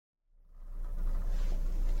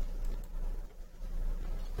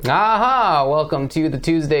Aha! Welcome to the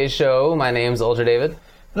Tuesday show. My name's Ultra David.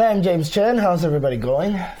 And I'm James Chen. How's everybody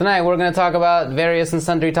going? Tonight we're going to talk about various and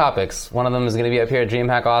sundry topics. One of them is going to be up here at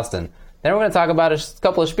DreamHack Austin. Then we're going to talk about a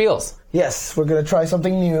couple of spiels. Yes, we're going to try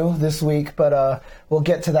something new this week, but we'll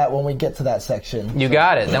get to that when we get to that section. You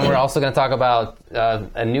got it. Then we're also going to talk about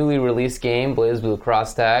a newly released game, BlazBlue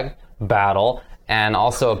Cross Tag Battle, and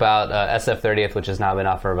also about SF30th, which has now been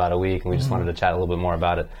out for about a week, and we just wanted to chat a little bit more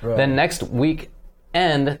about it. Right. Then next week,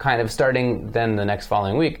 kind of starting then the next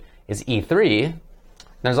following week, is E3.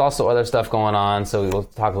 There's also other stuff going on, so we'll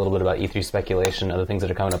talk a little bit about E3 speculation, other things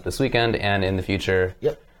that are coming up this weekend and in the future.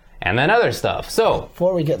 Yep. And then other stuff. So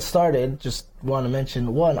before we get started, just want to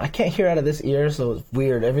mention, one, I can't hear out of this ear, so it's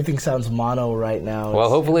weird. Everything sounds mono right now. Well,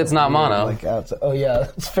 hopefully it's not mono. Oh, yeah,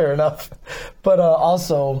 that's fair enough. But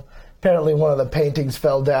also, apparently one of the paintings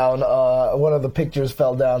fell down. One of the pictures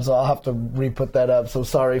fell down, so I'll have to re-put that up. So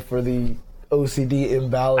sorry for the OCD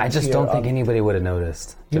imbalance. I just don't think anybody would have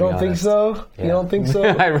noticed. You don't think so? Yeah. You don't think so?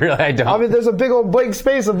 I don't. I mean, there's a big old blank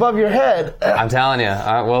space above your head. I'm telling you.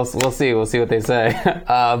 We'll see. We'll see what they say.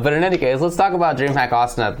 But in any case, let's talk about DreamHack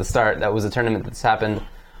Austin at the start. That was a tournament that's happened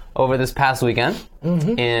over this past weekend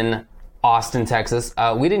in Austin, Texas.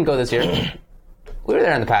 We didn't go this year. We were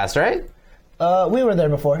there in the past, right? We were there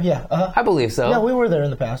before, yeah. I believe so. Yeah, we were there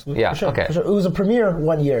in the past. Yeah, for sure, okay. For sure. It was a premiere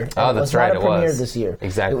one year. Oh, that's right, It was not a premiere this year.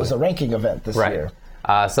 Exactly. It was a ranking event this year.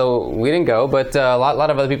 So we didn't go, but a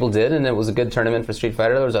lot of other people did, and it was a good tournament for Street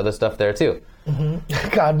Fighter. There was other stuff there, too.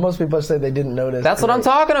 God, most people say they didn't notice. That's what I'm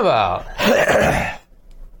talking about.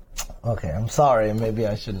 Okay, I'm sorry. Maybe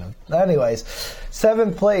I shouldn't have. Anyways,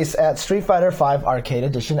 7th place at Street Fighter V Arcade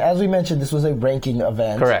Edition. As we mentioned, this was a ranking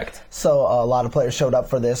event. Correct. So a lot of players showed up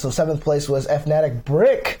for this. So 7th place was Fnatic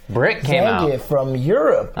Brick. Brick came out. From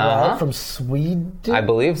Europe, right? From Sweden? I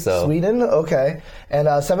believe so. Sweden? Okay. And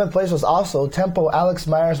 7th place was also Tempo Alex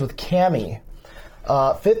Myers with Cammy.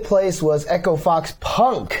 5th place was Echo Fox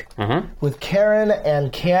Punk with Karen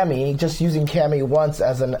and Cammy, just using Cammy once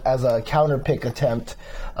as a counter pick attempt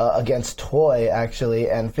against Toy, actually.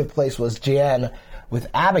 And 5th place was Jan with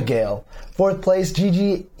Abigail. 4th place,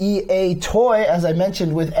 GGEA Toy, as I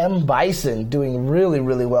mentioned, with M. Bison, doing really,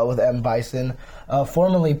 really well with M. Bison.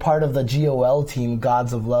 Formerly part of the GOL team,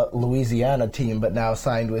 Gods of Louisiana team, but now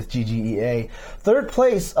signed with GGEA. 3rd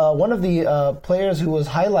place, one of the players who was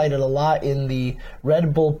highlighted a lot in the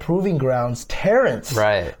Red Bull Proving Grounds, Terrence,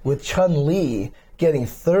 with Chun-Li, getting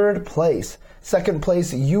 3rd place. 2nd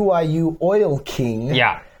place, UIU Oil King.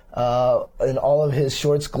 Yeah. In all of his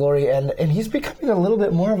shorts glory, and he's becoming a little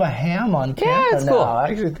bit more of a ham on camera now. Cool. I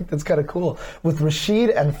actually think that's kind of cool. With Rashid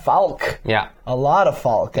and Falk. Yeah. A lot of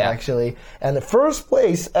Falk, actually. And the 1st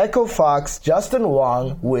place, Echo Fox, Justin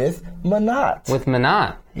Wong with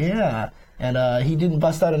Manat. Yeah. And he didn't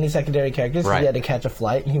bust out any secondary characters. Right. He had to catch a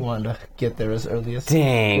flight, and he wanted to get there as early as...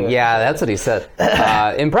 Dang, yeah, that's what he said.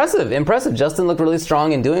 Impressive. Justin looked really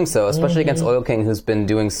strong in doing so, especially against Oil King, who's been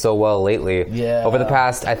doing so well lately. Yeah. Over the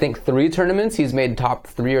past, I think, 3 tournaments, he's made top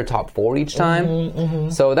 3 or top 4 each time.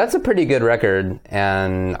 So that's a pretty good record.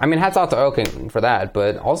 And, I mean, hats off to Oil King for that,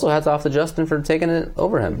 but also hats off to Justin for taking it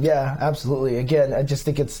over him. Yeah, absolutely. Again, I just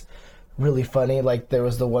think it's really funny. Like, there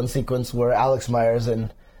was the one sequence where Alex Myers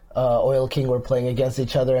and Oil King were playing against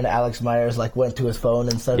each other, and Alex Myers went to his phone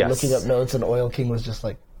and started looking up notes, and Oil King was just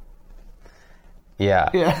like... Yeah.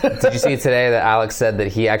 Did you see today that Alex said that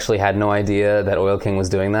he actually had no idea that Oil King was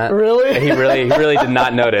doing that? Really? He really did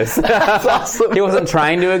not notice. That's awesome. He wasn't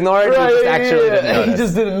trying to ignore it, he just actually didn't notice. He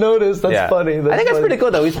just didn't notice. That's funny. I think that's pretty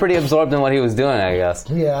cool, though. He's pretty absorbed in what he was doing, I guess.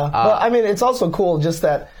 Yeah. But, I mean, it's also cool just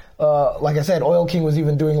that... like I said, Oil King was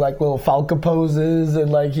even doing little Falca poses,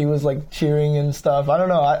 and he was cheering and stuff. I don't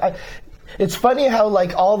know. It's funny how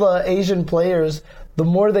all the Asian players, the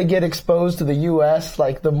more they get exposed to the U.S.,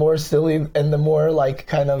 the more silly and the more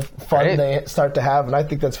kind of fun they start to have, and I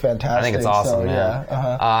think that's fantastic. I think it's awesome, man.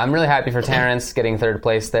 I'm really happy for Terrence getting 3rd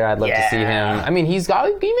place there. I'd love to see him. I mean, he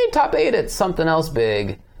made top 8 at something else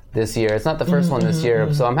big this year. It's not the first one this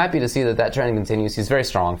year, so I'm happy to see that trend continues. He's very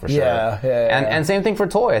strong for sure. And same thing for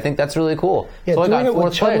Toy. I think that's really cool. Yeah, Toy doing got it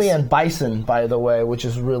with 4th Chun-Li place. and Bison, by the way, which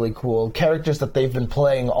is really cool. Characters that they've been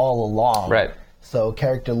playing all along. Right. So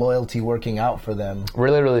character loyalty working out for them.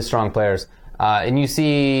 Really, really strong players. And you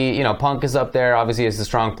see, Punk is up there. Obviously, he's a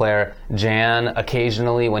strong player. Jan,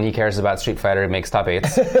 occasionally, when he cares about Street Fighter, makes top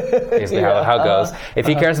 8s. Basically how it goes. If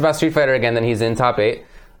he cares about Street Fighter again, then he's in top 8.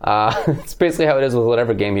 It's basically how it is with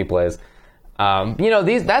whatever game he plays.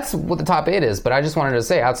 That's what the top 8 is, but I just wanted to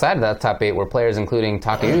say, outside of that top 8 were players including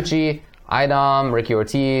Takeuchi, Idom, Ricky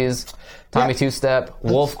Ortiz, Tommy Two-Step,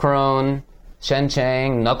 Wolf Crone, Shen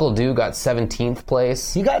Chang, Knuckle Dew got 17th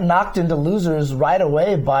place. He got knocked into losers right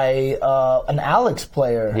away by an Alex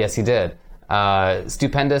player. Yes, he did.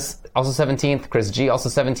 Stupendous, also 17th. Chris G, also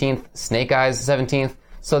 17th. Snake Eyes, 17th.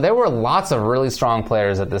 So there were lots of really strong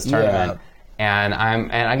players at this tournament. And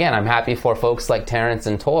I'm happy for folks like Terrence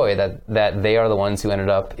and Toy that they are the ones who ended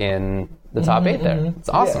up in the top 8 there. It's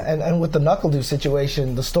awesome. Yeah, and with the Knuckle Dew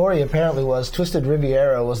situation, the story apparently was Twisted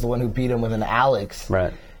Riviera was the one who beat him with an Alex.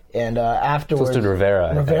 Right. And afterwards... Twisted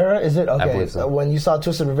Rivera. Rivera, is it? Okay. I believe so. When you saw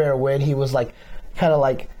Twisted Rivera win, he was kind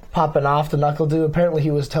of popping off to Knuckle Dew. Apparently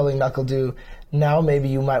he was telling Knuckle Dew, now maybe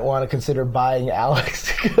you might want to consider buying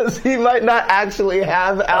Alex because he might not actually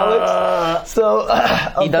have Alex.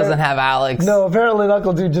 He doesn't have Alex. No, apparently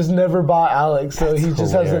Knuckle Dew just never bought Alex, so he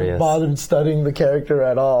just hasn't bothered studying the character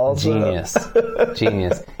at all. Genius.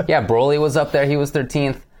 Genius. Yeah, Broly was up there. He was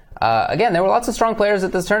 13th. Again, there were lots of strong players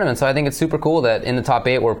at this tournament, so I think it's super cool that in the top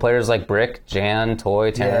 8 were players like Brick, Jan,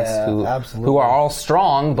 Toy, Terrence, who are all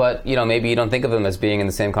strong, but maybe you don't think of them as being in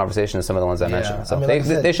the same conversation as some of the ones I mentioned. So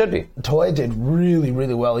they should be. Toy did really,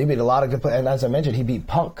 really well. He beat a lot of good players, and as I mentioned, he beat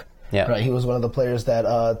Punk. Yeah. Right, he was one of the players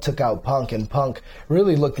that took out Punk, and Punk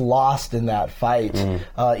really looked lost in that fight.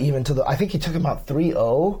 Even I think he took him out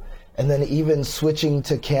 3-0. And then even switching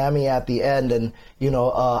to Cammy at the end, and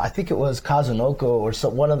I think it was Kazunoko or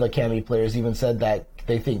one of the Cammy players even said that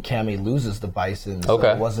they think Cammy loses the Bison. So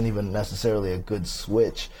it wasn't even necessarily a good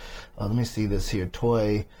switch. Let me see this here.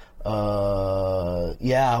 Toy,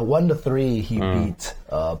 1-3 he beat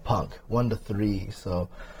Punk, 1-3. So,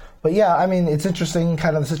 but yeah, I mean it's interesting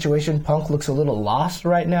kind of the situation. Punk looks a little lost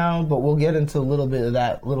right now, but we'll get into a little bit of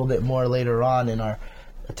that, a little bit more later on in our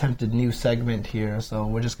attempted new segment here, so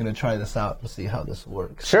we're just going to try this out and see how this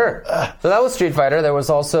works. Sure. So that was Street Fighter. There was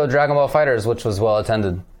also Dragon Ball FighterZ, which was well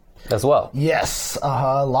attended as well. Yes,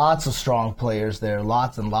 lots of strong players there.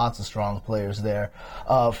 Lots and lots of strong players there.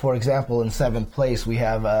 For example, in 7th place, we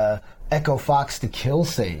have Echo Fox to Kill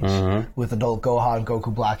Sage with Adult Gohan,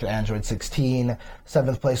 Goku Black, and Android 16.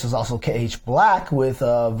 7th place was also KH Black with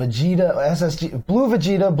Vegeta, SSG, Blue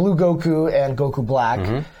Vegeta, Blue Goku, and Goku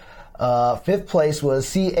Black. 5th place was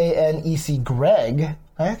CANEC Greg.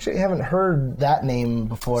 I actually haven't heard that name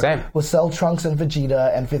before. Same. With Cell Trunks and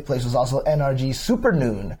Vegeta. And 5th place was also NRG Super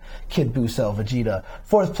Noon, Kid Buu, Cell, Vegeta.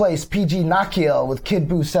 4th place, PG Nakiel with Kid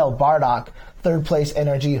Buu, Cell, Bardock. 3rd place,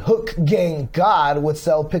 NRG Hook Gang God with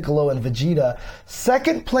Cell, Piccolo, and Vegeta.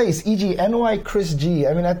 2nd place, EGNY Chris G.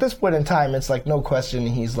 I mean, at this point in time, it's no question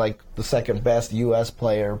he's the 2nd best U.S.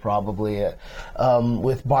 player, probably,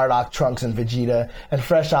 with Bardock, Trunks, and Vegeta. And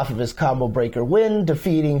fresh off of his combo breaker win,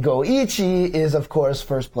 defeating Goichi, is, of course,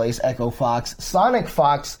 1st place, Echo Fox, Sonic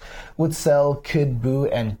Fox with Cell, Kid Buu,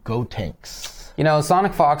 and Gotenks.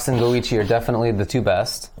 Sonic Fox and Goichi are definitely the 2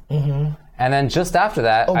 best. And then just after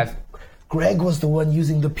that, Greg was the one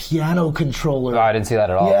using the piano controller. Oh, I didn't see that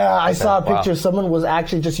at all. Yeah, I saw a picture. Wow. Someone was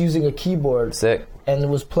actually just using a keyboard. Sick. And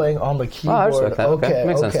was playing on the keyboard. Oh, I respect that. Okay.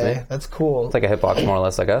 Makes sense to me. That's cool. It's like a hitbox, more or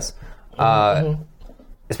less, I guess.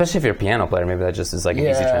 Especially if you're a piano player, maybe that just is an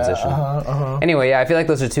easy transition. Anyway, I feel like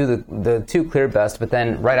those are the 2 clear best, but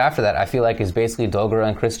then right after that, I feel like is basically Dogura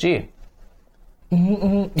and Chris G.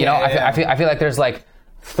 I feel like there's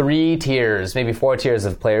 3 tiers, maybe 4 tiers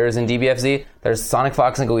of players in DBFZ. There's Sonic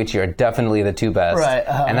Fox and Goichi are definitely the 2 best. Right.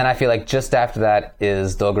 And then I feel like just after that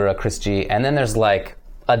is Dogura, Chris G. And then there's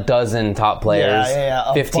a dozen top players,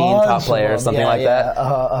 15 top players, something like that.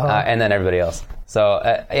 And then everybody else. So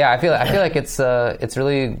I feel like it's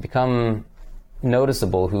really become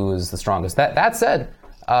noticeable who is the strongest. That said,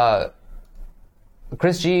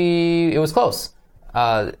 Chris G, it was close.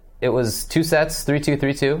 It was 2 sets, 3-2,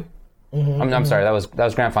 3-2. I'm sorry, that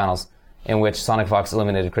was grand finals in which Sonic Fox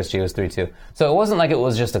eliminated Chris G. It was 3-2. So it wasn't like it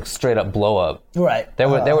was just a straight up blow up. Right. There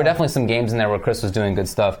were definitely some games in there where Chris was doing good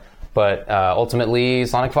stuff, but ultimately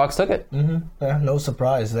Sonic Fox took it. Yeah, no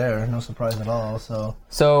surprise there. No surprise at all.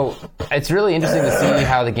 So it's really interesting to see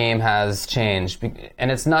how the game has changed,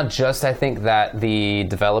 and it's not just I think that the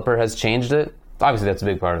developer has changed it. Obviously, that's a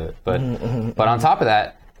big part of it, but on top of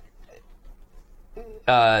that.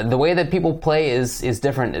 The way that people play is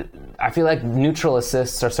different. I feel like neutral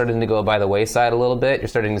assists are starting to go by the wayside a little bit. You're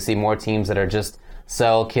starting to see more teams that are just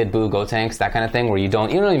Cell, Kid Buu, Gotenks, that kind of thing, where you don't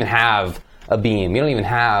even have a beam. You don't even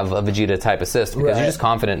have a Vegeta type assist because you're just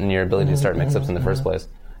confident in your ability to start mix-ups in the first place.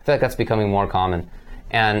 I feel like that's becoming more common.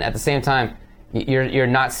 And at the same time, you're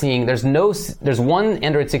not seeing. There's one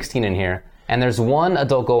Android 16 in here. And there's one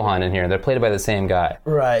Adult Gohan in here. They're played by the same guy.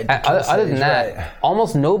 Right. Other than that,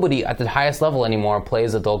 almost nobody at the highest level anymore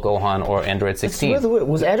plays Adult Gohan or Android 16.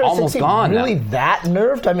 Was Android 16 really that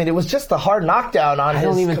nerfed? I mean, it was just a hard knockdown on his I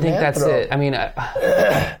don't even think that's throw. it. I mean,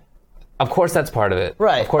 Of course, that's part of it.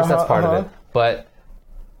 Right. Of course, that's part of it. But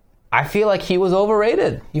I feel like he was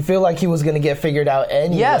overrated. You feel like he was going to get figured out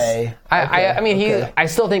anyway? Yes. I mean, I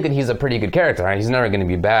still think that he's a pretty good character. Right? He's never going to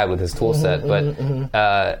be bad with his tool set. But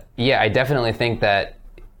I definitely think that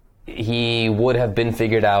he would have been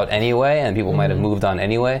figured out anyway, and people might have moved on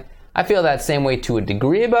anyway. I feel that same way to a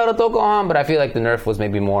degree about Otoko Han, but I feel like the nerf was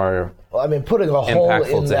maybe more putting a hole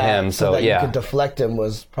impactful in to that him. so that yeah, you could deflect him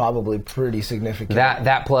was probably pretty significant.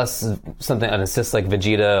 That plus an assist like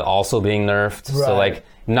Vegeta also being nerfed. Right. So like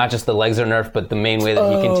not just the legs are nerfed, but the main way that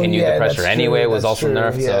he continued the pressure anyway was also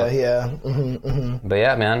nerfed. But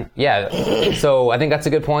yeah, man. Yeah. So I think that's a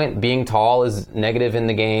good point. Being tall is negative in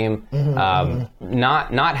the game.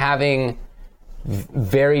 Not having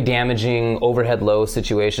very damaging overhead low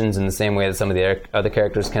situations in the same way that some of the other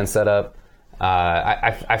characters can set up.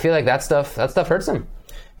 I feel like that stuff hurts him.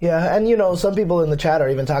 Yeah, and some people in the chat are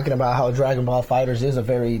even talking about how Dragon Ball FighterZ is a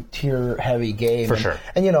very tier-heavy game. For sure.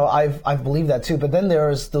 And I believe that too. But then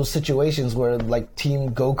there's those situations where like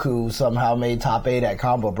Team Goku somehow made top 8 at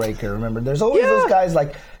Combo Breaker. Remember, there's always those guys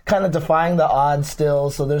like kind of defying the odds still.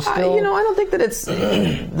 So there's still. I don't think that it's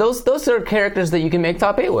those are characters that you can make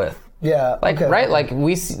top 8 with. Yeah. Like okay, right, okay. like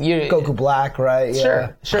Goku Black, right?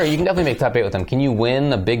 Yeah. Sure. You can definitely make top 8 with them. Can you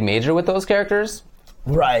win a big major with those characters?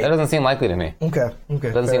 Right. That doesn't seem likely to me. Okay.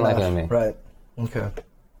 Doesn't seem likely to me. Right. Okay.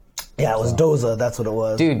 Yeah, it was Doza. That's what it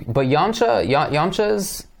was. Dude, but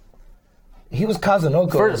Yamcha's. He was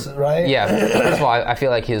Kazunoko's, right? Yeah. First of all, I feel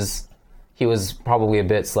like he was probably a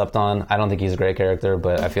bit slept on. I don't think he's a great character,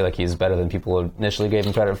 but I feel like he's better than people initially gave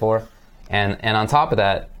him credit for. And on top of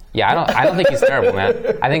that, yeah, I don't think he's terrible,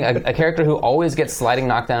 man. I think a character who always gets sliding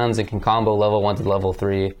knockdowns and can combo level 1 to level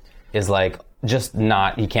 3 is like just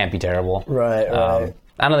not. He can't be terrible. Right.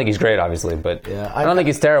 I don't think he's great, obviously, but yeah, I don't think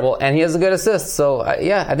he's terrible, and he has a good assist. So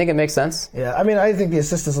I think it makes sense. Yeah, I mean, I think the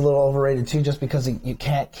assist is a little overrated too, just because you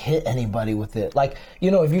can't hit anybody with it. Like,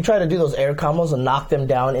 if you try to do those air combos and knock them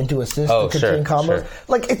down into assists to contain combos,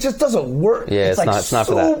 like it just doesn't work. Yeah, it's not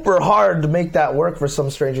for that. Super hard to make that work for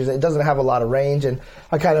some strangers. It doesn't have a lot of range, and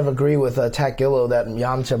I kind of agree with Takillo that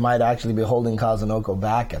Yamcha might actually be holding Kazunoko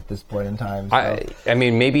back at this point in time. So. I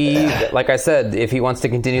mean, maybe, like I said, if he wants to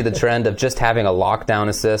continue the trend of just having a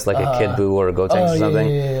lockdown assist, like a Kid Buu or a Gotenks or something.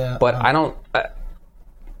 Yeah. But I don't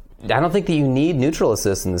think that you need neutral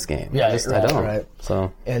assists in this game. Yeah, I don't. Right.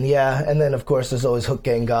 So and then of course there's always Hook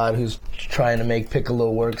Gang God who's trying to make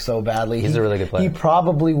Piccolo work so badly. He's a really good player. He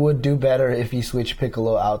probably would do better if he switched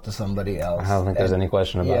Piccolo out to somebody else. I don't think there's any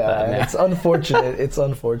question about that. Yeah, it's unfortunate. It's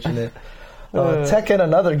unfortunate. Tekken,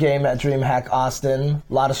 another game at DreamHack Austin.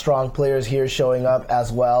 A lot of strong players here showing up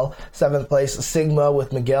as well. 7th place, Sigma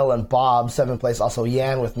with Miguel and Bob. 7th place, also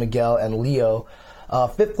Yan with Miguel and Leo.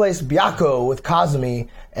 5th place, Byakko with Kazumi.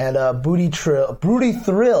 And Booty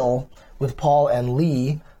Thrill with Paul and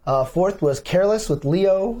Lee. 4th was Careless with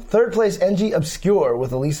Leo. 3rd place, NG Obscure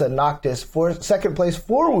with Elisa Noctis. 2nd place,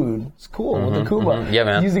 Forwood. It's cool with Akuma. Yeah,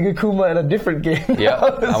 man. Using Akuma in a different game. Yeah,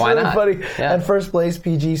 why not? Funny. Yeah. And 1st place,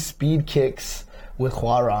 PG Speed Kicks with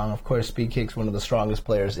Huarong. Of course, Speed Kicks one of the strongest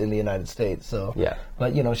players in the United States. So yeah.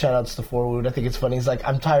 But shout outs to Forwood. I think it's funny. He's like,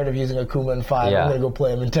 I'm tired of using Akuma in 5. I'm gonna go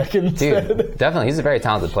play him in Tekken instead. Dude, definitely, he's a very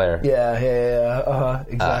talented player. Yeah.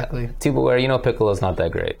 Exactly. Tuba, Piccolo's not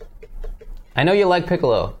that great. I know you like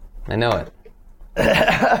Piccolo. I know it.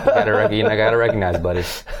 I gotta recognize, buddy.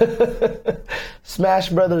 Smash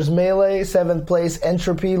Brothers Melee, 7th place,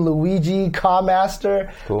 Entropy, Luigi,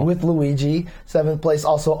 Master with Luigi. 7th place,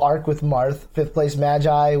 also Arc with Marth. 5th place,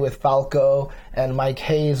 Magi with Falco, and Mike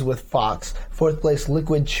Hayes with Fox. 4th place,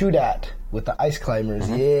 Liquid Chudat with the Ice Climbers.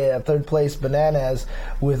 Yeah. 3rd place, Bananas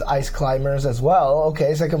with Ice Climbers as well.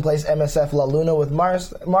 Okay. 2nd place, MSF La Luna with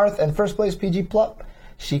Marth, and 1st place, PG Plup,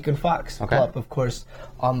 Sheik and Fox. Okay. Plup, of course,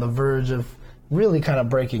 on the verge of really kind of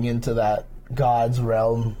breaking into that God's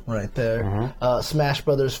realm right there. Smash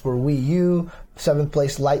Brothers for Wii U. 7th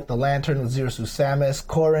place, Light the Lantern with Zirasu Samus.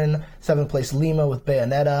 Korin. 7th place, Lima with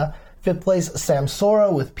Bayonetta. 5th place,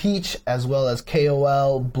 Samsora with Peach, as well as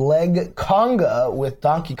KOL Bleg Konga with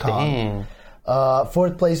Donkey Kong.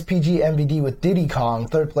 4th place, PG MVD with Diddy Kong.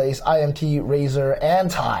 3rd place, IMT Razor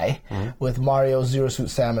Anti with Mario, Zero Suit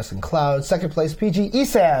Samus, and Cloud. 2nd place, PG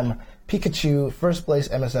Esam Pikachu. 1st place,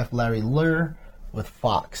 MSF Larry Lur with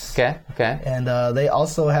Fox. Okay. And they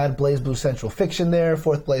also had BlazBlue Central Fiction there.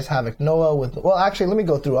 4th place, Havoc Noah with... Well, actually, let me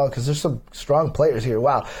go through all, because there's some strong players here.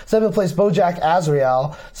 Wow. 7th place, Bojack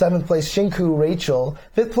Azrael. 7th place, Shinku Rachel.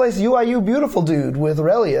 5th place, UIU Beautiful Dude with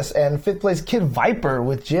Relius. And 5th place, Kid Viper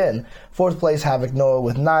with Jin. 4th place, Havoc Noah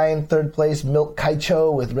with 9. 3rd place, Milk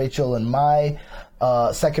Kaicho with Rachel and Mai.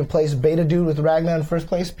 Second place, Beta Dude with Ragnar in first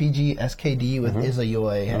place. PGSKD with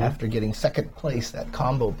Izayoi after getting second place at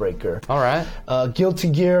Combo Breaker. All right. Guilty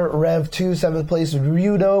Gear Rev 2, seventh place,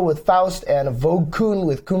 Ryudo with Faust and Vogue Kun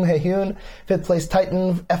with Kum Hae-hyun. Fifth place,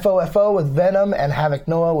 Titan FOFO with Venom and Havoc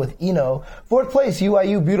Noah with Ino. Fourth place,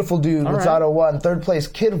 UIU Beautiful Dude with Zato 1. Third place,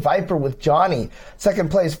 Kid Viper with Johnny.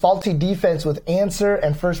 Second place, Faulty Defense with Answer.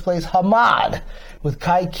 And first place, Hamad with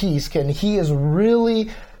Kai Kisk. And he is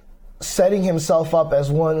really setting himself up as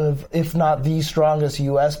one of, if not the strongest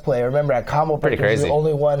U.S. player. Remember, at Combo Breaker, he's the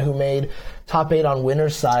only one who made top 8 on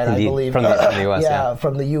winner's side, I believe. From the U.S., yeah.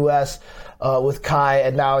 From the U.S. With Kai,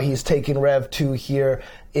 and now he's taking Rev 2 here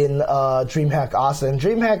in DreamHack Austin.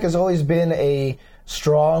 DreamHack has always been a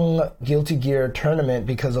strong Guilty Gear tournament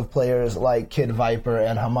because of players like Kid Viper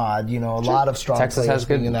and Hamad. You know, a lot of strong Texas players has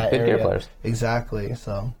good, in that good area. Gear players. Exactly,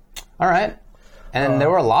 so. All right. And there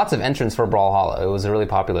were lots of entrants for Brawlhalla. It was a really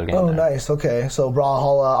popular game. Oh, there. nice. Okay. So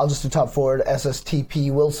Brawlhalla, I'll just do top forward.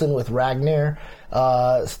 SSTP Wilson with Ragnar.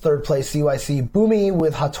 Third place, CYC Boomy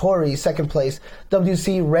with Hattori. Second place,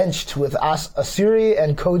 WC Wrenched with Asuri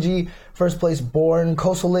and Koji. First place, Born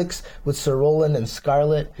Kosolix with Sir Roland and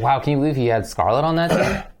Scarlet. Wow, can you believe he had Scarlet on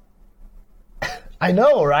that team? I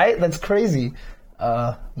know, right? That's crazy.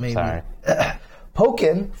 Maybe. Sorry.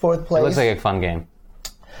 Pokken, fourth place. It looks like a fun game.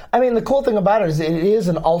 I mean, the cool thing about it is it is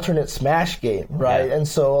an alternate Smash game, right? Yeah. And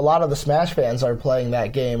so a lot of the Smash fans are playing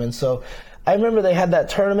that game. And so I remember they had that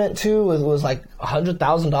tournament, too. It was like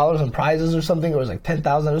 $100,000 in prizes or something. It was like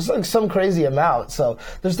 $10,000. It was like some crazy amount. So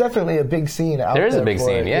there's definitely a big scene out there. There is a big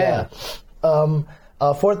scene, yeah.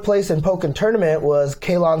 Fourth place in Pokken Tournament was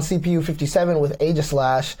Kalon CPU 57 with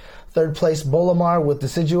Aegislash. Third place, Bolamar with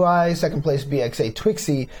Decidueye. Second place, BXA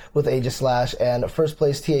Twixie with Aegislash. And first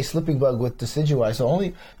place, TA Slipping Bug with Decidueye. So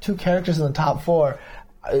only 2 characters in the top 4.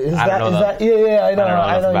 I know I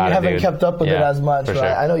know you haven't kept up with it as much, right?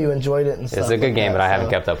 Sure. I know you enjoyed it and stuff. It's a good game, but I haven't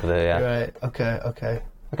kept up with it, yeah. Right, okay.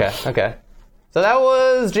 Okay. So that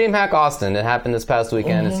was DreamHack Austin. It happened this past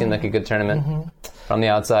weekend. It seemed like a good tournament from the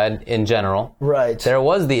outside in general. Right. There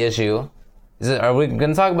was the issue. Are we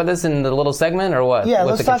going to talk about this in the little segment or what? Yeah,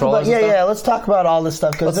 with let's talk about let's talk about all this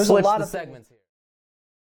stuff because there's a lot of segments here.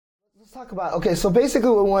 Let's talk about. Okay, so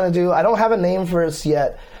basically what we want to do. I don't have a name for this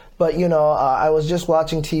yet. But, I was just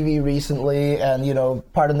watching TV recently, and,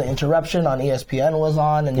 Pardon the Interruption on ESPN was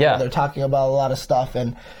on, and they're talking about a lot of stuff.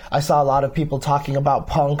 And I saw a lot of people talking about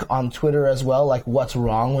Punk on Twitter as well, like what's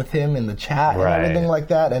wrong with him in the chat and everything like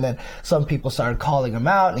that. And then some people started calling him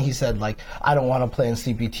out, and he said, like, I don't want to play in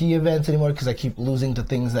CPT events anymore because I keep losing to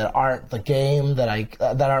things that aren't the game,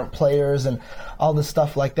 that aren't players, and all this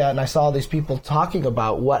stuff like that. And I saw these people talking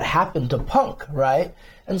about what happened to Punk, right?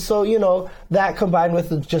 And so, that combined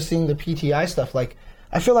with just seeing the PTI stuff, like,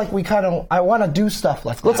 I feel like I want to do stuff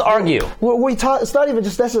like that. Let's argue. It's not even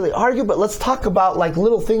just necessarily argue, but let's talk about, like,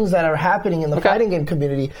 little things that are happening in the fighting game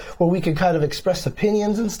community where we can kind of express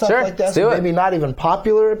opinions and stuff like that. So maybe not even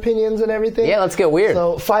popular opinions and everything. Yeah, let's get weird.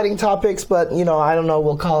 So fighting topics, but, I don't know,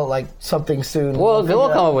 we'll call it, like, something soon. We'll come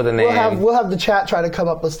up with a name. We'll have the chat try to come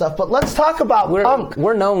up with stuff, but let's talk about Punk.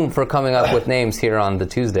 We're known for coming up with names here on the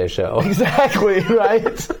Tuesday show. Exactly,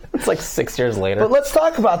 right? It's like 6 years later. But let's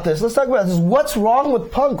talk about this. What's wrong with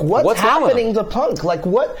Punk? What's happening to Punk? Like,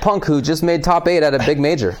 what? Punk, who just made top 8 at a big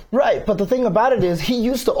major. Right, but the thing about it is he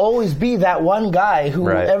used to always be that one guy who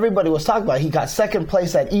everybody was talking about. He got second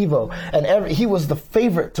place at EVO, and he was the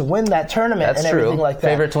favorite to win that tournament everything like that.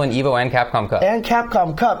 Favorite to win EVO and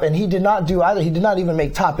Capcom Cup. And he did not do either. He did not even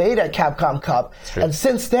make top 8 at Capcom Cup. And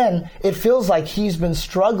since then, it feels like he's been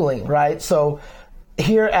struggling, right? So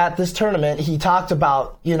here at this tournament, he talked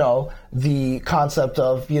about, the concept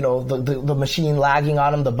of, the machine lagging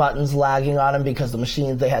on him, the buttons lagging on him because the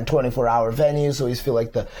machines, they had 24-hour venues, so he's feel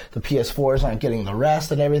like the PS4s aren't getting the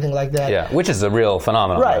rest and everything like that. Yeah, which is a real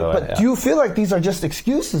phenomenon, right, by the way. But do you feel like these are just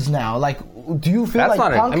excuses now? Like, do you feel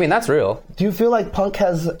Punk... that's real. Do you feel like Punk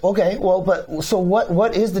has... Okay, well, but so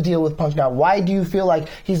what is the deal with Punk now? Why do you feel like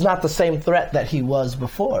he's not the same threat that he was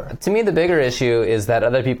before? To me, the bigger issue is that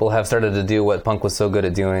other people have started to do what Punk was so good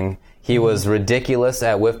at doing. He was ridiculous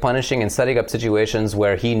at whiff punishing and setting up situations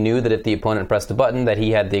where he knew that if the opponent pressed a button, that he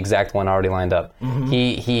had the exact one already lined up.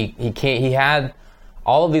 He had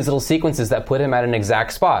all of these little sequences that put him at an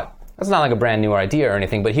exact spot. That's not like a brand new idea or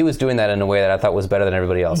anything, but he was doing that in a way that I thought was better than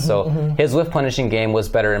everybody else. So his whiff punishing game was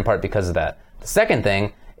better in part because of that. The second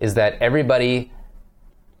thing is that everybody,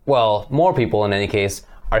 well, more people in any case,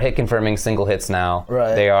 are hit confirming single hits now.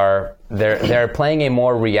 Right. They're playing a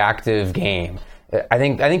more reactive game. I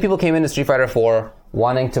think people came into Street Fighter 4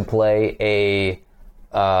 wanting to play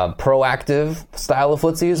proactive style of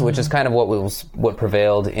footsies, which is kind of what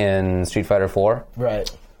prevailed in Street Fighter 4. Right.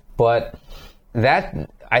 But that,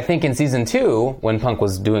 I think in Season 2, when Punk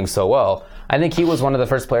was doing so well, I think he was one of the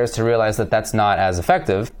first players to realize that that's not as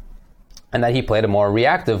effective, and that he played a more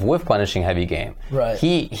reactive whiff punishing heavy game. Right.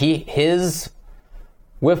 His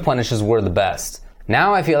whiff punishes were the best.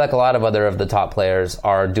 Now I feel like a lot of the top players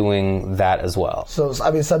are doing that as well. So,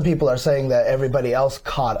 I mean, some people are saying that everybody else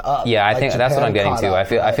caught up. Yeah, I think that's what I'm getting to. Up,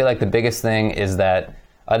 I feel like the biggest thing is that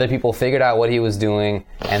other people figured out what he was doing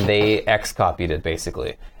and they X-copied it,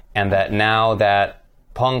 basically. And that now that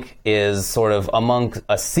Punk is sort of among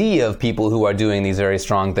a sea of people who are doing these very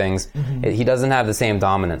strong things, he doesn't have the same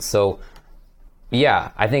dominance. So,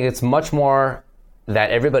 yeah, I think it's much more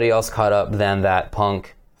that everybody else caught up than that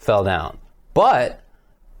Punk fell down. But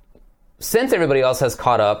since everybody else has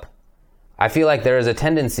caught up, I feel like there is a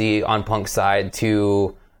tendency on Punk's side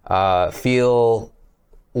to feel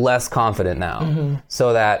less confident now.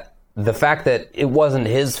 So that the fact that it wasn't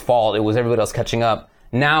his fault, it was everybody else catching up,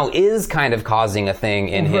 now is kind of causing a thing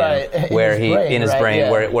in him where in his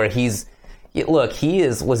brain where he's, look,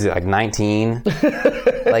 was he like 19?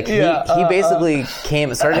 Like he basically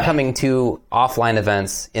started coming to offline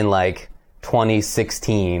events in like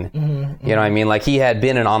 2016. You know what I mean? Like he had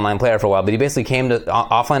been an online player for a while, but he basically came to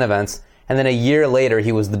offline events, and then a year later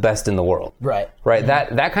he was the best in the world. Right.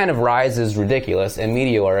 That kind of rise is ridiculous and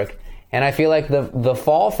meteoric, and I feel like the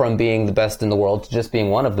fall from being the best in the world to just being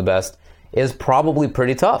one of the best is probably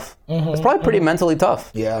pretty tough. It's probably pretty mentally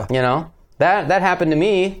tough. Yeah. You know? That happened to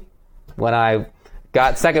me when I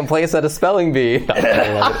got second place at a spelling bee.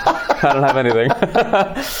 I don't have anything.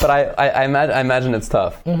 But I imagine it's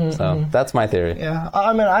tough. So that's my theory. Yeah.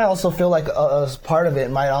 I mean, I also feel like as part of it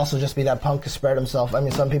might also just be that Punk spread himself. I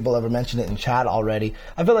mean, some people have mentioned it in chat already.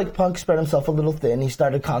 I feel like Punk spread himself a little thin. He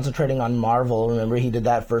started concentrating on Marvel. Remember, he did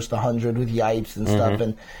that first 100 with Yipes and stuff,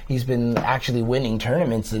 and he's been actually winning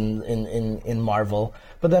tournaments in Marvel.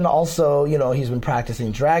 But then also, you know, he's been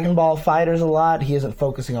practicing Dragon Ball Fighters a lot. He isn't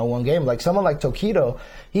focusing on one game. Like someone like Tokido,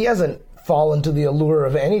 he hasn't fallen to the allure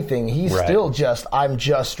of anything. He's still I'm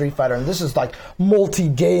just Street Fighter. And this is like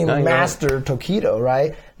multi-game master Tokido,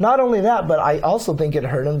 right? Not only that, but I also think it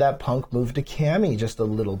hurt him that Punk moved to Cammy just a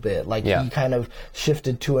little bit. Like he kind of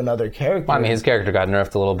shifted to another character. Well, I mean, his character got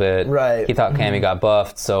nerfed a little bit. Right. He thought Cammy got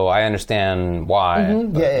buffed, so I understand why.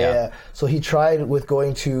 Yeah. So he tried with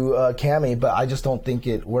going to Cammy, but I just don't think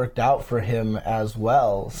it worked out for him as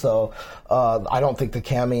well. So I don't think the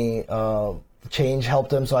Cammy change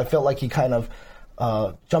helped him. So I felt like he kind of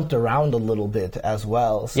jumped around a little bit as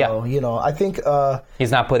well. So, you know, I think...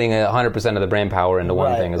 he's not putting 100% of the brain power into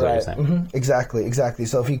one thing, is what you're saying. Exactly.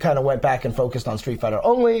 So if he kind of went back and focused on Street Fighter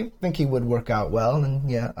only, I think he would work out well. And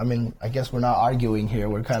yeah, I mean, I guess we're not arguing here.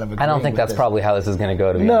 We're kind of agreeing. I don't think that's probably how this is going to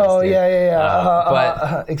go, to be honest.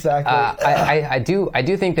 Exactly. I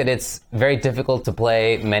do think that it's very difficult to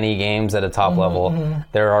play many games at a top level.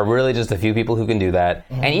 There are really just a few people who can do that.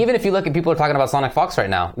 And even if you look at people who are talking about Sonic Fox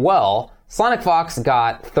right now, well, Sonic Fox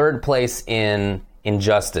got third place in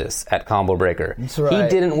Injustice at Combo Breaker. That's right. He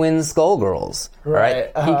didn't win Skullgirls. Right.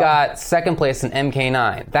 He got second place in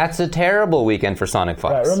MK9. That's a terrible weekend for Sonic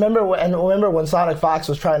Fox. Right. Remember when Sonic Fox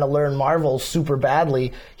was trying to learn Marvel super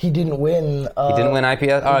badly, he didn't win... he didn't win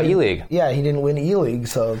E-League. Yeah, he didn't win E-League,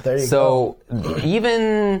 so there you go. So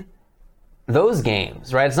even those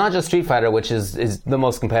games, right? It's not just Street Fighter, which is the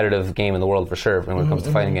most competitive game in the world for sure when it comes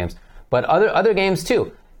to fighting games, but other games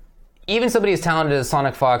too. Even somebody as talented as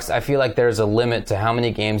Sonic Fox, I feel like there's a limit to how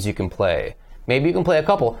many games you can play. Maybe you can play a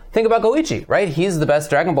couple. Think about Goichi, right? He's the best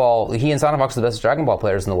Dragon Ball. He and Sonic Fox are the best Dragon Ball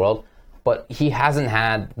players in the world, but he hasn't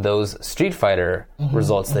had those Street Fighter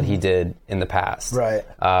results that he did in the past. Right.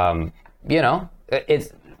 You know, it's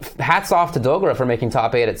hats off to Dogra for making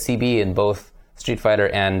top 8 at CB in both Street Fighter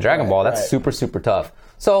and Dragon Ball. That's super, super tough.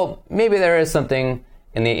 So maybe there is something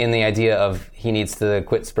in the idea of he needs to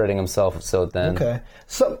quit spreading himself. So then,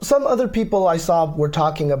 some other people I saw were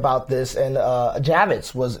talking about this, and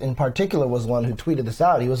Javits was one who tweeted this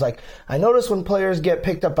out. He was like, "I notice when players get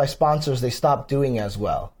picked up by sponsors, they stop doing as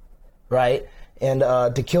well, right?" And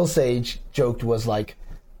the Killsage joked was like,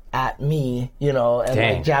 "At me," you know, and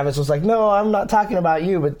like Javits was like, "No, I'm not talking about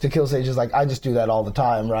you," but the Killsage is like, "I just do that all the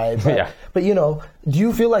time, right?" But you know, do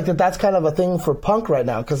you feel like that's kind of a thing for Punk right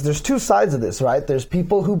now? Because there's two sides of this, right? There's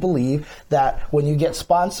people who believe that when you get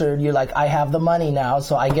sponsored, you're like, I have the money now,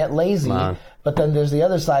 so I get lazy. But then there's the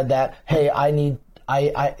other side that, hey,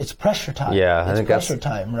 it's pressure time. Yeah, I think pressure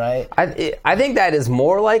time, right? I think that is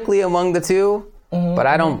more likely among the two, but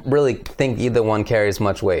I don't really think either one carries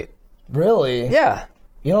much weight. Really? Yeah.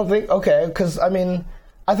 You don't think? Okay, because I mean,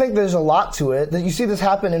 I think there's a lot to it. You see this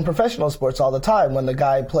happen in professional sports all the time when the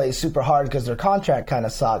guy plays super hard because their contract kind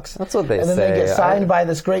of sucks. That's what they say. And then they get signed by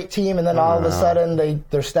this great team, and then all of a sudden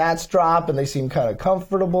their stats drop and they seem kind of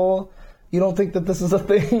comfortable. You don't think that this is a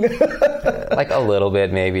thing? Like a little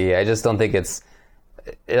bit, maybe. I just don't think it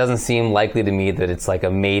doesn't seem likely to me that it's like a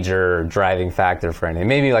major driving factor for anything.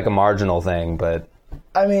 Maybe like a marginal thing, but...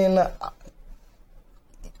 I mean...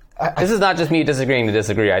 this is not just me disagreeing to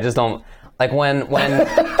disagree. I just don't... Like when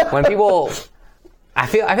people... I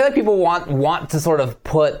feel like people want to sort of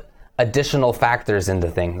put additional factors into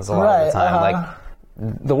things a lot of the time. Like,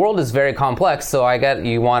 the world is very complex, so I get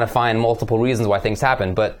you want to find multiple reasons why things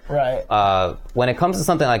happen. But when it comes to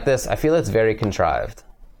something like this, I feel it's very contrived.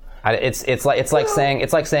 It's like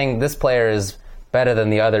saying this player is better than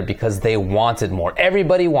the other because they wanted more.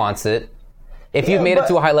 Everybody wants it. If you've made it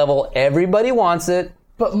to a high level, everybody wants it.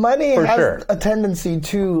 But money has a tendency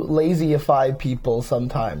to lazyify people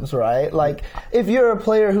sometimes, right? Like, if you're a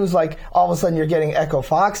player who's like, all of a sudden you're getting Echo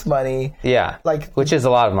Fox money. Yeah, like, which is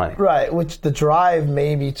a lot of money. Right, which the drive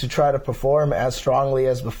maybe to try to perform as strongly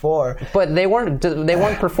as before. But they weren't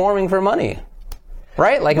performing for money.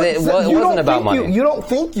 Right? Like, it wasn't about money. You don't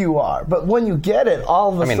think you are, but when you get it,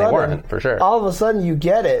 all of a sudden... they weren't, for sure. All of a sudden you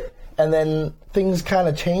get it, and then things kind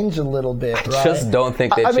of change a little bit, right? I just don't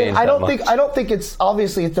think they changed that much. I don't think it's...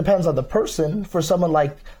 Obviously, it depends on the person. For someone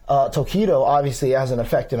like Tokido, obviously, it hasn't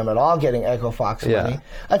affected him at all getting Echo Fox money.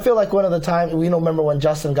 I feel like one of the times... We remember when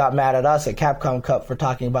Justin got mad at us at Capcom Cup for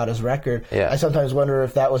talking about his record. Yeah. I sometimes wonder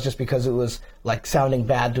if that was just because it was like sounding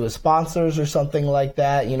bad to his sponsors or something like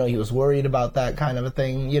that. You know, he was worried about that kind of a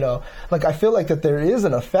thing. You know, like, I feel like that there is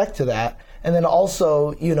an effect to that. And then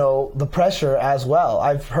also, you know, the pressure as well.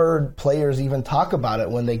 I've heard players even talk about it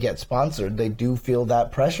when they get sponsored. They do feel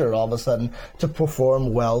that pressure all of a sudden to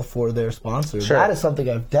perform well for their sponsors. Sure. That is something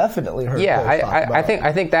I've definitely heard. Yeah, I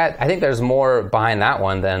think there's more behind that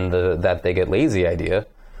one than that they get lazy idea.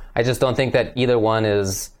 I just don't think that either one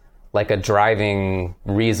is like a driving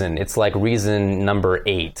reason. It's like reason number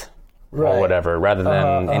 8 or whatever, rather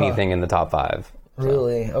than anything in the top 5.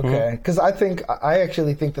 Really? Okay. Because I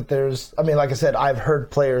actually think that there's, I mean, like I said, I've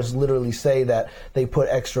heard players literally say that they put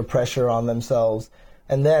extra pressure on themselves.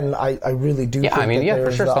 And then I really do think that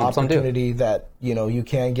there's the opportunity that, you know, you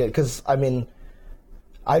can get. Because, I mean,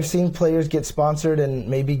 I've seen players get sponsored and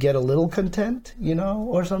maybe get a little content, you know,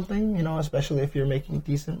 or something, you know, especially if you're making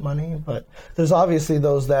decent money. But there's obviously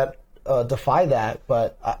those that defy that,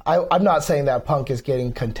 but I'm not saying that Punk is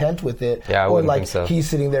getting content with it, or like he's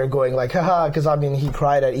sitting there going like, haha, because I mean, he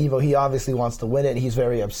cried at EVO. He obviously wants to win it. He's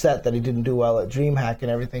very upset that he didn't do well at DreamHack and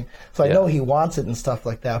everything. So I know he wants it and stuff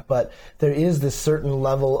like that, but there is this certain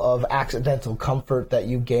level of accidental comfort that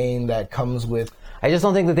you gain that comes with. I just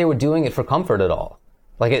don't think that they were doing it for comfort at all.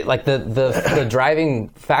 Like the driving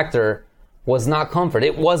factor was not comfort.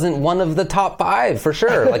 It wasn't one of the top 5 for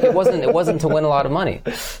sure. Like it wasn't to win a lot of money.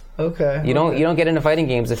 Okay. You don't get into fighting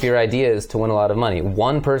games if your idea is to win a lot of money.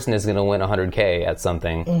 One person is going to win 100K at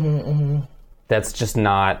something. That's just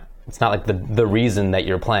not. It's not like the reason that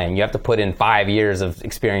you're playing. You have to put in 5 years of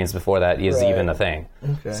experience before that is even a thing.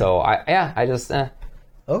 Okay. So I just.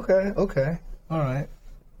 Okay. All right.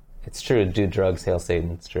 It's true. Do drugs, hail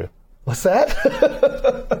Satan. It's true. What's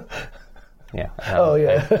that? Yeah. I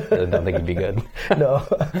really don't think it'd be good. No.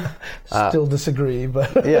 Still disagree,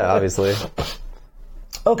 but... Yeah, obviously.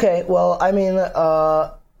 Okay, well, I mean,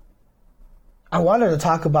 I wanted to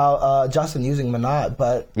talk about Justin using Menat,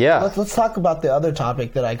 but let's talk about the other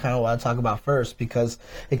topic that I kind of want to talk about first, because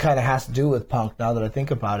it kind of has to do with Punk now that I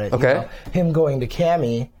think about it. Okay. You know, him going to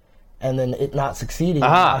Cammy and then it not succeeding,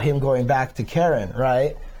 and now him going back to Karin,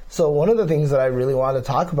 right? So one of the things that I really want to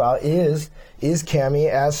talk about is Cammy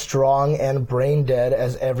as strong and brain dead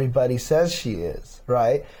as everybody says she is,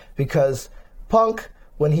 right? Because Punk,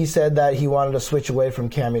 when he said that he wanted to switch away from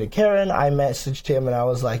Cammy to Karin, I messaged him and I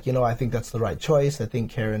was like, you know, I think that's the right choice. I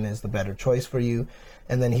think Karin is the better choice for you.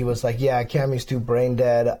 And then he was like, yeah, Cammy's too brain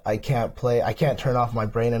dead. I can't turn off my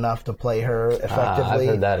brain enough to play her effectively.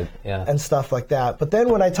 I've heard that, yeah. And stuff like that. But then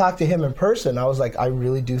when I talked to him in person, I was like, I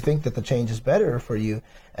really do think that the change is better for you.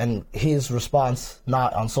 And his response,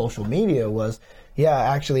 not on social media, was, yeah,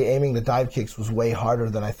 actually aiming the dive kicks was way harder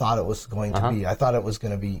than I thought it was going to be. I thought it was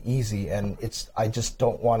going to be easy, and I just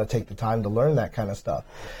don't want to take the time to learn that kind of stuff.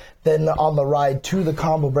 Then on the ride to the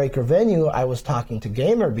Combo Breaker venue, I was talking to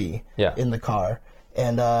GamerB in the car,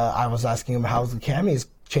 and I was asking him how's the Cammy's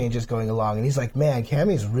changes going along, and he's like, man,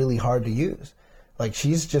 Cammy's really hard to use. Like,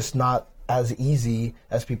 she's just not as easy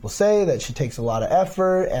as people say, that she takes a lot of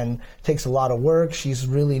effort and takes a lot of work. She's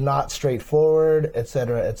really not straightforward, et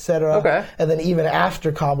cetera, et cetera. Okay. And then even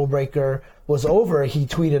after Combo Breaker was over, he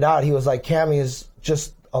tweeted out, he was like, Cammy is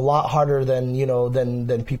just a lot harder than,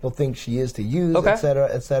 than people think she is to use, Okay.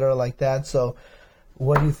 et cetera, like that. So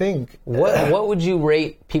what do you think? What would you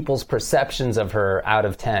rate people's perceptions of her out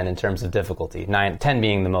of 10 in terms of difficulty? 10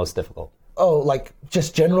 being the most difficult. Oh, like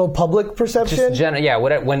just general public perception?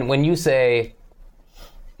 When you say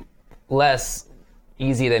less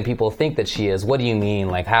easy than people think that she is, what do you mean?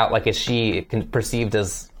 Like how? Like is she perceived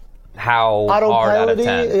as how hard out of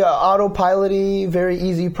 10? Yeah, autopilot-y, very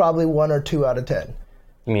easy, probably 1 or 2 out of 10.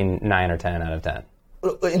 You mean 9 or 10 out of 10?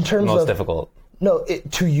 In terms Most of difficult. No,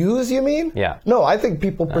 to use, you mean? Yeah. No, I think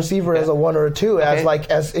people perceive her as a 1 or a 2,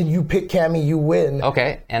 as you pick Cammy, you win.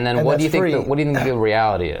 Okay, and then what do you think? What do you think the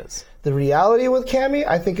reality is? The reality with Cammy,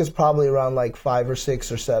 I think, is probably around like 5 or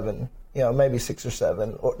 6 or 7. Maybe 6 or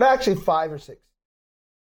 7, or actually 5 or 6.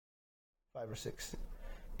 5 or 6.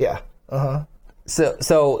 Yeah.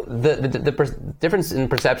 So the difference in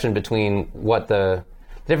perception between the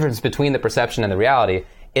difference between the perception and the reality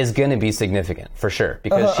is going to be significant for sure,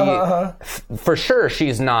 because for sure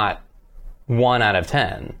she's not 1 out of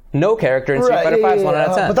 10. No character in Street Fighter V is 1 out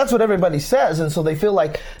of 10. But that's what everybody says, and so they feel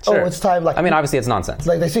like, Sure. it's time. Like, I mean, obviously it's nonsense.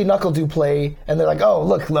 Like they see Knuckle-Doo play, and they're like, oh,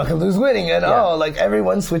 look, Knuckle-Doo's winning, and like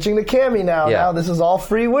everyone's switching to Cammy now. Yeah. Now this is all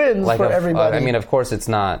free wins for everybody. I mean, of course it's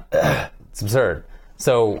not. It's absurd.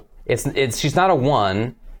 So it's she's not a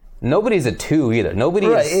 1. Nobody's a 2 either. Nobody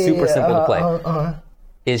is super simple to play.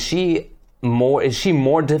 Is she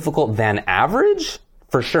more difficult than average?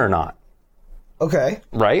 For sure not. Okay.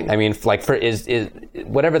 Right? I mean, like is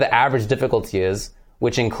whatever the average difficulty is,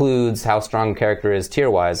 which includes how strong a character is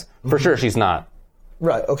tier-wise, for sure she's not.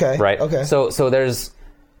 Right, okay. Right? Okay. So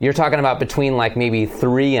you're talking about between like maybe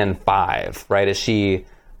 3 and 5, right? Is she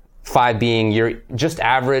 5 being your just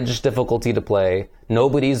average difficulty to play?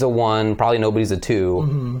 Nobody's a 1, probably nobody's a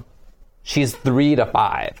 2. She's 3 to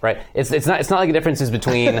 5, right? It's not like the difference is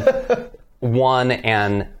between 1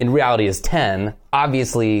 and in reality is 10.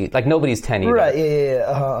 Obviously, like nobody's 10 either. Right,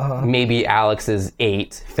 yeah. Maybe Alex is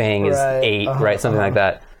 8, Fang is 8, right? Something like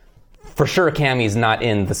that. For sure, Cammy's not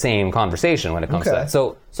in the same conversation when it comes to that.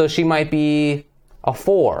 So she might be a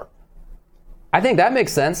 4. I think that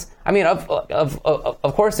makes sense. I mean,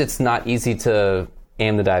 of course, it's not easy to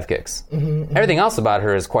aim the dive kicks. Everything else about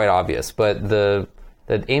her is quite obvious, but the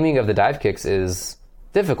aiming of the dive kicks is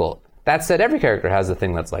difficult. That said, every character has a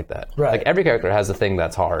thing that's like that. Right. Like every character has a thing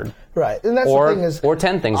that's hard. Right, and that's or, the thing is, or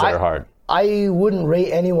 10 things that are hard. I wouldn't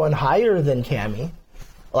rate anyone higher than Cammy.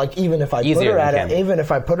 Like even if I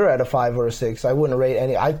put her at a 5 or a 6, I wouldn't rate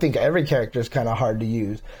any. I think every character is kind of hard to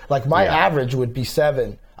use. Like my average would be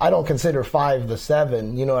 7. I don't consider 5 the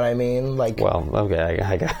 7. You know what I mean? Like, well, okay,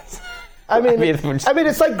 I guess. I mean,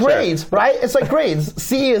 it's like grades, right? It's like grades.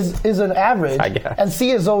 C is an average, I guess. and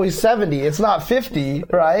C is always 70. It's not 50,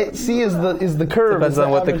 right? C is the curve. Depends on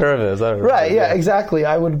what the curve is. Right? Yeah, exactly.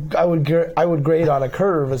 I would grade on a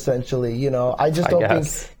curve essentially. I just don't think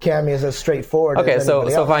Cammy is as straightforward. Okay, as so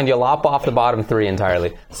else. fine. You lop off the bottom 3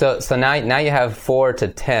 entirely. So now you have 4 to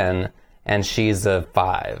 10, and she's a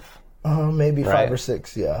 5. Maybe 5 or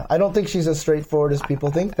 6, yeah. I don't think she's as straightforward as people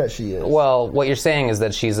think that she is. Well, what you're saying is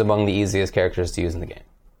that she's among the easiest characters to use in the game.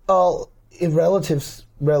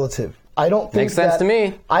 Relative. I don't think Makes sense to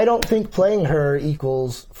me. I don't think playing her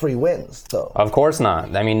equals free wins, though. Of course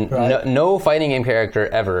not. I mean, no fighting game character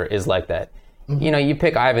ever is like that. You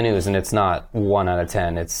pick Ivan Ooze and it's not 1 out of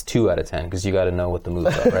 10, it's 2 out of 10 because you got to know what the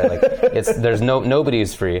moves are, right? Like there's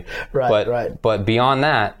nobody's free. Right. But beyond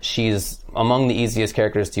that, she's among the easiest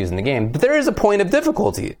characters to use in the game. But there is a point of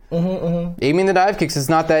difficulty. Aiming the dive kicks is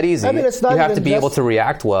not that easy. I mean, it's not. You have to be able to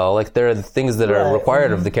react well. Like there are the things that are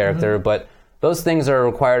required of the character, but those things are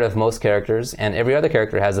required of most characters, and every other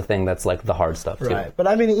character has a thing that's like the hard stuff too. Right, but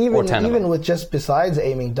I mean, even with just besides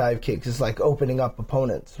aiming dive kicks, it's like opening up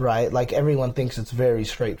opponents, right? Like everyone thinks it's very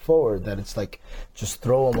straightforward, that it's like just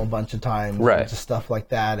throw them a bunch of times, and just stuff like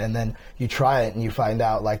that, and then you try it and you find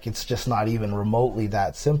out like it's just not even remotely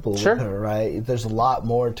that simple with her, right? There's a lot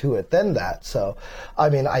more to it than that. So, I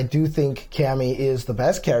mean, I do think Cammy is the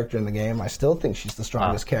best character in the game. I still think she's the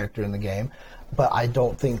strongest character in the game. But I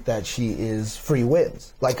don't think that she is free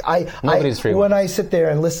wins. Like Nobody's free when wins. I sit there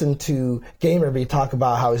and listen to Gamerby talk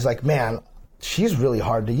about how he's like, man, she's really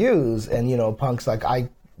hard to use, and Punk's like, I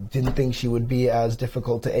didn't think she would be as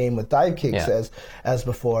difficult to aim with dive kicks as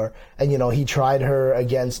before, and he tried her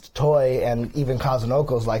against Toy, and even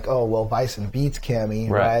Kazunoko's like, oh well, Bison beats Cammy,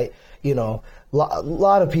 right? a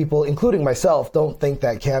lot of people, including myself, don't think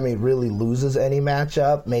that Cammy really loses any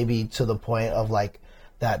matchup, maybe to the point of like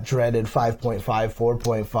that dreaded 5.5,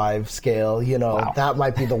 4.5 scale, you know, that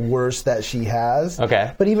might be the worst that she has.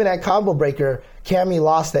 Okay. But even at Combo Breaker, Cammy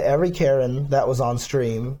lost to every Karen that was on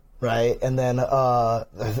stream, right? And then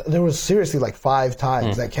there was seriously like 5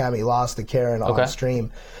 times that Cammy lost to Karen on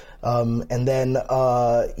stream. And then,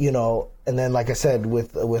 you know, and then, like I said,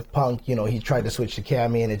 with Punk, you know, he tried to switch to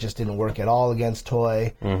Cammy, and it just didn't work at all against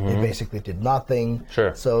Toy. It basically did nothing.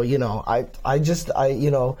 Sure. So, you know, I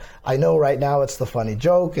know right now it's the funny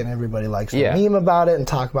joke, and everybody likes to meme about it and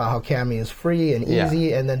talk about how Cammy is free and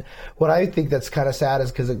easy. And then what I think that's kind of sad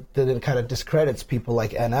is because it kind of discredits people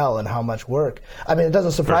like NL and how much work. I mean, it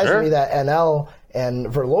doesn't surprise me that NL and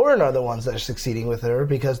Verloren are the ones that are succeeding with her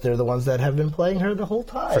because they're the ones that have been playing her the whole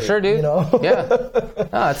time. For sure, dude. You know?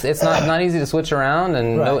 No, it's not easy to switch around,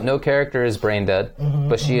 and no character is brain dead,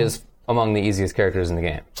 but she is among the easiest characters in the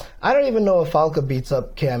game. I don't even know if Falca beats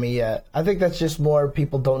up Cammy yet. I think that's just more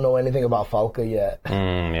people don't know anything about Falca yet.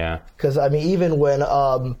 Yeah. Because, I mean, even when,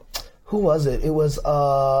 who was it? It was,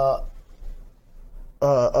 Oil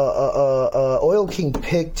King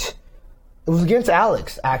picked... It was against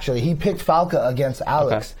Alex, actually. He picked Falca against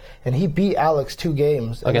Alex, and he beat Alex 2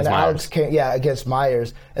 games. And against then Myers. Alex came, against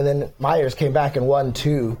Myers. And then Myers came back and won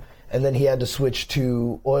 2, and then he had to switch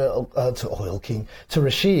to Oil King, to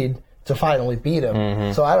Rashid to finally beat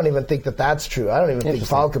him. So I don't even think that that's true. I don't even think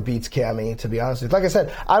Falca beats Cammy, to be honest with you. Like I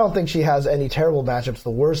said, I don't think she has any terrible matchups. The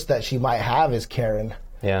worst that she might have is Karen.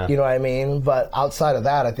 Yeah. You know what I mean? But outside of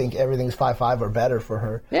that, I think everything's 5-5 or better for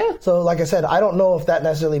her. Yeah. So, like I said, I don't know if that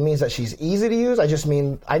necessarily means that she's easy to use. I just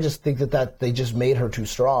think that they just made her too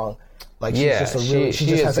strong. Like, she's just she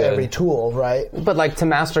just has every tool, right? But, like, to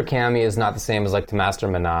master Cammy is not the same as, like, to master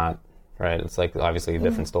Menat, right? It's, like, obviously a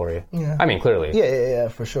different story. Yeah. I mean, clearly. Yeah,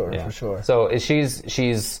 for sure, for sure. So,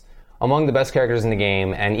 she's among the best characters in the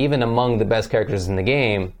game, and even among the best characters in the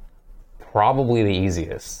game, probably the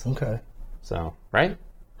easiest. Okay. So, right?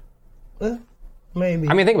 Maybe.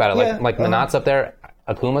 I mean, think about it. Like Menat's up there.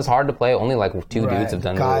 Akuma's hard to play. Only like 2 dudes have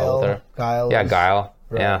done really well with her. Guile. Yeah, Guile.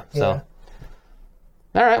 Right. Yeah. So.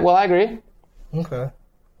 All right. Well, I agree. Okay.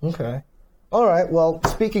 All right. Well,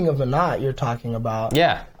 speaking of Menat, you're talking about.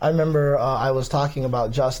 Yeah. I remember I was talking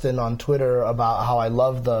about Justin on Twitter about how I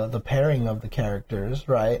love the pairing of the characters,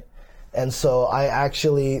 right? And so I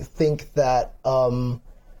actually think that.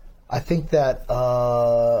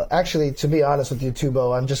 Actually, to be honest with you,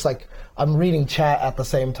 Tubo, I'm reading chat at the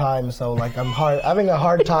same time, so like having a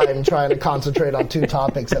hard time trying to concentrate on 2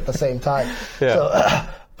 topics at the same time. Yeah. So,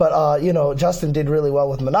 but you know, Justin did really well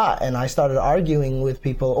with Menat, and I started arguing with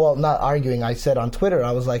people. Well, not arguing. I said on Twitter,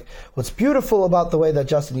 I was like, "What's beautiful about the way that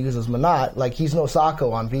Justin uses Menat? Like, he's no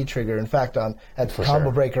Sako on V Trigger. In fact, at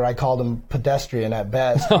Combo Breaker, I called him pedestrian at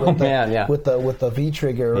best with the V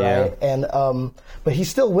Trigger, right? And but he's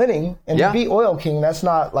still winning, and he beat Oil King. That's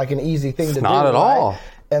not like an easy thing to do. Not at all.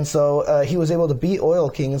 And so he was able to beat Oil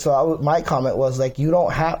King. And so my comment was like, you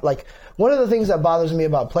don't have like. One of the things that bothers me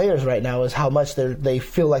about players right now is how much they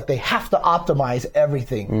feel like they have to optimize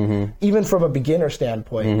everything, even from a beginner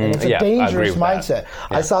standpoint. And it's a dangerous mindset.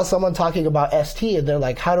 Yeah. I saw someone talking about ST, and they're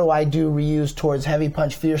like, how do I do reuse towards Heavy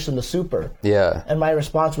Punch, Fearsome to Super? Yeah. And my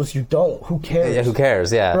response was, you don't. Who cares? Yeah, who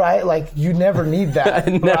cares? Yeah. Right? Like, you never need that.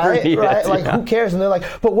 Right? Like, who cares? And they're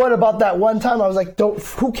like, but what about that one time? I was like,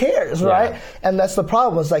 who cares? Right? And that's the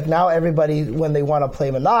problem. It's like now everybody, when they want to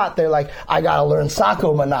play Menat, they're like, I got to learn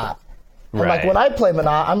Sako Menat. And like when I play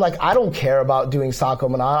Menat, I'm like, I don't care about doing Sako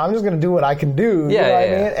Menat. I'm just going to do what I can do. You know what I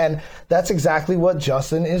mean? And that's exactly what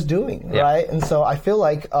Justin is doing, right? And so I feel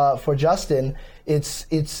like for Justin, it's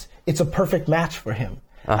a perfect match for him.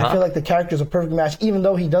 I feel like the character is a perfect match, even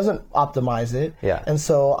though he doesn't optimize it. Yeah. And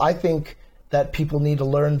so I think that people need to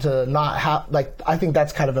learn to not have, like, I think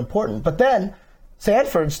that's kind of important. But then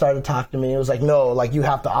Sanford started talking to me. It was like, no, like you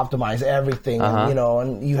have to optimize everything, and, you know,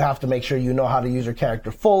 and you have to make sure you know how to use your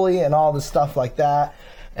character fully and all this stuff like that.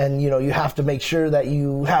 And, you know, you have to make sure that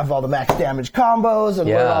you have all the max damage combos and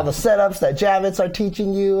learn all the setups that Javits are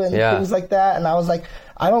teaching you and things like that. And I was like,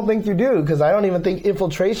 I don't think you do, because I don't even think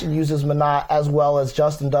Infiltration uses Menat as well as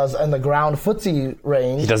Justin does in the ground footsie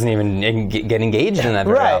range. He doesn't even get engaged in that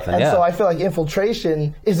very often. And so I feel like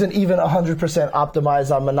Infiltration isn't even 100%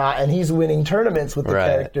 optimized on Menat, and he's winning tournaments with the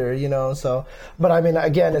character, you know. So, but I mean,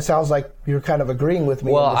 again, it sounds like you're kind of agreeing with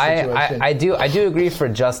me. Well, in this situation. I do agree for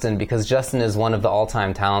Justin, because Justin is one of the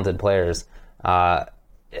all-time talented players. I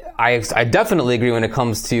definitely agree when it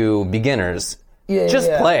comes to beginners.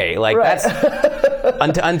 Just play. Like that's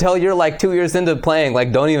until you're like 2 years into playing,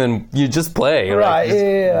 like you just play, right?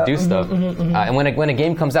 Just do stuff. And when a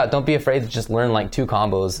game comes out, don't be afraid to just learn like 2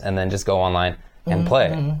 combos and then just go online and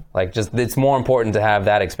play. Like it's more important to have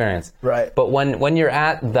that experience. Right. But when you're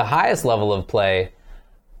at the highest level of play,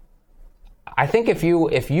 I think if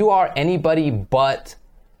you are anybody but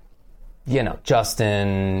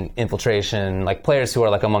Justin, Infiltration, like players who are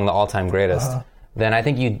like among the all-time greatest, then I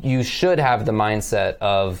think you should have the mindset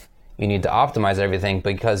of you need to optimize everything,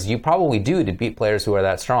 because you probably do to beat players who are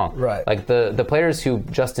that strong. Right. Like the players who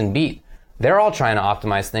Justin beat, they're all trying to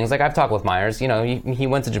optimize things. Like I've talked with Myers, he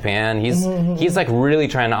went to Japan. He's like really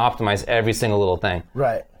trying to optimize every single little thing.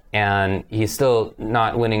 Right. And he's still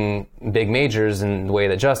not winning big majors in the way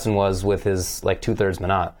that Justin was with his like 2/3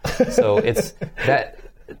 Menat. So it's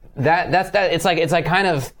that's it's like kind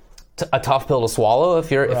of a tough pill to swallow if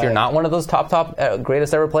you're not one of those top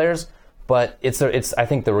greatest ever players. But it's I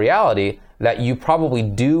think the reality that you probably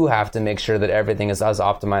do have to make sure that everything is as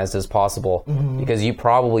optimized as possible, because you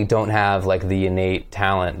probably don't have like the innate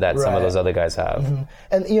talent that some of those other guys have.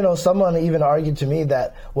 And someone even argued to me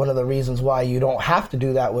that one of the reasons why you don't have to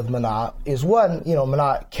do that with Menat is, one,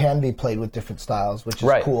 Menat can be played with different styles, which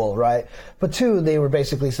is cool, right? But two, they were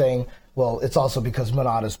basically saying, well, it's also because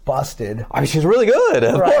Menat is busted. I mean, she's really good,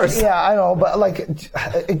 of course. Yeah, I know, but like,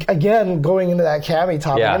 again, going into that Cammy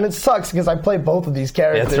topic, and it sucks because I play both of these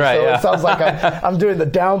characters, so it sounds like I'm doing the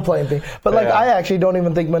downplaying thing. But like, I actually don't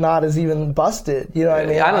even think Menat is even busted. You know what I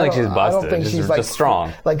mean? I don't think she's busted. I don't think she's like just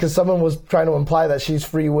strong. Like, because someone was trying to imply that she's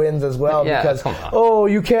free wins as well, because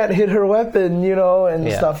you can't hit her weapon,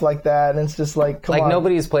 and stuff like that, and it's just like, come on. Like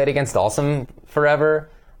nobody's played against Dhalsim forever.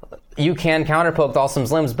 You can counterpoke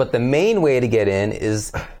Dhalsim's limbs, but the main way to get in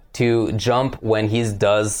is to jump when he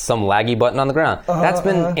does some laggy button on the ground. That's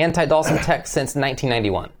been anti-Dhalsim tech since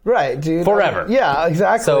 1991. Right, dude. Forever. Yeah,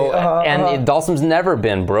 exactly. So, and Dhalsim's never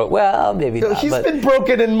been broke. Well, maybe not. He's been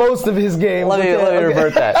broken in most of his games. Let me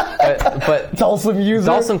revert that. But Dhalsim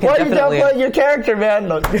user. Dhalsim can Why are you downplaying your character, man?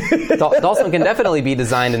 No. Dhalsim can definitely be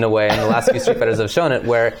designed in a way, and the last few Street Fighters have shown it,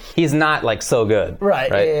 where he's not like so good. Right.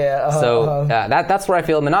 So that's where I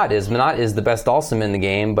feel Menat is. Menat is the best Dhalsim in the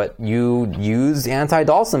game, but you use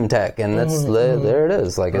anti-Dhalsim tech, and that's there it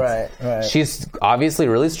is. Like, she's obviously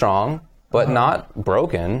really strong, but not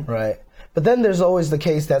broken. Right. But then there's always the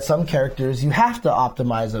case that some characters you have to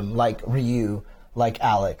optimize them, like Ryu, like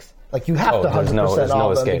Alex. Like, you have to 100%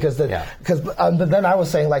 off them, because but then I was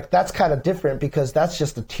saying, like, that's kind of different, because that's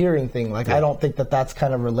just a tiering thing. Like, I don't think that's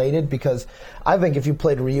kind of related, because I think if you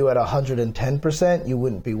played Ryu at 110%, you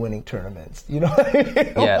wouldn't be winning tournaments. You know what I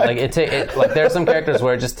mean? Yeah, like there are some characters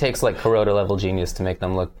where it just takes like Kuroda level genius to make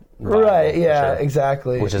them look viable, right. Yeah,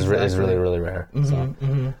 exactly. Which is really, really rare.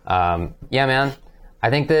 Yeah, man. I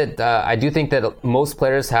think that I do think that most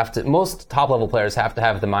top level players have to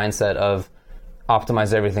have the mindset of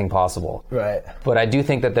optimize everything possible. Right. But I do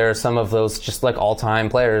think that there are some of those just like all-time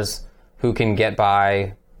players who can get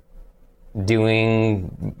by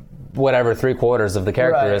doing whatever 3/4 of the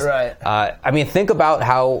character is. Right. I mean, think about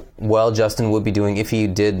how well Justin would be doing if he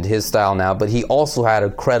did his style now, but he also had a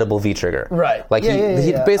credible V-trigger. Right. Like,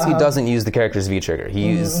 he basically doesn't use the character's V-trigger. He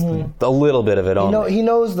uses a little bit of it only. He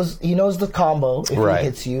knows the combo if he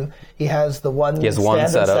hits you. He has the one standard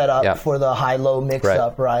setup for the high-low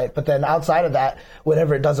mix-up, right? But then outside of that,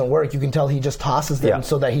 whenever it doesn't work, you can tell he just tosses them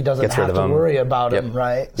so that he doesn't have to worry about them,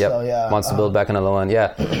 right? Yep. So, wants to build back another one,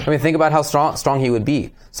 I mean, think about how strong he would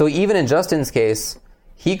be. So even in Justin's case,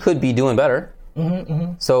 he could be doing better.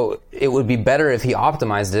 So it would be better if he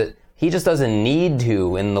optimized it. He just doesn't need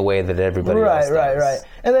to in the way that everybody else does. Right.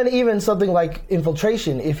 And then even something like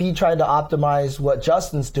Infiltration, if he tried to optimize what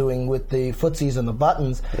Justin's doing with the footsies and the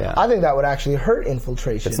buttons, I think that would actually hurt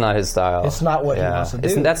Infiltration. It's not his style. It's not what he wants to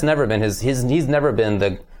do. That's never been he's never been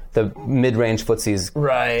the mid-range footsies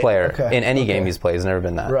player in any game he's played. He's never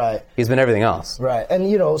been that. Right. He's been everything else. Right.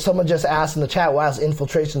 And, someone just asked in the chat, why is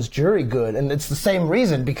Infiltration's jury good? And it's the same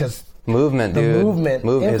reason, because movement, dude. Movement.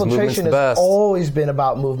 Infiltration has always been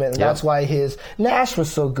about movement, and that's why his Nash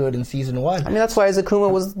was so good in Season 1. I mean, that's why his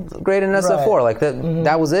Akuma was great in SF4. Like,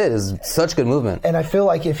 that was it. Is such good movement. And I feel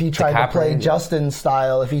like if he tried to play Justin's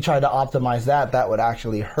style, if he tried to optimize that would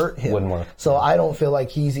actually hurt him. Wouldn't work. So I don't feel like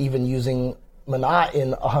he's even using Menat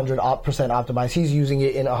in 100% optimized. He's using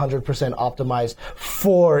it in 100% optimized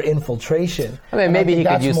for Infiltration. I mean, maybe he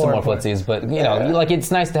could use some more footsies, but like,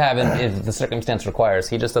 it's nice to have if the circumstance requires.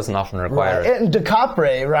 He just doesn't often require it. And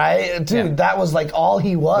Decapre, right? Dude, that was like all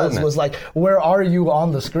he was like, where are you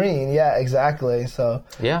on the screen? Yeah, exactly. So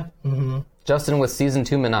Justin with Season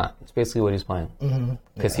 2 Menat. It's basically what he's playing.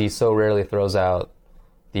 Because he so rarely throws out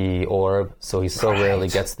the orb, so he so rarely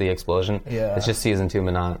gets the explosion. Yeah. It's just Season 2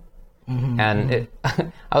 Menat. And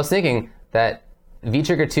I was thinking that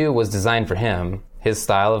V-Trigger 2 was designed for him, his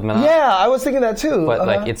style of Menat. Yeah, I was thinking that too. But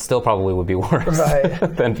like, it still probably would be worse Right.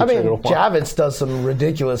 than I mean, V-Trigger 1. Javits does some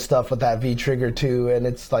ridiculous stuff with that V-Trigger too, and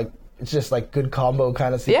it's just like good combo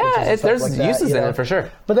kind of sequences. Yeah, and stuff there's like that, uses you in know? it for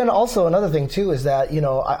sure. But then also another thing too is that,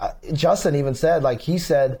 Justin even said, like he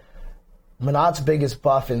said, Menat's biggest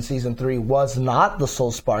buff in Season 3 was not the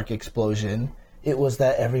Soul Spark explosion. It was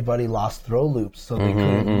that everybody lost throw loops, so they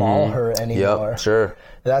couldn't maul her anymore. Yep, sure.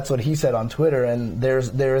 That's what he said on Twitter, and there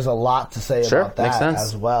is a lot to say about makes that sense.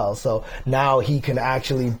 as well. So now he can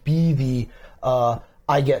actually be the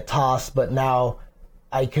I get tossed, but now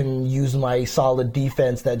I can use my solid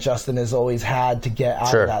defense that Justin has always had to get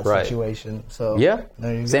out of that situation. So yeah,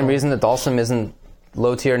 there you same go. reason that Dalsum isn't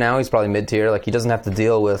low tier now. He's probably mid tier. Like, he doesn't have to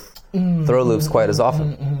deal with throw loops quite as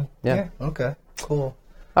often. Yeah. Okay. Cool.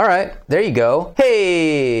 All right, there you go.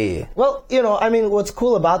 Hey. Well, what's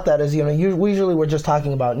cool about that is, usually we're just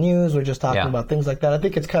talking about news, we're just talking about things like that. I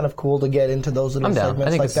think it's kind of cool to get into those little I'm down. segments I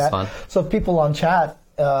think like this that. is fun. So if people on chat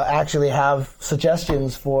actually have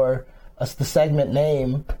suggestions for us, the segment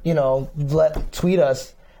name, tweet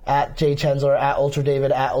us at JChenzo, at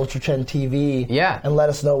UltraDavid, at UltraChenTV. Yeah. And let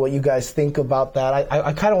us know what you guys think about that.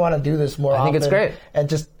 I kind of want to do this more often. I think it's great. And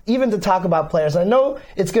just even to talk about players. I know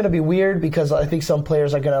it's going to be weird because I think some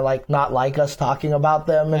players are going to not like us talking about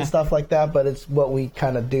them and stuff like that, but it's what we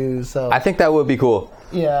kind of do. So I think that would be cool.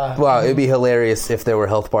 yeah. Wow, it'd be hilarious if there were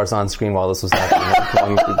health bars on screen while this was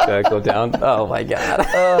happening. One could go down. Oh my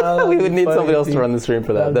god. We would need somebody else to run the stream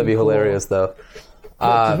for that. That'd be cool. hilarious, though.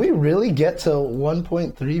 Did we really get to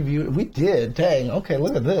 1.3 views? We did. Dang. Okay,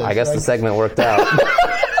 look at this. I guess the segment worked out.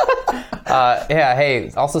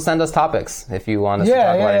 Hey, also send us topics if you want us to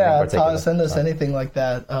talk about anything particular. Send us anything like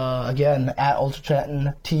that. Again, at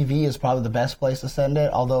Ultra TV is probably the best place to send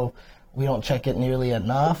it, although we don't check it nearly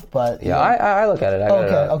enough. But yeah, I look at it. I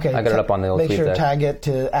got it up on the old Make tweet sure to there. tag it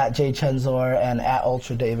to at JChenzor and at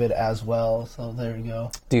UltraDavid as well. So there you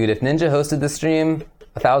go. Dude, if Ninja hosted the stream,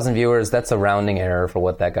 1,000 viewers, that's a rounding error for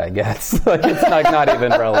what that guy gets. Like, it's not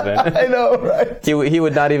even relevant. I know, right? He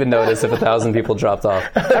would not even notice if 1,000 people dropped off.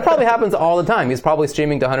 That probably happens all the time. He's probably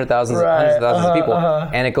streaming to hundreds of thousands of people,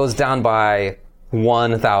 and it goes down by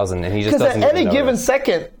 1,000, and he just doesn't Because at any even given notice.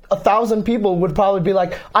 second, 1,000 people would probably be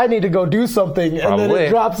like, I need to go do something, and then Probably. it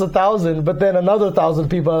drops 1,000, but then another 1,000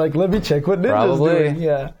 people are like, let me check what Ninja's Probably. doing.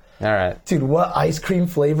 Yeah. All right. Dude, what ice cream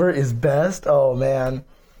flavor is best? Oh, man.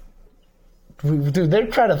 Dude, they're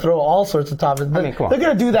trying to throw all sorts of toppings. I mean, come on. They're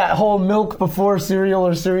going to do that whole milk before cereal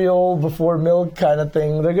or cereal before milk kind of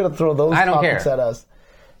thing. They're going to throw those I don't topics care. at us.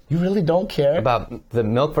 You really don't care? About the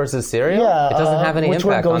milk versus cereal? Yeah, It doesn't have any which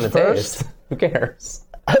one impact on goes the first? taste. Who cares?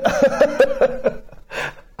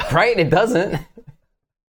 Right? It doesn't.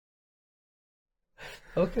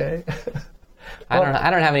 Okay. I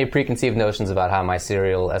don't have any preconceived notions about how my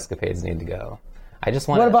cereal escapades need to go. I just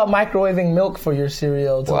want. What about microwaving milk for your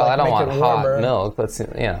cereal to Well, I don't make want it warmer? hot milk. Let's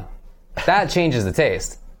that changes the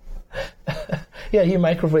taste. Yeah, he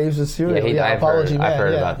microwaves his cereal. I've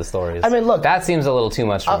heard about the stories. I mean, look, that seems a little too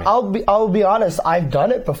much for me. I'll be honest. I've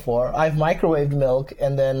done it before. I've microwaved milk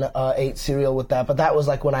and then ate cereal with that. But that was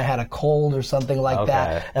like when I had a cold or something like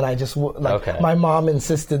that, and I just my mom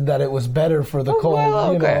insisted that it was better for the cold.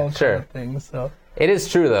 Well, okay, kind sure. of thing. So It is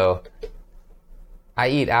true though. I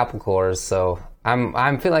eat apple cores, so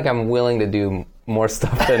I feel like I'm willing to do more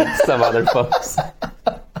stuff than some other folks.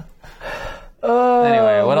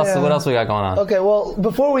 Anyway, what else we got going on? Okay, well,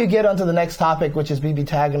 before we get onto the next topic, which is BB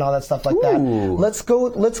tag and all that stuff like that, let's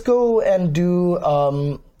go and do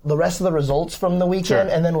the rest of the results from the weekend,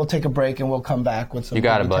 and then we'll take a break and we'll come back with some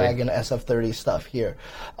BB tag and SF30 stuff here.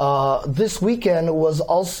 This weekend was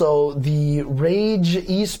also the Rage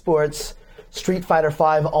Esports Street Fighter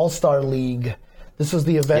V All-Star League. This was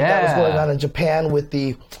the event that was going on in Japan with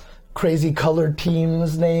the crazy colored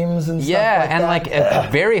teams names and stuff like that. Yeah, and like a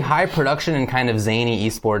very high production and kind of zany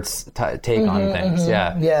esports take on things.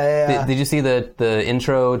 Yeah. Did you see the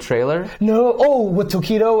intro trailer? No. Oh, with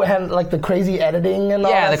Tokido and like the crazy editing and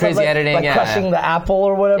all that. Yeah, the crazy stuff, editing. like crushing the apple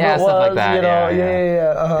or whatever it was. Stuff like that. You know?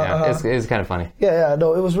 It was kind of funny. Yeah.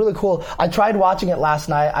 No, it was really cool. I tried watching it last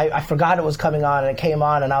night. I forgot it was coming on, and it came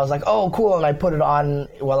on, and I was like, oh, cool. And I put it on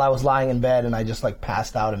while I was lying in bed, and I just like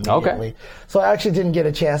passed out immediately. Okay. So I actually didn't get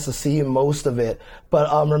a chance to see most of it.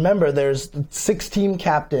 But remember, there's 6 team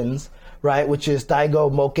captains right, which is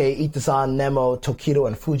Daigo, Moke, Itazan, Nemo, Tokido,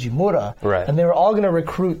 and Fujimura. Right. And they were all going to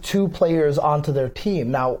recruit 2 players onto their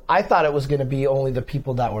team. Now, I thought it was going to be only the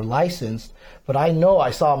people that were licensed, but I know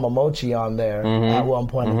I saw Momochi on there at one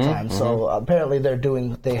point in time. So apparently they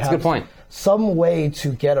have a good point. some way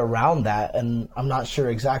to get around that, and I'm not sure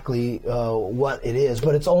exactly what it is,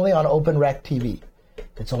 but it's only on OpenRec TV.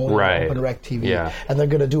 It's only on OpenRec TV. Yeah. And they're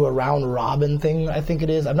going to do a round robin thing, I think it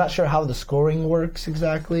is. I'm not sure how the scoring works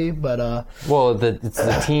exactly, but... Well, it's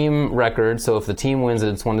the team record, so if the team wins it,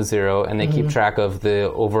 it's 1-0, and they keep track of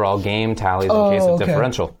the overall game tallies in case of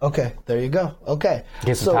differential. Okay, there you go. Okay. In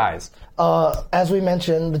case of ties. As we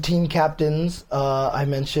mentioned, the team captains I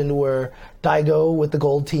mentioned were Daigo with the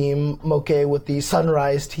gold team, Moke with the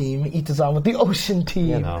sunrise team, Itazan with the ocean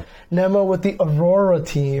team, Nemo with the aurora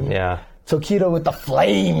team, Tokido with the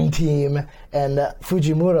flame team, and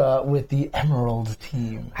Fujimura with the emerald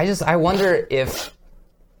team. I wonder if,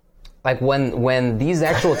 like, when these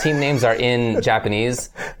actual team names are in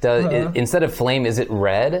Japanese, instead of flame, is it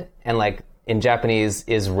red? And like in Japanese,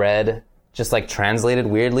 is red just like translated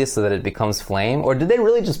weirdly so that it becomes flame? Or did they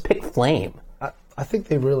really just pick flame? I think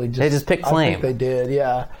they really just picked flame. I think they did,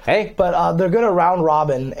 yeah. Hey. But they're going to round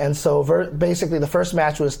robin, and so basically the first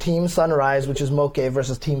match was Team Sunrise, which is Moke,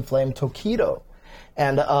 versus Team Flame Tokido.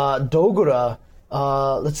 And Dogura,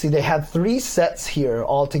 let's see, they had 3 sets here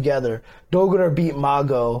all together. Dogura beat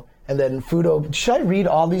Mago, and then Fudo. Should I read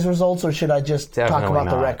all these results, or should I just talk about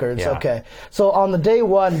the records? Yeah. Okay. So on the day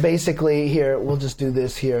 1, basically, here, we'll just do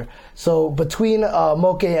this here. So between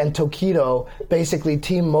Moke and Tokido, basically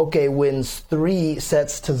Team Moke wins 3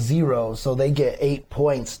 sets to 0. So they get 8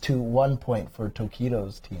 points to 1 point for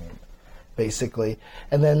Tokido's team, basically.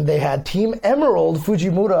 And then they had Team Emerald,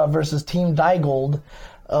 Fujimura, versus Team Daigold.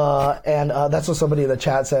 And that's what somebody in the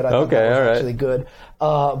chat said. I thought that was actually good.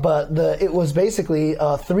 But it was basically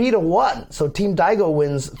 3-1. So Team Daigo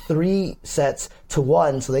wins 3 sets to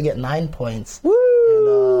 1, so they get 9 points. Woo!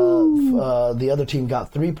 And the other team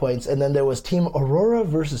got 3 points. And then there was Team Aurora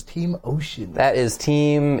versus Team Ocean. That is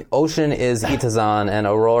Team Ocean is Itazan, and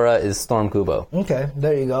Aurora is Storm Kubo. Okay,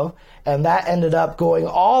 there you go. And that ended up going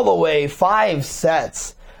all the way 5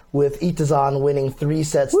 sets, with Itazan winning 3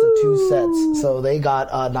 sets to 2 sets. So they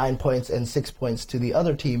got 9 points and 6 points to the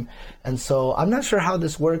other team. And so I'm not sure how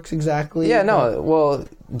this works exactly. Yeah, no. Well,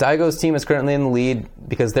 Daigo's team is currently in the lead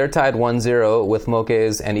because they're tied 1-0 with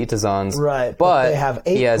Moke's and Itazan's. Right, but they have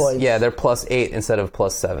 8 points. Yeah, they're +8 instead of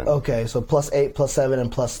 +7. Okay, so +8, +7,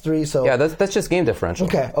 and +3. So yeah, that's just game differential.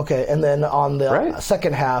 Okay. And then on the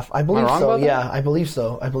second half, I believe so. Yeah, I believe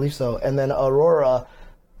so. And then Aurora,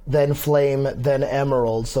 then Flame, then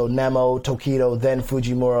Emerald. So Nemo, Tokido, then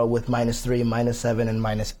Fujimura with -3, -7, and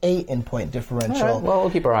 -8 in point differential. All right. Well, we'll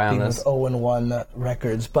keep our eye on this. 0-1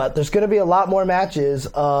 records. But there's going to be a lot more matches.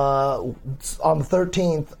 On the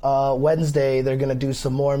 13th, Wednesday, they're going to do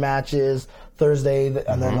some more matches. Thursday,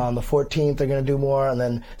 and then on the 14th, they're going to do more. And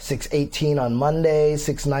then 6/18 on Monday,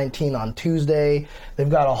 6/19 on Tuesday. They've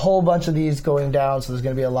got a whole bunch of these going down, so there's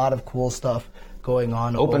going to be a lot of cool stuff going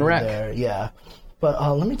on over there. Yeah. But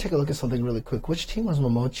let me take a look at something really quick. Which team was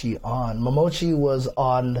Momochi on? Momochi was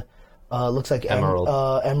on, looks like Emerald.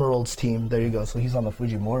 Emerald's team. There you go. So he's on the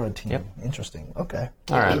Fujimura team. Yep. Interesting. Okay.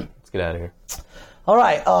 All right. Let's get out of here. All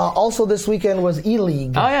right. Also this weekend was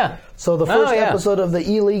E-League. Oh, yeah. So the first episode of the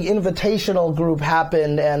E-League Invitational group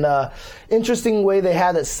happened, and interesting way they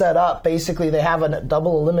had it set up. Basically, they have a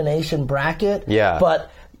double elimination bracket. Yeah.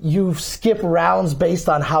 But you skip rounds based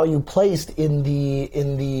on how you placed in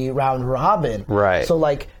the round robin. Right. So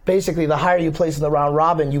like basically the higher you place in the round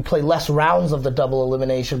robin, you play less rounds of the double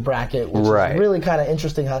elimination bracket, which is really kind of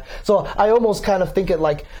interesting. So I almost kind of think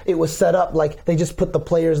it was set up like they just put the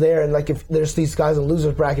players there, and like if there's these guys in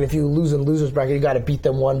losers bracket, if you lose in losers bracket, you got to beat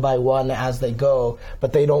them one by one as they go,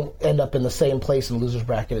 but they don't end up in the same place in losers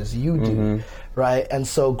bracket as you do. Right, and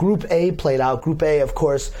so Group A played out. Group A, of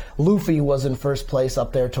course, Luffy was in first place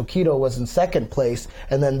up there. Tokido was in second place.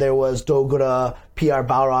 And then there was Dogura, PR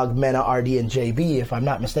Balrog, Mena, RD, and JB. If I'm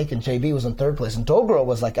not mistaken, JB was in third place. And Dogura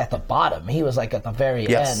was like at the bottom. He was like at the very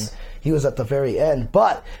end. He was at the very end.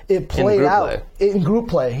 But it played out in group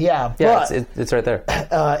play. Yeah, but it's right there.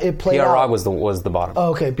 It played PR out. was the bottom.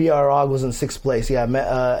 Okay, PR Rog was in sixth place. Yeah,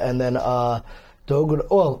 and then Dogura.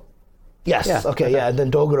 Well. Yes. Yeah, okay. Yeah. And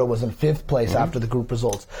then Dogura was in fifth place after the group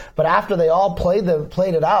results. But after they all played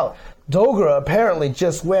it out, Dogura apparently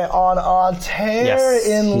just went on a tear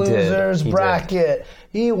in losers bracket.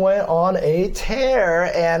 he went on a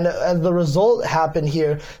tear, and the result happened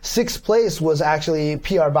here. 6th place was actually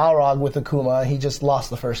PR Balrog with Akuma. He just lost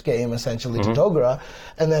the first game, essentially, to Dogura.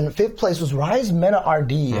 And then 5th place was Rise Mena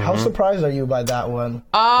RD. How surprised are you by that one?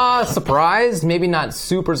 Surprised? Maybe not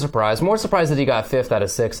super surprised. More surprised that he got 5th out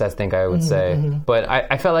of 6, I think I would say. But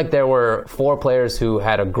I felt like there were 4 players who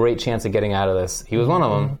had a great chance of getting out of this. He was one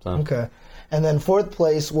of them. So. Okay. And then 4th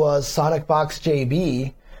place was Sonic Box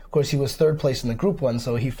JB. Of course, he was 3rd place in the group one,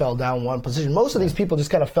 so he fell down 1 position. Most of these people just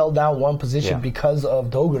kind of fell down 1 position because of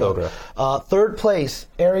Dogura. 3rd place,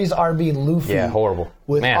 Ares RB Luffy. Yeah, horrible.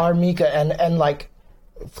 With Armika. And like,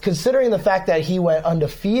 considering the fact that he went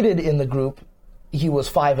undefeated in the group, he was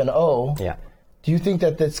 5-0. Yeah. Do you think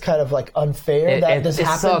that that's kind of like unfair that this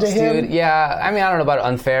happened sucks, to him? Dude. Yeah, I mean, I don't know about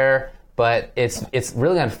unfair, but it's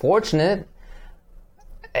really unfortunate.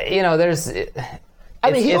 You know,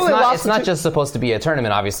 it's not just supposed to be a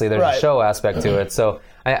tournament, obviously. There's a show aspect to it. So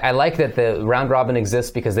I like that the round robin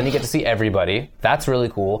exists because then you get to see everybody. That's really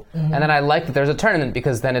cool. And then I like that there's a tournament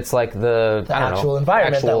because then it's like the actual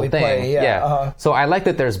environment that we play. Yeah. So I like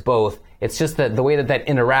that there's both. It's just that the way that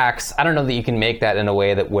interacts, I don't know that you can make that in a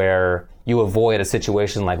way that where you avoid a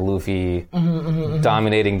situation like Luffy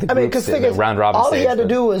dominating the groups in the round robin all stage. He had to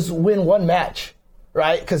do was win 1 match.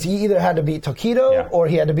 Right? Because he either had to beat Tokido or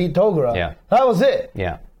he had to beat Dogura. Yeah. That was it.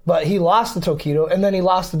 Yeah. But he lost to Tokido and then he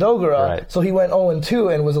lost to Dogura. Right. So he went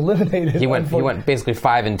 0-2 and was eliminated. He went basically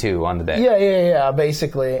 5-2 on the day. Yeah,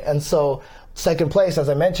 basically. And so 2nd place, as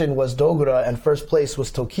I mentioned, was Dogura and 1st place was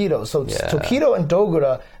Tokido. So Tokido and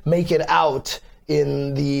Dogura make it out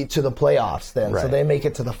to the playoffs then. Right. So they make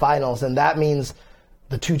it to the finals, and that means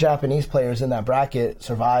the 2 Japanese players in that bracket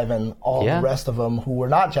survive, and all the rest of them who were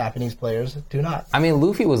not Japanese players do not. I mean,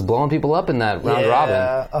 Luffy was blowing people up in that round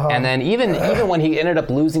robin. And then even when he ended up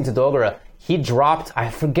losing to Dogura, he dropped, I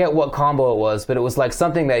forget what combo it was, but it was like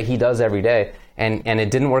something that he does every day, and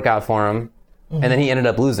it didn't work out for him. And then he ended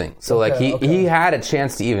up losing. So he had a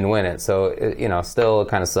chance to even win it. So, still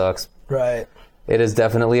kind of sucks. Right. It is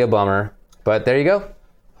definitely a bummer. But there you go.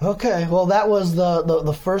 Okay, well, that was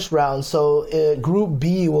the first round. So Group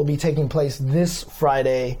B will be taking place this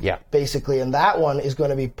Friday, basically. And that one is going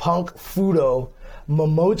to be Punk, Fudo,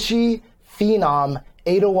 Momochi, Phenom,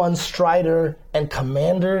 801 Strider, and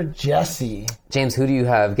Commander Jesse. James, who do you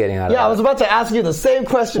have getting out of that? Yeah, I was about to ask you the same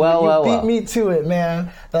question, but you beat me to it, man.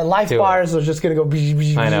 The life bars are just going to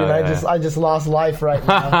go... I just lost life right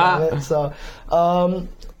now. So...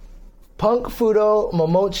 Punk, Fudo,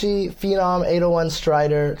 Momochi, Phenom, 801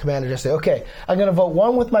 Strider, Commander Jesse. Okay, I'm going to vote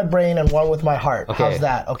 1 with my brain and 1 with my heart. Okay. How's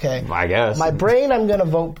that? Okay. I guess. My brain, I'm going to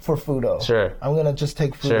vote for Fudo. Sure. I'm going to just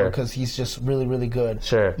take Fudo because he's just really, really good.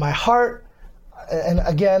 Sure. My heart, and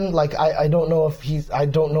again, like I don't know if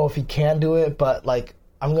he can do it, but like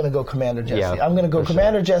I'm going to go Commander Jesse. Yeah, I'm going to go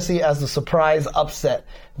Commander Jesse as the surprise upset,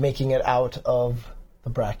 making it out of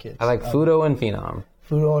the bracket. I like Fudo and Phenom.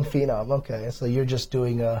 Fudo and Phenom. Okay, so you're just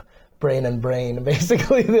doing a brain and brain,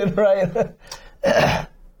 basically, then, right?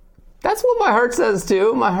 That's what my heart says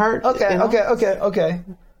too. My heart. Okay.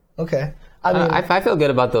 I mean, I feel good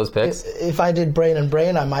about those picks. If I did brain and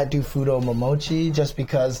brain, I might do Fudo Momochi, just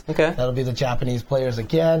because that'll be the Japanese players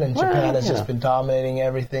again, and Japan has just been dominating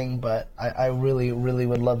everything. But I really, really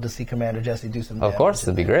would love to see Commander Jesse do some damage. Of course,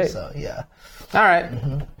 it'd be great. So yeah. All right.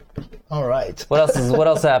 All right. What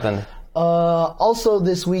else happened? Also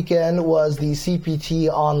this weekend was the CPT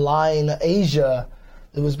Online Asia.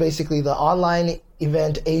 It was basically the online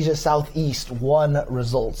event Asia Southeast 1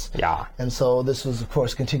 results. Yeah. And so this was, of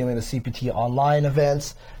course, continuing the CPT Online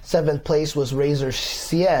events. 7th place was Razor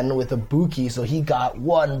Cien with Ibuki, so he got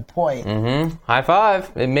 1 point. High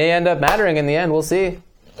five. It may end up mattering in the end. We'll see.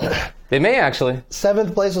 It may actually.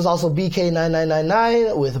 7th place was also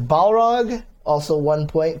BK9999 with Balrog, also 1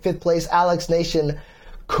 point. 5th place, Alex Nation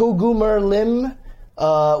Kogumer Lim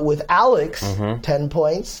with Alex, 10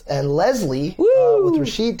 points. And Leslie with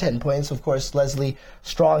Rashid, 10 points. Of course, Leslie,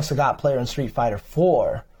 strong Sagat player in Street Fighter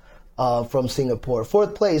 4 from Singapore.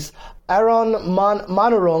 4th place, Aaron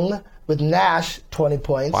Manurung with Nash, 20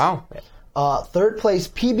 points. Wow. 3rd place,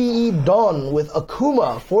 PBE Don with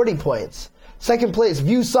Akuma, 40 points. 2nd place,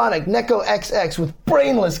 ViewSonic Neko XX with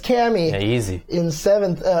Brainless Cammy. Yeah, easy. In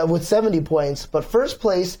 7th with 70 points. But 1st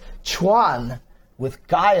place, Chuan with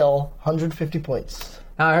Guile, 150 points.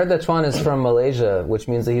 Now, I heard that Chuan is from Malaysia, which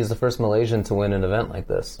means that he's the first Malaysian to win an event like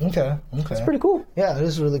this. Okay. It's pretty cool. Yeah, it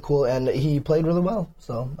is really cool, and he played really well.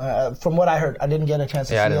 So, from what I heard, I didn't get a chance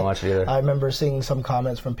to see it. Yeah, I didn't watch it either. I remember seeing some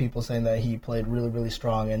comments from people saying that he played really, really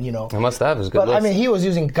strong, and He must have. It was good. But, I mean, he was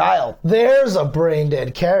using Guile. There's a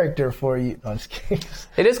brain-dead character for you. No, I'm just kidding.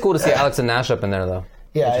 It is cool to see Alex and Nash up in there, though.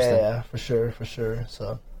 Yeah, for sure.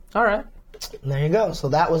 So, all right. There you go. So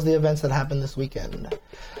that was the events that happened this weekend.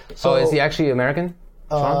 So, is he actually American?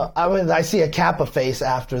 I see a Kappa face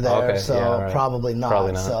after there, probably not.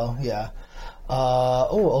 Probably not. So, yeah.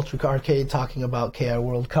 Ultra Arcade talking about KI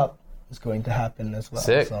World Cup is going to happen as well.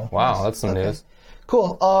 Sick. So, wow, that's some news.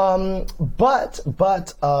 Cool. But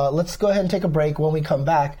let's go ahead and take a break. When we come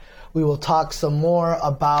back, we will talk some more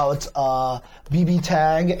about BB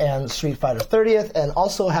Tag and Street Fighter 30th, and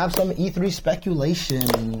also have some E3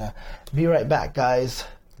 speculation. Be right back, guys.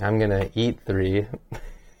 I'm gonna eat 3.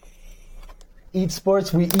 Eat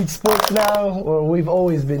sports. We eat sports now, or we've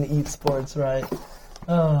always been eat sports, right?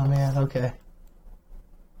 Oh man. Okay.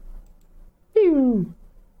 Come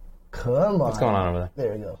on. What's going on over there?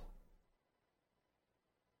 There we go.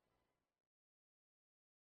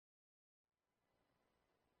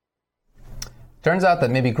 Turns out that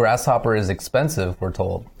maybe grasshopper is expensive, we're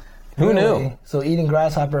told. Who knew? So eating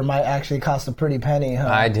grasshopper might actually cost a pretty penny, huh?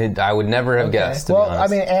 I would never have guessed, to be honest. I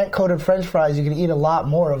mean, ant-coated French fries, you can eat a lot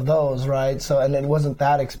more of those, right? So, and it wasn't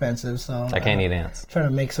that expensive, so... I can't eat ants. Trying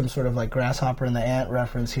to make some sort of like grasshopper and the ant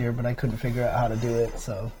reference here, but I couldn't figure out how to do it,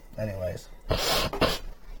 so anyways.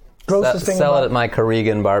 Sell it at my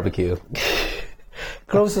Corrigan barbecue.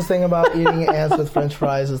 Grossest thing about eating ants with French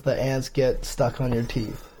fries is the ants get stuck on your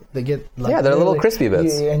teeth. They get they're little crispy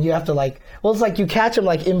bits, and you have to it's like you catch them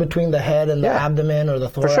like in between the head and the abdomen or the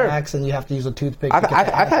thorax, and you have to use a toothpick. I've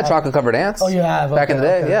had chocolate covered ants. Oh, you have back in the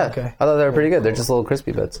day, okay, yeah. Okay. I thought they were pretty good. They're just little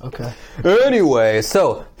crispy bits. Okay. Anyway,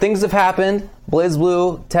 so things have happened.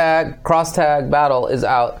 BlazBlue tag cross tag battle is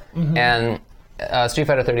out, and Street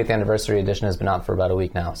Fighter 30th Anniversary Edition has been out for about a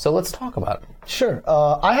week now. So let's talk about it. Sure.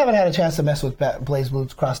 I haven't had a chance to mess with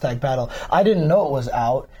BlazBlue's cross tag battle. I didn't know it was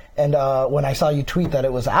out. And when I saw you tweet that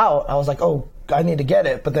it was out, I was like, oh, I need to get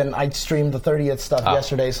it. But then I streamed the 30th stuff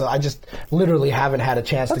yesterday, so I just literally haven't had a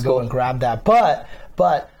chance to go and grab that.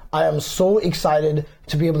 But I am so excited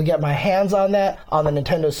to be able to get my hands on that on the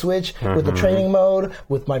Nintendo Switch with the training mode,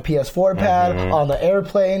 with my PS4 pad, on the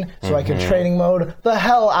airplane, so I can training mode the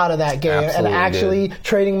hell out of that game and actually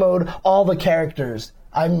training mode all the characters.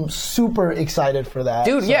 I'm super excited for that.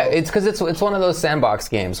 Dude, yeah, it's because it's one of those sandbox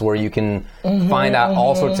games where you can find out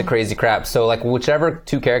all sorts of crazy crap. So, like, whichever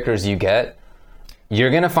 2 characters you get,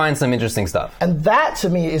 you're going to find some interesting stuff. And that, to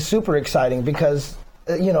me, is super exciting because,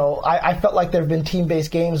 I felt like there have been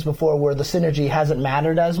team-based games before where the synergy hasn't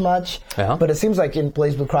mattered as much. But it seems like in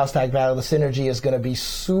BlazBlue Cross Tag Battle, the synergy is going to be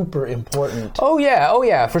super important. Oh,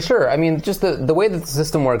 yeah, for sure. I mean, just the way that the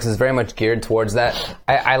system works is very much geared towards that.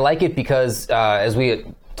 I like it because, as we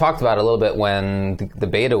talked about a little bit when the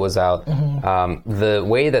beta was out, the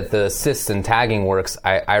way that the assists and tagging works,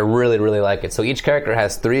 I really, really like it. So each character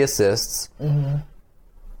has 3 assists.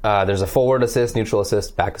 There's a forward assist, neutral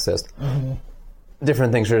assist, back assist.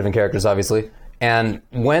 Different things for different characters, obviously. And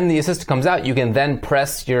when the assist comes out, you can then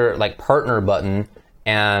press your partner button,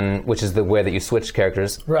 and which is the way that you switch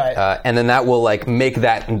characters. Right. And then that will make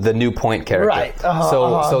that the new point character. Right.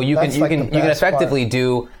 So you can effectively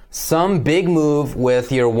do some big move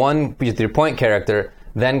with your point character,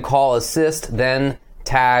 then call assist, then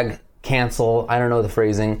tag, cancel. I don't know the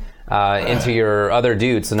phrasing into your other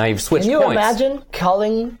dude. So now you've switched points. Can you imagine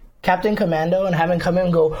calling Captain Commando and having come in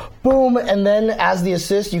and go boom, and then as the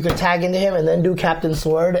assist you could tag into him and then do Captain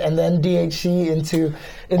Sword and then DHC into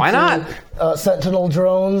why not Sentinel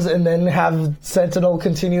drones and then have Sentinel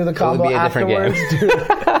continue the combo afterwards. Dude.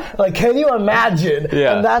 Can you imagine?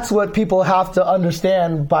 Yeah. And that's what people have to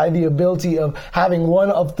understand by the ability of having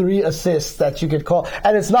one of 3 assists that you could call.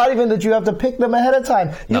 And it's not even that you have to pick them ahead of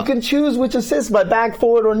time. No. You can choose which assist by back,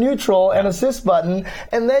 forward, or neutral and assist button,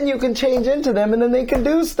 and then you can change into them and then they can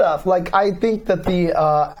do stuff. I think that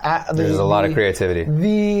there's a lot of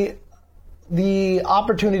creativity. The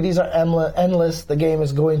opportunities are endless. The game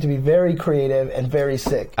is going to be very creative and very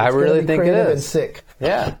sick. I really think it is. And sick.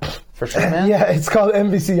 Yeah, for sure, man. Yeah, it's called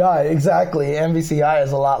MVCI. Exactly. MVCI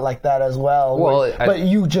is a lot like that as well. But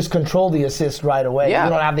you just control the assist right away. Yeah. You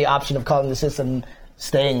don't have the option of calling the assist and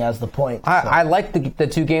staying as the point. I like the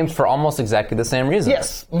 2 games for almost exactly the same reasons.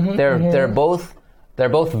 Yes. They're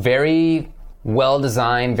both very well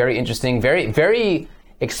designed, very interesting, very very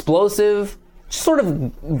explosive, sort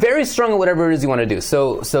of very strong at whatever it is you want to do.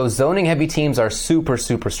 So zoning heavy teams are super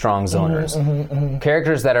strong zoners.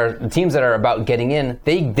 Characters teams that are about getting in,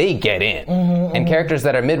 they get in. And characters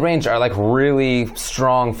that are mid range are really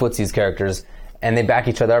strong footsies characters, and they back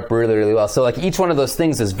each other up really, really well. So each one of those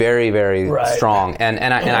things is very, very strong,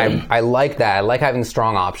 and I like that. I like having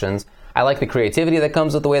strong options. I like the creativity that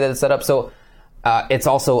comes with the way that it's set up. So It's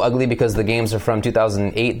also ugly because the games are from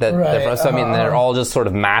 2008. Right. So I mean, they're all just sort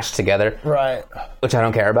of mashed together, Right. which I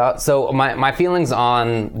don't care about. So my feelings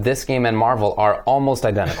on this game and Marvel are almost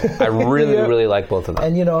identical. I really, really like both of them.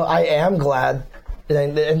 And I am glad,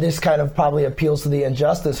 and this kind of probably appeals to the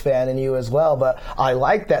Injustice fan in you as well, but I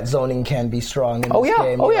like that zoning can be strong in this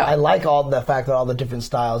game. I like all the fact that all the different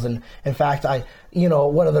styles, and in fact,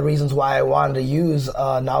 one of the reasons why I wanted to use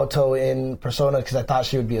Naoto in Persona, because I thought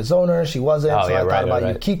she would be a zoner. She wasn't, I thought about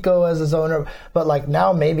Yukiko as a zoner. But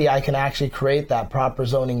now maybe I can actually create that proper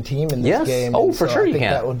zoning team in this game. Oh, for sure you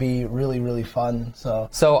can. That would be really, really fun.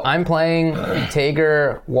 So I'm playing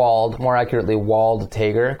Tager Wald, more accurately Wald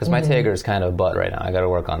Tager, because my Tager is kind of butt right now. I got to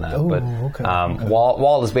work on that. Ooh, but okay.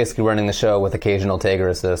 Wald is basically running the show with occasional Tager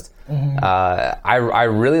assist. I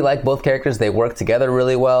really like both characters. They work together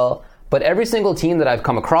really well. But every single team that I've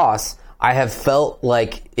come across, I have felt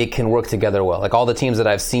like it can work together well. Like all the teams that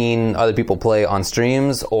I've seen other people play on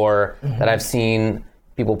streams, or that I've seen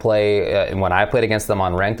people play when I played against them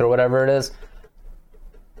on ranked or whatever it is.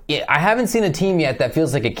 I haven't seen a team yet that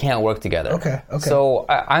feels like it can't work together. Okay. So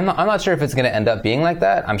I'm not sure if it's going to end up being like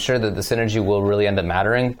that. I'm sure that the synergy will really end up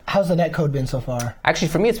mattering. How's the netcode been so far? Actually,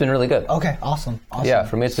 for me, it's been really good. Okay, awesome. Yeah,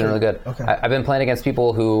 for me, it's been really good. Okay. I've been playing against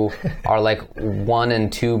people who are like 1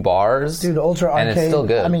 and 2 bars. Dude, Ultra Arcade. And it's still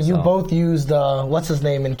good. I mean, you both used, what's his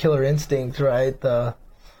name in Killer Instinct, right? Tush,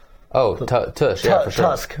 yeah, for sure.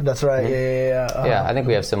 Tusk, that's right. Yeah. Yeah, I think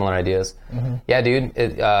we have similar ideas. Yeah, dude,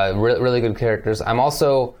 really good characters. I'm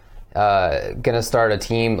also gonna start a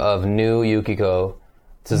team of new Yukiko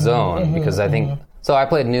to zone because I think so. I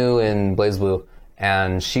played new in BlazBlue,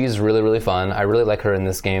 and she's really, really fun. I really like her in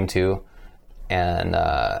this game too, and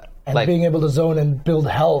being able to zone and build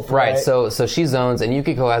health. Right. So she zones, and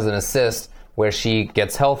Yukiko has an assist where she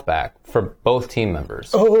gets health back for both team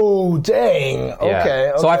members. Oh, dang.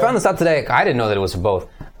 Okay. So I found this out today. I didn't know that it was for both.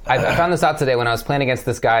 I found this out today when I was playing against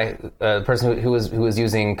this guy, person who was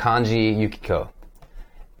using Kanji Yukiko.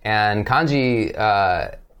 And Kanji,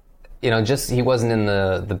 he wasn't in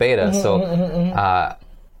the beta, so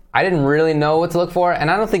I didn't really know what to look for,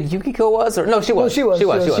 and I don't think Yukiko was, or no, she was. She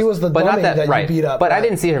was the but not that right. You beat up. But I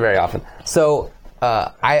didn't see her very often. So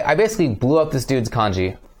I basically blew up this dude's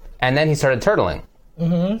Kanji, and then he started turtling.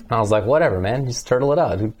 And I was like, whatever, man, just turtle it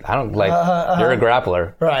out. I don't like. You're a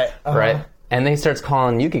grappler, right? Right. And then he starts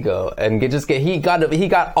calling Yukiko, and he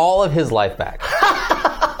got all of his life back.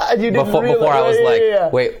 Before I was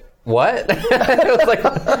like, wait, what? It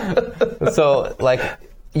was like, so like,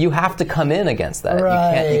 you have to come in against that.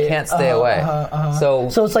 Right. You can't stay away. So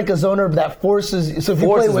it's like a zoner that forces. So if you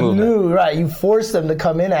play with new, right, you force them to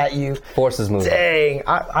come in at you. Forces movement. Dang,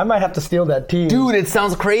 I might have to steal that team. Dude, it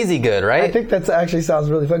sounds crazy good, right? I think that actually sounds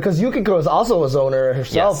really fun because Yukiko is also a zoner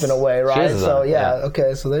herself in a way, right? So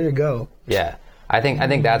okay, so there you go. Yeah, I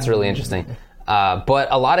think that's really interesting. But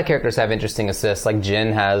a lot of characters have interesting assists. Like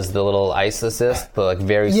Jin has the little ice assist, the like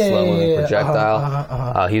very slow moving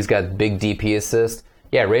projectile. He's got big DP assist.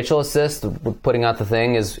 Yeah, Rachel assist, putting out the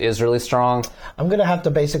thing is really strong. I'm gonna have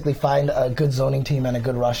to basically find a good zoning team and a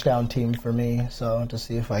good rushdown team for me, so to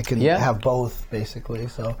see if I can have both, basically.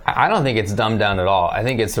 So I don't think it's dumbed down at all. I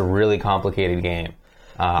think it's a really complicated game.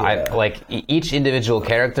 Each individual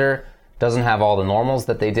character doesn't have all the normals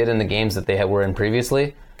that they did in the games that they were in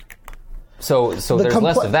previously. So there's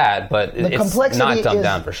less of that, but it's not dumbed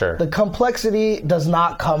down for sure. The complexity does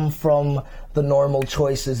not come from the normal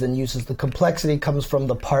choices and uses. The complexity comes from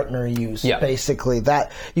the partner use, basically.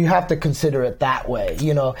 That you have to consider it that way.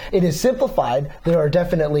 It is simplified. There are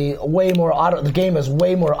definitely way more the game is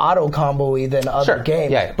way more auto combo-y than other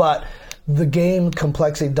games. Yeah. But the game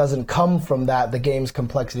complexity doesn't come from that. The game's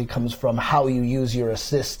complexity comes from how you use your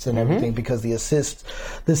assists and everything, because the assist,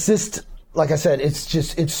 like I said,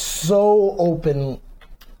 it's so open.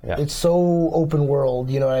 Yeah. It's so open world,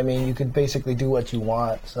 you know what I mean? You can basically do what you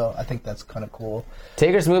want, so I think that's kind of cool.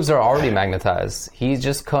 Tager's moves are already magnetized.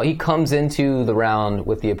 He comes into the round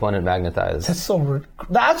with the opponent magnetized.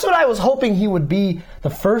 That's what I was hoping he would be the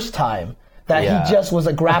first time. That he just was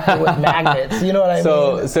a grappler with magnets. You know what I mean?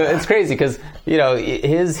 So it's crazy because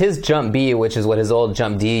his jump B, which is what his old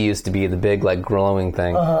jump D used to be, the big like glowing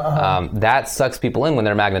thing, that sucks people in when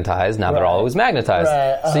they're magnetized. Now they're always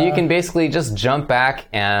magnetized, so you can basically just jump back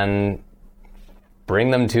and bring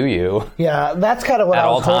them to you. Yeah, that's kind of what I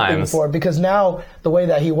was hoping for, because now the way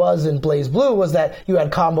that he was in BlazBlue was that you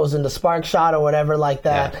had combos into Spark Shot or whatever like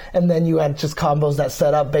that, and then you had just combos that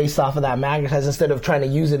set up based off of that magnetize instead of trying to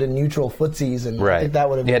use it in neutral footsies. And I think that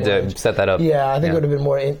would have been you had to set that up. Yeah, I think it would have been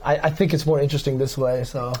more. I think it's more interesting this way.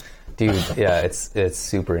 So. Dude, yeah, it's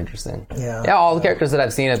super interesting. Yeah. All the characters that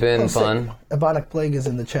I've seen have been fun. Ebonic Plague is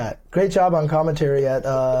in the chat. Great job on commentary at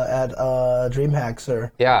DreamHack,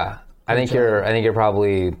 sir. Yeah, I think you're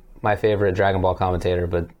probably my favorite Dragon Ball commentator,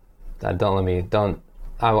 but I'll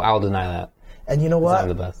deny that. And you know what? I'm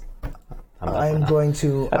the best. I'm going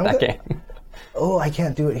to. game. Oh, I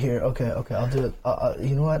can't do it here. Okay, I'll do it.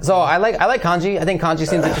 You know what? So I like Kanji. I think Kanji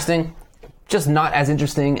seems interesting. Just not as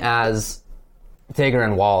interesting as Tager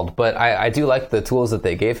and Wald, but I do like the tools that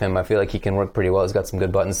they gave him. I feel like he can work pretty well. He's got some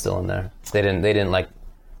good buttons still in there. They didn't like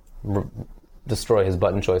destroy his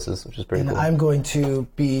button choices, which is pretty cool. I'm going to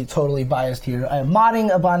be totally biased here. I am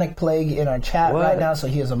modding Ebonic Plague in our chat right now, so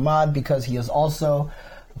he is a mod because he is also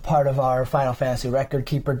part of our Final Fantasy Record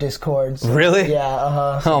Keeper Discord. So, really?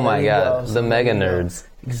 Yeah. So oh my god, the mega nerds.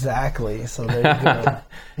 Exactly. So there you go.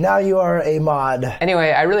 Now you are a mod.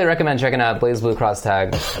 Anyway, I really recommend checking out BlazBlue Cross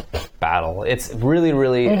Tag Battle. It's really,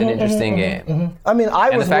 really an interesting game. I mean,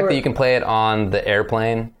 and the fact that you can play it on the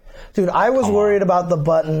airplane. Dude, I was worried about the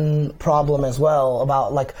button problem as well.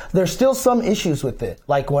 About like, there's still some issues with it.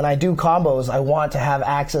 Like when I do combos, I want to have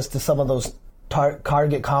access to some of those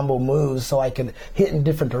target combo moves so I can hit in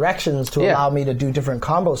different directions to allow me to do different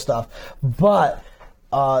combo stuff. But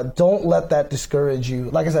don't let that discourage you.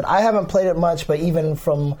 Like I said, I haven't played it much, but even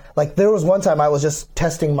from, like, there was one time I was just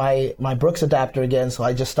testing my Brooks adapter again, so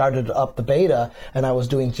I just started up the beta, and I was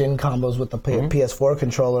doing Jin combos with the PS4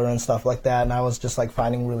 controller and stuff like that, and I was just, like,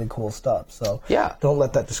 finding really cool stuff. So don't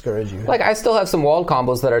let that discourage you. Like, I still have some walled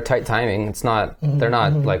combos that are tight timing. It's not, they're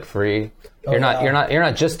not, like, free. You're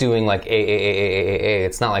not just doing, like, A.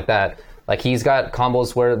 It's not like that. Like, he's got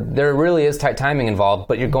combos where there really is tight timing involved,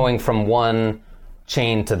 but you're going from one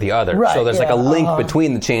chain to the other. Right, so there's like a link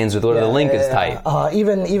between the chains where the link is tight.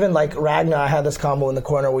 Even like Ragnar, I had this combo in the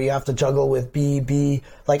corner where you have to juggle with B,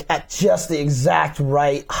 like at just the exact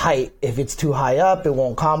right height. If it's too high up, it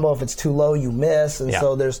won't combo. If it's too low, you miss. And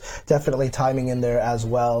so there's definitely timing in there as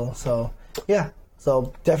well. So, yeah.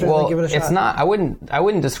 So definitely give it a shot. It's not. I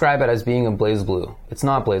wouldn't describe it as being a BlazBlue. It's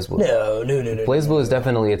not BlazBlue. No. BlazBlue is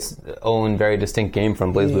definitely its own very distinct game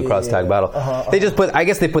from BlazBlue Cross Tag Battle. They just put. I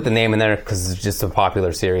guess they put the name in there because it's just a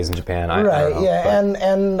popular series in Japan. I don't know,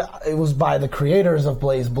 and it was by the creators of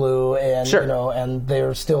BlazBlue, and you know, and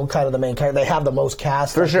they're still kind of the main character. They have the most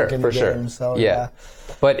cast in the game. So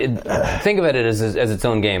but think of it as its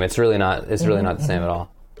own game. It's really not. It's really not the same at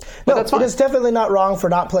all. But that's fine. It is definitely not wrong for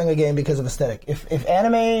not playing a game because of aesthetic. If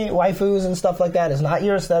anime, waifus, and stuff like that is not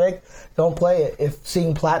your aesthetic, don't play it. If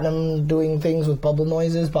seeing Platinum doing things with bubble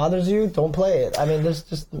noises bothers you, don't play it. I mean,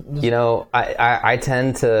 there's you know, I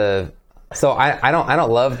tend to. So I don't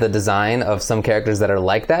love the design of some characters that are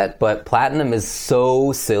like that, but Platinum is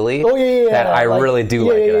so silly that I really do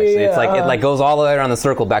like it. Actually, it's like it like goes all the way around the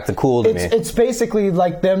circle back to cool to me. It's basically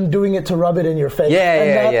like them doing it to rub it in your face.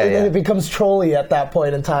 And then it becomes trolly at that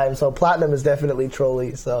point in time. So Platinum is definitely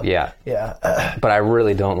trolly. So yeah. But I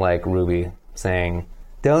really don't like Ruby saying,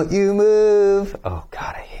 "Don't you move." Oh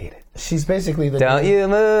God, I hate it. She's basically the Don't you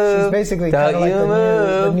move. She's basically kind of like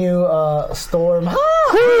the new Storm.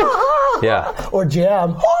 Yeah. Or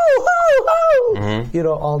Jam. You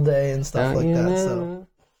know, all day and stuff like that. So.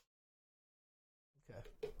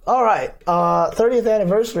 All right. 30th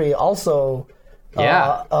anniversary also.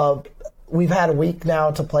 We've had a week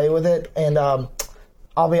now to play with it, and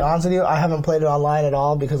I'll be honest with you, I haven't played it online at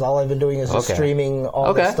all because all I've been doing is just streaming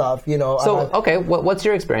all this stuff, you know. So, what's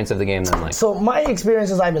your experience of the game then like? So my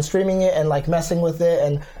experience is I've been streaming it and like messing with it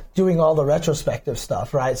and doing all the retrospective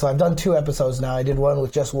stuff, right? So I've done 2 episodes now. I did one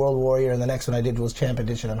with just World Warrior, and the next one I did was Champ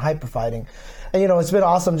Edition and Hyper Fighting. And, you know, it's been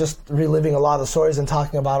awesome just reliving a lot of the stories and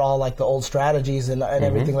talking about all, like, the old strategies and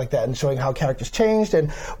everything like that, and showing how characters changed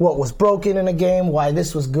and what was broken in a game, why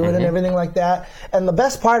this was good and everything like that. And the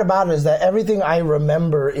best part about it is that everything I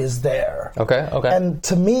remember is there. Okay. And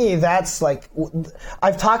to me, that's, like,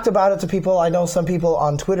 I've talked about it to people. I know some people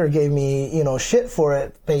on Twitter gave me, you know, shit for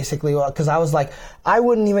it, basically, because I was like, I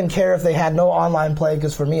wouldn't even care if they had no online play,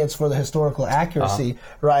 because for me, it's for the historical accuracy,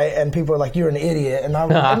 right? And people are like, you're an idiot. And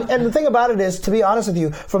and the thing about it is, to be honest with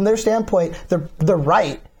you, from their standpoint, they're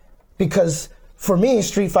right, because for me,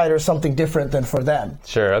 Street Fighter is something different than for them.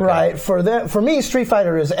 Sure, okay. Right? For me, Street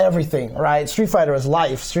Fighter is everything, right? Street Fighter is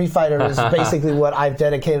life. Street Fighter is basically what I've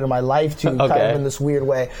dedicated my life to, kind of in this weird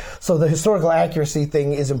way. So the historical accuracy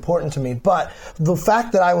thing is important to me. But the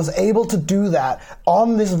fact that I was able to do that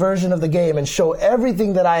on this version of the game and show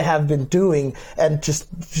everything that I have been doing and just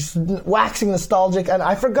waxing nostalgic, and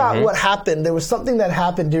I forgot what happened. There was something that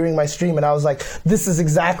happened during my stream, and I was like, this is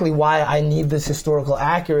exactly why I need this historical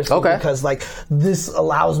accuracy, because, like, this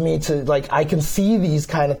allows me to, like, I can see these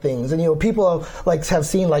kind of things. And, people have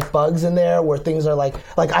seen, like, bugs in there where things are like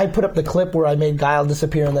I put up the clip where I made Guile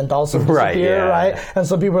disappear and then Dhalsim disappear, right? And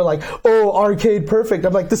so people are like, oh, arcade perfect.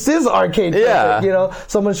 I'm like, this is arcade perfect,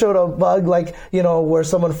 Someone showed a bug, like, where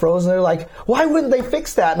someone froze and they're like, why wouldn't they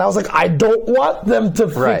fix that? And I was like, I don't want them to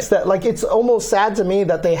fix that. Like, it's almost sad to me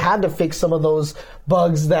that they had to fix some of those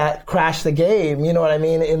bugs that crash the game, you know what I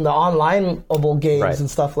mean, in the online-able games and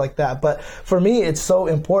stuff like that. But for me, it's so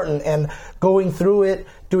important, and going through it,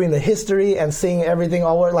 doing the history and seeing everything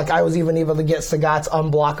all work. Like, I was even able to get Sagat's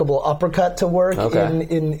unblockable uppercut to work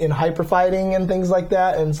in hyper fighting and things like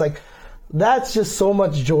that. And it's like, that's just so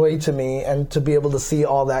much joy to me, and to be able to see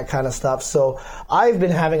all that kind of stuff. So I've been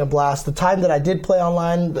having a blast. The time that I did play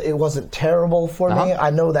online, it wasn't terrible for me. I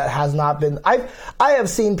know that has not been. I have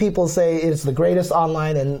seen people say it's the greatest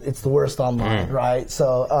online and it's the worst online, right?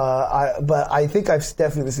 So, but I think I've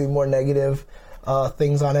definitely seen more negative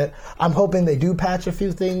things on it. I'm hoping they do patch a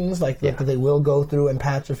few things, like they will go through and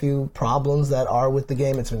patch a few problems that are with the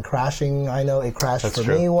game. It's been crashing. I know it crashed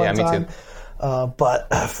me one time. Me too. But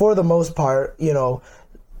for the most part,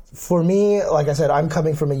 for me, like I said, I'm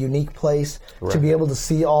coming from a unique place to be able to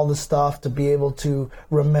see all the stuff, to be able to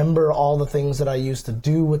remember all the things that I used to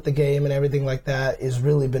do with the game and everything like that has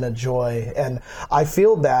really been a joy. And I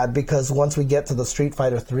feel bad because once we get to the Street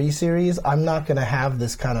Fighter 3 series, I'm not going to have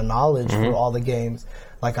this kind of knowledge for all the games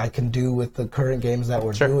like I can do with the current games that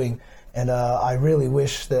we're doing. And I really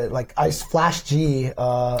wish that, like, Flash G,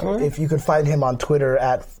 if you could find him on Twitter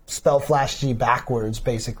at spell Flash G backwards,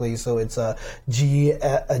 basically. So it's a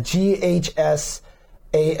GHSALF.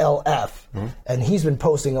 And he's been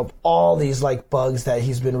posting up all these, like, bugs that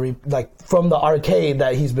he's been, from the arcade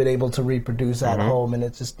that he's been able to reproduce at home. And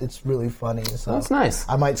it's really funny. So that's nice.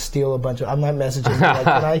 I might steal I might message him,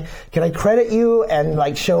 like, can I credit you and,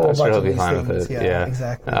 like, show a bunch of these things? Yeah,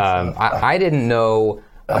 exactly. I didn't know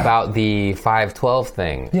about the 512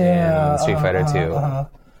 thing in Street Fighter 2.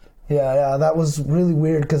 Yeah, that was really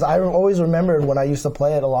weird because I always remembered when I used to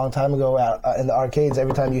play it a long time ago in the arcades,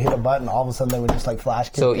 every time you hit a button, all of a sudden they would just, like, flash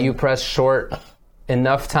kick. So you press short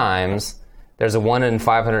enough times, there's a 1 in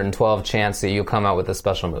 512 chance that you'll come out with a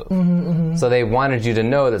special move. So they wanted you to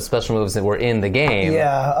know that special moves that were in the game.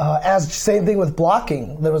 Yeah, same thing with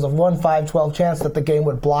blocking. There was a 1 5/12 chance that the game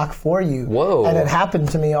would block for you. Whoa. And it happened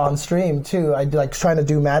to me on stream, too. I like trying to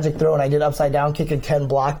do magic throw, and I did upside down kick, and Ken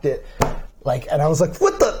blocked it. And I was like,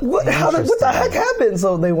 what the heck happened?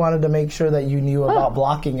 So they wanted to make sure that you knew about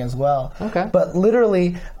blocking as well. Okay. But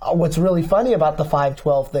literally, what's really funny about the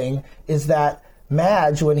 512 thing is that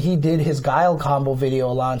Madge, when he did his Guile combo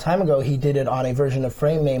video a long time ago, he did it on a version of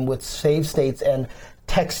Frame Name with save states and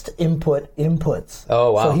text inputs.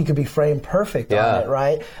 Oh, wow. So he could be frame perfect on it,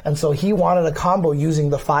 right? And so he wanted a combo using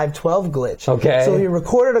the 512 glitch. Okay. So he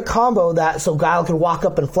recorded a combo so Guile could walk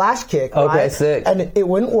up and flash kick, right? Okay, sick. And it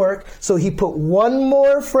wouldn't work, so he put one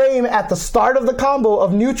more frame at the start of the combo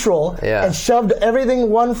of neutral and shoved everything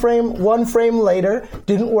one frame later.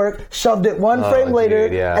 Didn't work. Shoved it one frame later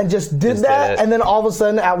and just did that. And then all of a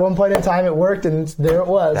sudden, at one point in time, it worked, and there it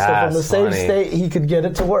was. That's so from the same funny. state, he could get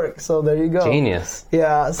it to work. So there you go. Genius.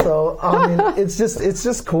 Yeah, so I mean, it's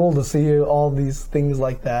just cool to see all these things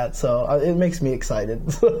like that. So it makes me excited.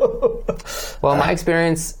 Well, my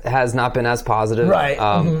experience has not been as positive. Right.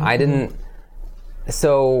 I didn't.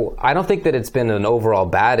 So I don't think that it's been an overall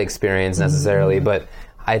bad experience necessarily, but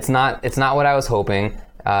it's not what I was hoping.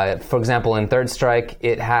 For example, in Third Strike,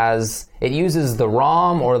 it uses the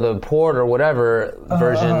ROM or the port or whatever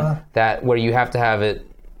version where you have to have it.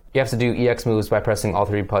 You have to do EX moves by pressing all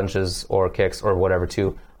 3 punches or kicks or whatever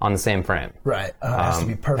on the same frame. Right. It has to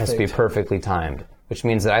be perfect. It has to be perfectly timed, which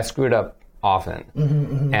means that I screwed up often.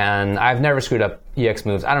 And I've never screwed up EX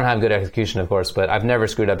moves. I don't have good execution, of course, but I've never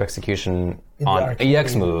screwed up execution on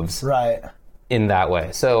EX moves. Right. In that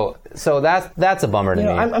way. So that's a bummer to me.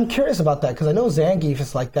 I'm curious about that because I know Zangief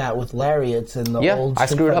is like that with lariats in the old I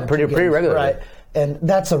screwed up pretty regularly. Right. And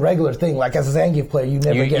that's a regular thing. Like, as a Zangief player, you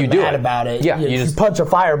never get mad about it. Yeah, you just punch a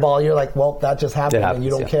fireball, you're like, well, that just happened, and you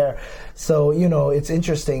don't care. So, it's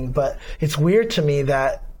interesting. But it's weird to me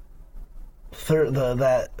that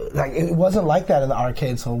it wasn't like that in the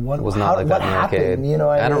arcade. So what happened?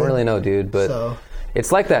 I don't really know, dude. But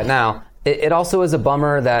it's like that now. It also is a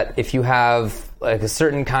bummer that if you have like a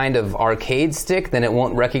certain kind of arcade stick, then it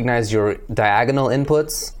won't recognize your diagonal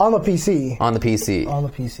inputs. On the PC. On the PC.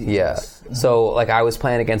 Yeah. Yes. So like I was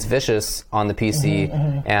playing against Vicious on the PC,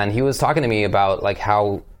 and he was talking to me about like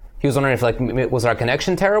how he was wondering if like was our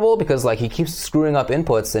connection terrible because like he keeps screwing up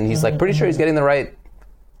inputs, and he's like pretty sure he's getting the right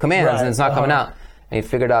commands and it's not coming out. And he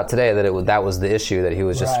figured out today that that was the issue, that he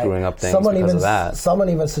was just screwing up things because of that. Someone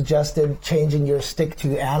even suggested changing your stick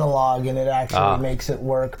to analog, and it actually makes it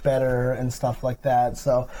work better and stuff like that.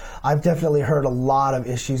 So I've definitely heard a lot of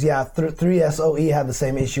issues. Yeah, 3SOE had the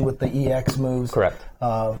same issue with the EX moves. Correct.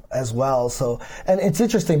 As well. So, and it's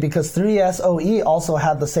interesting because 3SOE also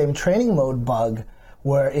had the same training mode bug,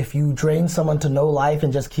 where if you drain someone to no life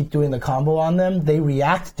and just keep doing the combo on them, they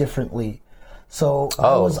react differently. So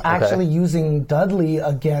I was actually using Dudley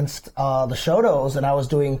against the Shotos, and I was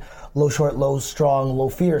doing low short, low strong, low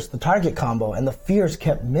fierce, the target combo, and the fierce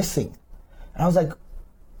kept missing. And I was like,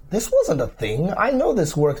 this wasn't a thing. I know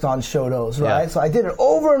this worked on Shotos, right? Yeah. So I did it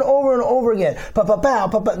over and over and over again. Pa-pa-pow,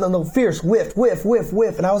 pa-pa, and then the fierce whiff, whiff, whiff,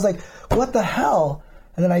 whiff. And I was like, what the hell?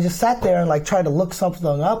 And then I just sat there and like tried to look something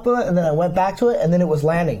up, and then I went back to it, and then it was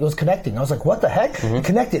landing. It was connecting. I was like, what the heck? Mm-hmm. It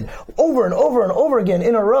connected over and over and over again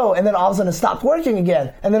in a row, and then all of a sudden it stopped working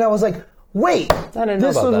again. And then I was like, wait,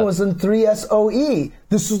 this one was in 3SOE.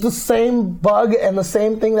 This was the same bug and the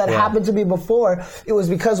same thing that happened to me before. It was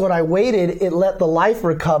because when I waited, it let the life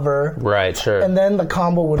recover. Right, sure. And then the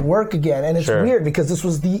combo would work again. And it's weird because this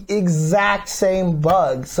was the exact same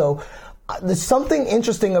bug. So there's something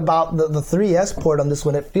interesting about the 3S port on this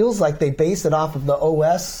one. It feels like they based it off of the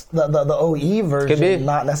OS, the OE version,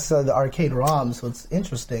 not necessarily the arcade ROM. So it's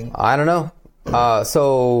interesting. I don't know.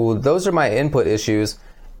 So those are my input issues.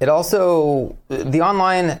 It also, the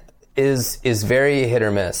online is very hit or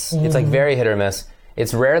miss. Mm. It's like very hit or miss.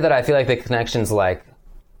 It's rare that I feel like the connection's like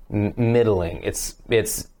middling. It's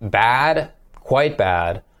bad, quite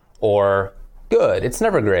bad, or good. It's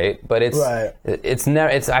never great, but it's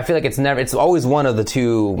never. I feel like it's always one of the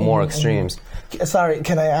two more extremes. Sorry,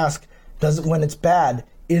 can I ask? When it's bad,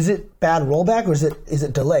 is it bad rollback or is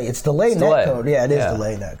it delay? It's delay netcode. Yeah, it is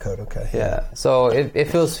delay netcode. Okay. Yeah. So it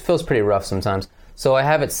feels pretty rough sometimes. So I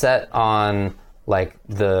have it set on like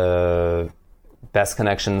the best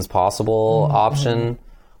connections possible option,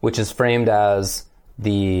 which is framed as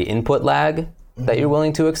the input lag that you're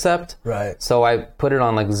willing to accept. Right. So I put it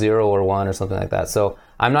on like 0 or 1 or something like that. So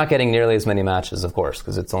I'm not getting nearly as many matches, of course,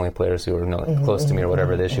 because it's only players who are close to me or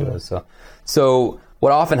whatever the issue is. So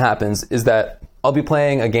what often happens is that I'll be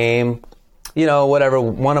playing a game, whatever,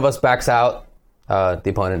 one of us backs out. The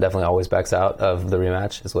opponent definitely always backs out of the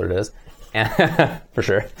rematch, is what it is. For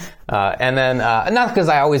sure. And then, not because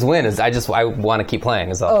I always win, I want to keep playing,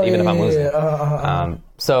 even if I'm losing.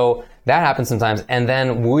 So that happens sometimes, and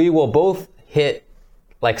then we will both hit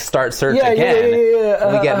like start search again,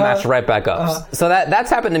 and we get matched right back up. So that's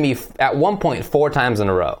happened to me at one point 4 times in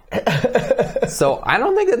a row. So I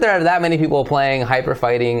don't think that there are that many people playing Hyper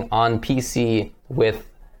Fighting on PC with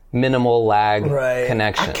minimal lag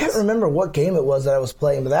connections. I can't remember what game it was that I was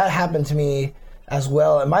playing, but that happened to me as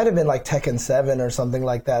well. It might have been like Tekken 7 or something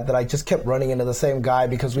like that I just kept running into the same guy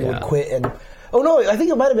because we would quit and... Oh no, I think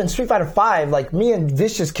it might have been Street Fighter 5. Like, me and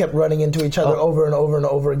Vicious kept running into each other over and over and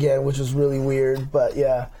over again, which was really weird, but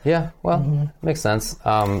yeah. Yeah, well, makes sense.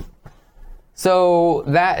 So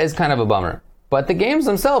that is kind of a bummer. But the games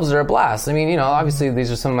themselves are a blast. I mean, obviously these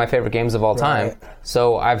are some of my favorite games of all time.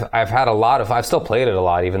 So I've had I've still played it a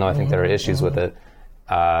lot, even though I think there are issues with it.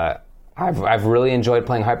 I've really enjoyed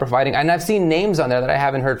playing Hyper Fighting, and I've seen names on there that I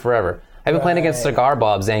haven't heard forever. I've been playing against Cigar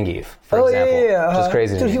Bob Zangief, for example, which is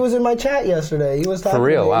crazy. Dude, he was in my chat yesterday. He was talking for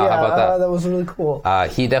real. Wow, how about that? That was really cool.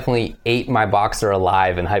 He definitely ate my Boxer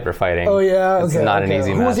alive in Hyper Fighting. Oh yeah, it's not an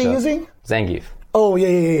easy matchup. Who was he using? Zangief. Oh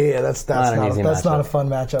yeah. That's not a fun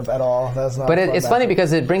matchup at all. That's not. But it's funny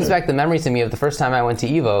because it brings back the memory to me of the first time I went to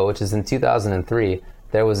Evo, which is in 2003.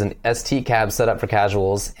 There was an ST cab set up for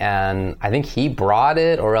casuals, and I think he brought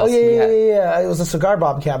it, or else yeah. It was a Cigar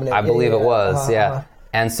Bob cabinet. I believe it was.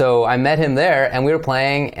 And so I met him there, and we were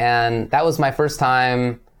playing, and that was my first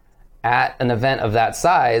time at an event of that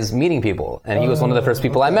size meeting people, and he was one of the first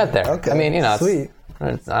people I met there. Okay. I mean, sweet. I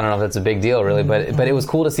don't know if that's a big deal, really, but it was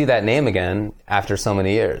cool to see that name again after so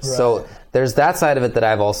many years. Right. So there's that side of it that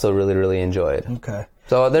I've also really, really enjoyed. Okay.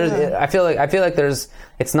 So I feel like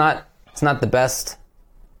it's not the best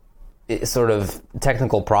sort of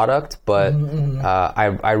technical product, but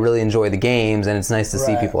I really enjoy the games, and it's nice to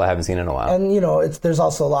see people I haven't seen in a while. And there's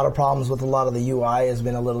also a lot of problems with a lot of the UI has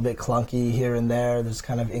been a little bit clunky here and there. There's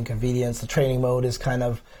kind of inconvenience. The training mode is kind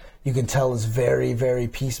of, you can tell, is very, very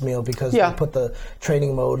piecemeal because they put the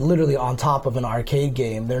training mode literally on top of an arcade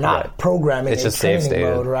game. They're not programming it's a just training save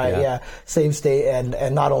mode, right? Yeah. Save state,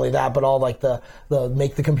 and not only that, but all like the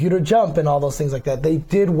make the computer jump and all those things like that. They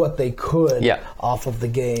did what they could off of the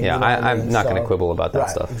game. Yeah, I'm not going to quibble about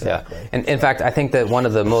that stuff. Exactly. Yeah, and in fact, I think that one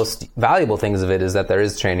of the most valuable things of it is that there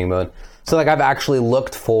is training mode. So like I've actually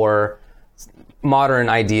looked for modern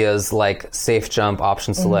ideas like safe jump,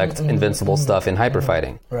 option select, invincible stuff in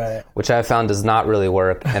hyperfighting, Right. which I've found does not really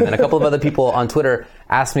work. And then a couple of other people on Twitter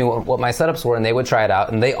asked me what my setups were, and they would try it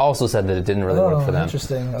out, and they also said that it didn't really work for them.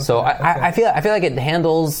 Interesting. Okay, So I feel like it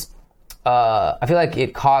handles. I feel like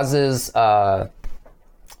it causes.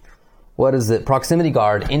 What is it? Proximity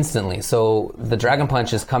guard instantly. So the Dragon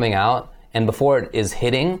Punch is coming out, and before it is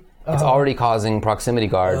hitting, it's already causing proximity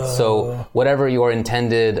guard. So whatever your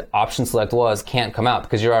intended option select was can't come out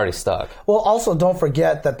because you're already stuck. Well, also don't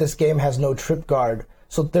forget that this game has no trip guard,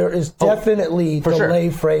 so there is definitely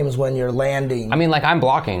delay frames when you're landing. I mean, like I'm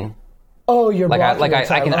blocking. Oh, you're Like blocking.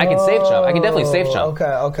 I can safe jump. I can definitely safe jump.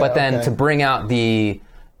 Okay. But then to bring out the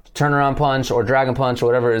turnaround punch or dragon punch or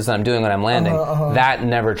whatever it is that I'm doing when I'm landing, that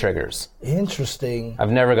never triggers. Interesting.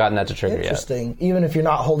 I've never gotten that to trigger Interesting. Even if you're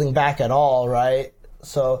not holding back at all, right?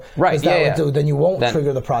 So Right, that yeah, would do, then you won't Then-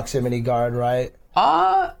 trigger the proximity guard, right?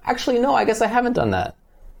 yet. Actually, no. I guess I haven't done that.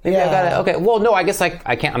 Maybe I got it. Okay. Well, no. I guess I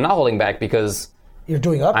can't. I'm not holding back because You're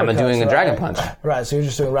doing uppercuts. I'm doing a dragon right? punch. Right. So you're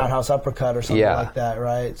just doing roundhouse uppercut or something Yeah. like that,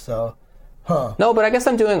 right? So, no. But I guess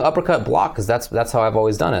I'm doing uppercut block because that's how I've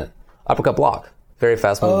always done it. Uppercut block. Very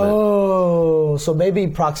fast movement. Oh, so maybe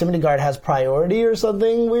proximity guard has priority or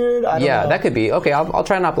something weird? I don't know. That could be. Okay, I'll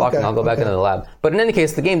try not blocking. Okay, I'll go back into the lab. But in any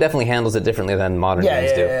case, the game definitely handles it differently than modern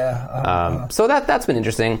games do. So that's been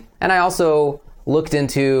interesting. And I also looked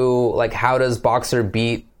into like how does Boxer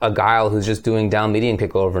beat a Guile who's just doing down medium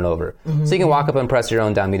kick over and over. So you can walk up and press your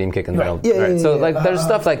own down medium kick and Right. there's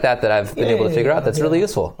stuff like that I've been able to figure out that's really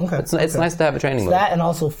useful. Okay, It's nice to have a training mode. That and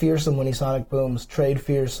also Fearsome when he Sonic Booms. Trade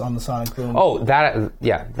Fierce on the Sonic Boom. Oh, that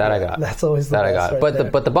I got. That's always the that I best got.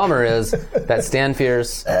 right But the bummer is that Stand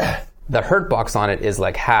Fierce, the hurt box on it is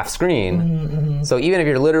like half screen. So even if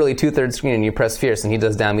you're literally 2/3 screen and you press Fierce and he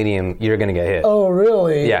does down medium, you're gonna get hit. Oh,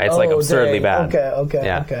 really? Yeah, it's like absurdly dang. bad.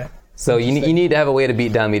 Okay. So you need to have a way to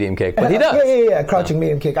beat down medium kick, but he does. Yeah. Crouching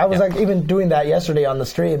medium kick. I was like even doing that yesterday on the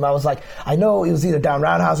stream. I was like, I know it was either down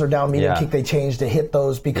roundhouse or down medium kick they changed to hit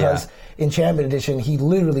those because in Champion Edition he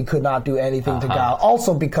literally could not do anything to Guile.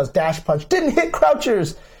 Also because Dash Punch didn't hit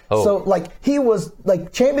crouchers. Oh. So like he was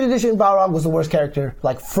like Champion Edition Balrog was the worst character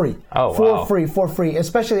like free. Oh, for wow. free.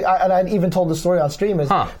 Especially and I even told the story on stream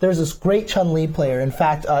is there's this great Chun-Li player. In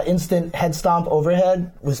fact, instant head stomp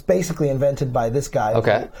overhead was basically invented by this guy.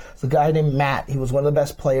 Okay. It's a guy named Matt. He was one of the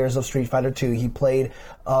best players of Street Fighter 2. He played.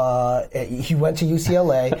 He went to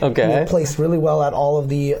UCLA. Okay. He placed really well at all of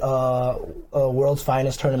the world's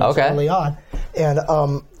finest tournaments early on.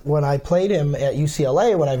 And when I played him at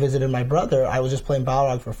UCLA, when I visited my brother, I was just playing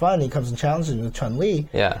Balrog for fun. He comes and challenges me with Chun-Li.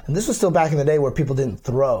 Yeah. And this was still back in the day where people didn't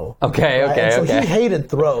throw. Okay. And so he hated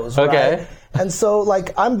throws. Okay. Right? And so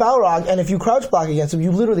like I'm Balrog, and if you crouch block against him, you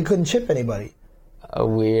literally couldn't chip anybody.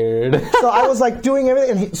 Weird. So I was like doing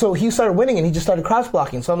everything, and so he started winning, and he just started crouch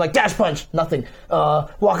blocking. So I'm like dash punch, nothing.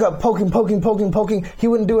 Walk up, poking. He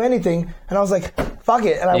wouldn't do anything, and I was like, fuck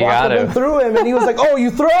it. And I walked up and threw him, and he was like, oh, you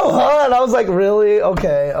throw, huh? And I was like, really?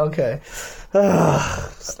 Okay.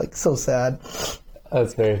 It's like so sad.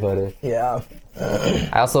 That's very funny. Yeah.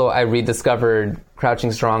 I rediscovered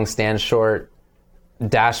crouching strong, stand short,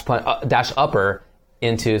 dash upper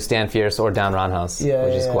into stand fierce or down roundhouse, which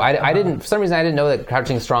is cool. I didn't, for some reason, I didn't know that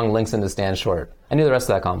crouching strong links into stand short. I knew the rest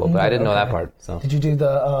of that combo, but I didn't know that part. So did you do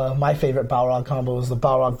the my favorite Balrog combo was the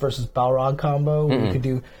Balrog versus Balrog combo where you could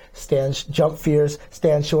do jump fierce,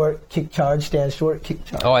 stand short, kick charge, stand short, kick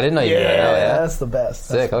charge. Oh, I didn't know you did that. Oh, yeah, that's the best.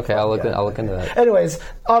 Sick. Okay, I'll look into that. Anyways,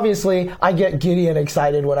 obviously, I get giddy and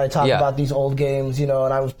excited when I talk about these old games, and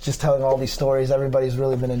I was just telling all these stories. Everybody's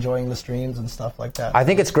really been enjoying the streams and stuff like that. I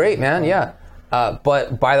think it's great, man. Yeah.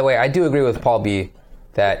 But by the way, I do agree with Paul B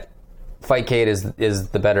that Fightcade is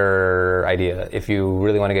the better idea if you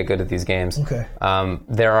really want to get good at these games. Okay.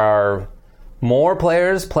 There are more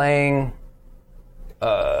players playing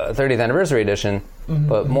 30th Anniversary Edition,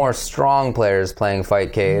 but more strong players playing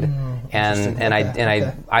Fightcade,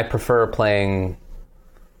 I prefer playing.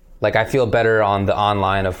 Like I feel better on the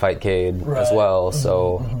online of Fightcade as well,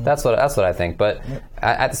 so that's what I think. But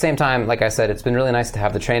at the same time, like I said, it's been really nice to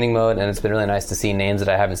have the training mode, and it's been really nice to see names that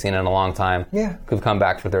I haven't seen in a long time who've come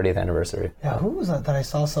back for 30th anniversary. Yeah, who was that I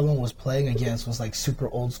saw someone was playing against? Was like super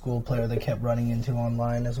old school player they kept running into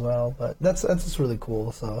online as well. But that's just really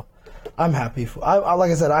cool. So I'm happy.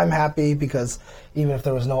 Like I said, I'm happy because even if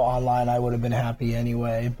there was no online, I would have been happy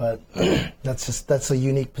anyway. But that's a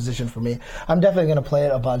unique position for me. I'm definitely going to play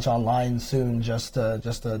it a bunch online soon, just to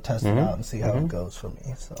test it out and see how it goes for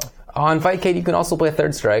me. So on Fightcade, you can also play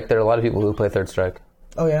Third Strike. There are a lot of people who play Third Strike.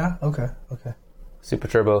 Oh yeah, okay. Super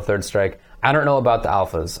Turbo, Third Strike. I don't know about the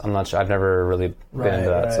alphas. I'm not sure. I've never really been into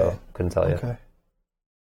that, so couldn't tell you. Okay.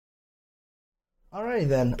 Alrighty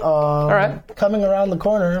then. All right. Coming around the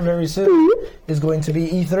corner very soon is going to be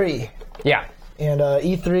E3. Yeah. And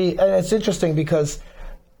E3, and it's interesting because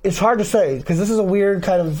it's hard to say, because this is a weird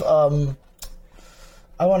kind of,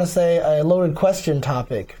 I want to say, a loaded question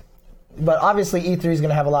topic. But obviously E3 is going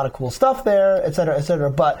to have a lot of cool stuff there, et cetera, et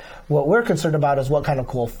cetera. But what we're concerned about is what kind of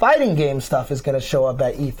cool fighting game stuff is going to show up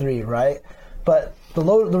at E3, right? But the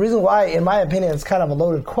reason why, in my opinion, it's kind of a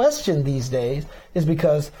loaded question these days is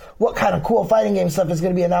because what kind of cool fighting game stuff is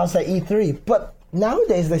going to be announced at E3? But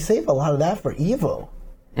nowadays, they save a lot of that for EVO.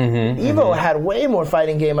 EVO had way more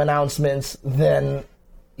fighting game announcements than,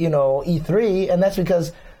 E3, and that's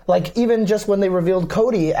because, like, even just when they revealed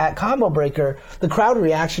Cody at Combo Breaker, the crowd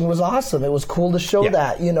reaction was awesome. It was cool to show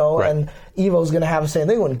that, Right. and EVO's going to have the same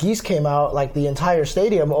thing. When Geese came out, like, the entire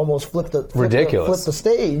stadium almost flipped the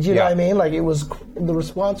stage, you know what I mean? Like, the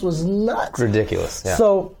response was nuts. Ridiculous, yeah.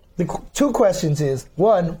 So, the two questions is,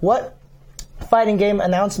 one, what fighting game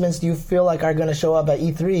announcements do you feel like are going to show up at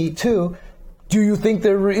E3? Two, do you think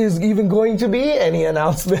there is even going to be any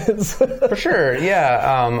announcements? For sure,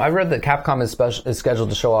 yeah. I read that Capcom is scheduled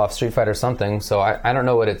to show off Street Fighter something, so I don't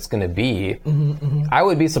know what it's going to be. I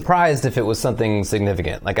would be surprised if it was something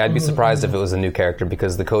significant. Like, I'd be surprised if it was a new character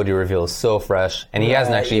because the Cody reveal is so fresh, and he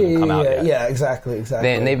hasn't actually even come out yet. Yeah, exactly.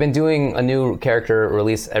 They've been doing a new character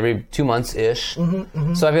release every 2 months-ish,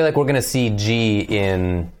 so I feel like we're going to see G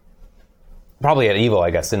in... Probably at EVO,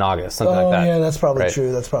 I guess, in August, something like that. Yeah, that's probably right?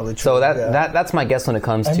 true. That's probably true. So that's my guess when it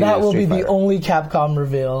comes to Street Fighter. And that will be Fighter. the only Capcom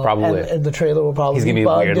reveal. Probably. And the trailer will probably be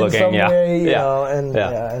bugged weird looking, in some way,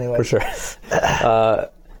 yeah. Anyway. For sure.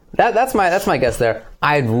 That's my guess there.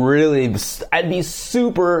 I'd be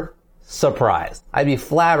super surprised. I'd be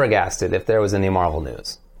flabbergasted if there was any Marvel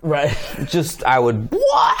news. Right.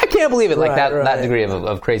 I can't believe it, like that degree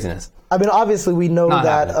of craziness. I mean, obviously, we know Not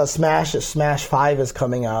that Smash 5 is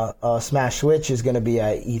coming out. Smash Switch is going to be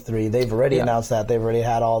at E3. They've already announced that. They've already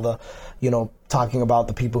had all the, talking about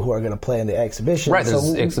the people who are going to play in the exhibition. Right,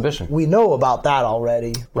 there's exhibition. We know about that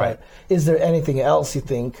already. Right. Is there anything else you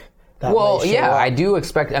think that may show up? I do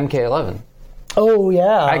expect MK11. Oh,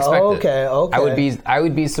 yeah. I expect it. Okay. I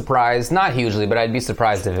would be surprised, not hugely, but I'd be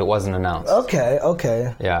surprised if it wasn't announced.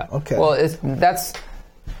 Okay. Yeah. Okay. Well, that's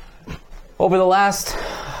over the last,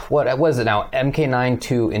 what is it now? MK9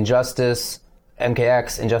 to Injustice,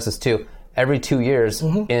 MKX, Injustice 2. Every 2 years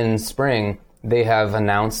in spring, they have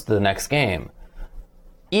announced the next game.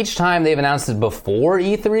 Each time they've announced it before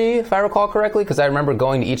E3, if I recall correctly, because I remember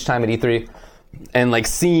going to each time at E3 and like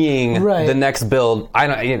seeing the next build.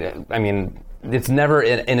 I mean, it's never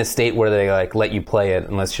in a state where they like let you play it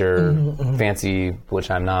unless you're fancy, which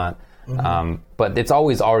I'm not. But it's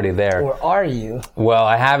always already there. Or are you? Well,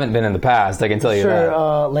 I haven't been in the past, I can tell you that.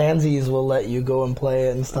 Sure, Lanzies will let you go and play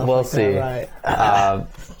it and stuff we'll like see. that, right?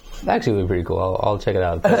 That actually would be pretty cool. I'll check it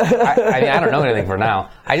out. I don't know anything for now.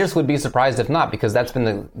 I just would be surprised if not, because that's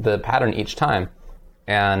been the pattern each time.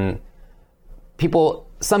 And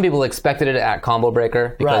some people expected it at Combo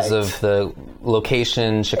Breaker because of the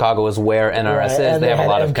location. Chicago is where NRS is. And they have a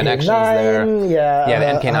lot of connections there. Yeah,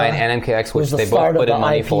 the MK9 and MKX, which they start both put of in the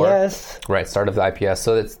money IPS. for. Right, start of the IPS.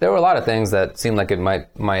 So there were a lot of things that seemed like it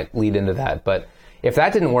might lead into that. But if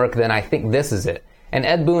that didn't work, then I think this is it. And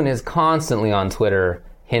Ed Boon is constantly on Twitter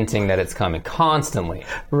hinting that it's coming. Constantly.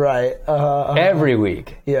 Right. Every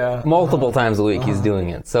week. Yeah. Multiple times a week he's doing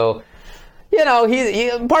it. So... he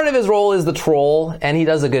part of his role is the troll, and he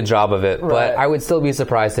does a good job of it. But I would still be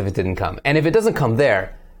surprised if it didn't come. And if it doesn't come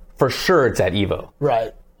there, for sure it's at EVO.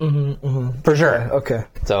 Right. For sure. Okay.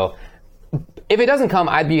 So, if it doesn't come,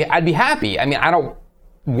 I'd be happy. I mean, I don't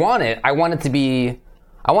want it. I want to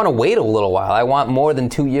wait a little while. I want more than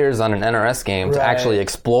 2 years on an NRS game to actually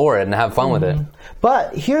explore it and have fun with it.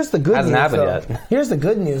 But here's the good news. Hasn't happened yet. Here's the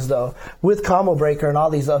good news, though. With Combo Breaker and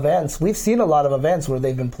all these events, we've seen a lot of events where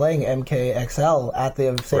they've been playing MKXL at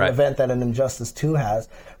the same event that an Injustice 2 has.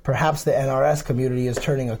 Perhaps the NRS community is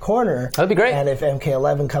turning a corner. That'd be great. And if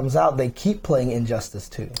MK11 comes out, they keep playing Injustice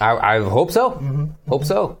 2. I hope so. Hope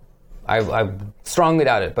so. I strongly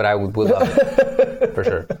doubt it, but I would love it. For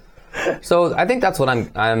sure. So I think that's what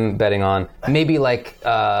I'm betting on. Maybe like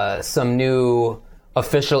some new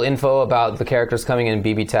official info about the characters coming in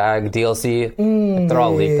BB Tag DLC. They're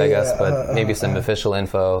all leaked, I guess, but maybe some official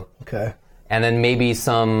info. Okay. And then maybe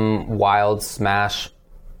some wild Smash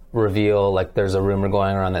reveal. Like there's a rumor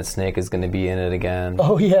going around that Snake is going to be in it again.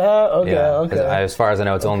 Oh yeah. Okay. Yeah, as far as I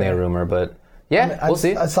know, it's only a rumor, but Yeah, we'll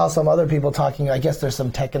see. I saw some other people talking. I guess there's some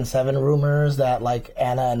Tekken 7 rumors that like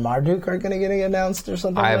Anna and Marduk are going to get announced or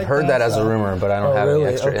something. I've heard that as a rumor, but I don't have any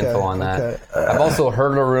extra info on that. I've also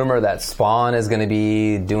heard a rumor that Spawn is going to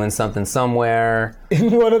be doing something somewhere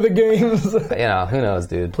in one of the games. Who knows,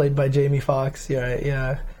 dude? Played by Jamie Foxx.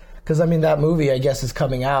 Yeah. Because I mean, that movie I guess is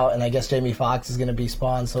coming out, and I guess Jamie Foxx is going to be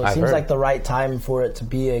Spawn. So it seems like the right time for it to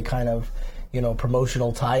be a kind of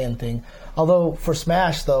promotional tie-in thing. Although for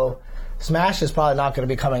Smash though. Smash is probably not going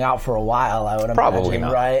to be coming out for a while, I would imagine, probably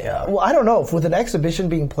not. Right? Yeah. Well, I don't know. With an exhibition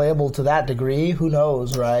being playable to that degree, who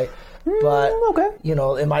knows, right? But,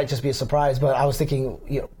 it might just be a surprise. But I was thinking,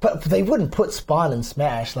 but they wouldn't put Spawn in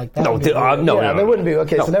Smash like that. No, they wouldn't be.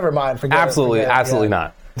 Okay, so never mind. Forget absolutely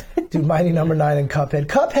not. Dude, Mighty Number 9 and Cuphead.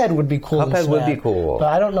 Cuphead would be cool. Cuphead would be cool.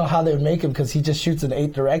 But I don't know how they would make him because he just shoots in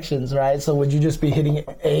 8 directions, right? So would you just be hitting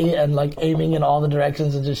A and like aiming in all the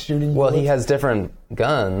directions and just shooting? Well, he has different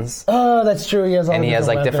guns. Oh, that's true. He has all and the he has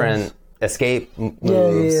like weapons. Different escape moves.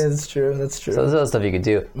 Yeah, that's true. So there's other stuff you could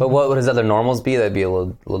do. But what would his other normals be? That'd be a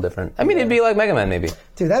little different. I mean, it'd be like Mega Man, maybe.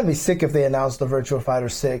 Dude, that'd be sick if they announced the Virtua Fighter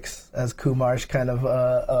 6, as Kumarsh kind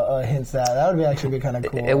of hints at. That would actually be kind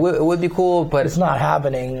of cool. It would be cool, but it's not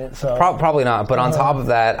happening. So probably not. But on top of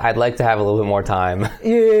that, I'd like to have a little bit more time.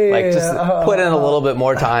 Just put in a little bit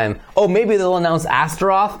more time. Oh, maybe they'll announce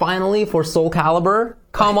Astaroth finally for Soul Calibur.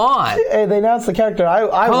 Come on. Hey, they announced the character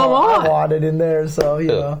I wanted in there, so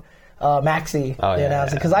know. Maxi, they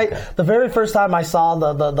announced it because the very first time I saw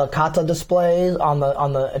the kata displays on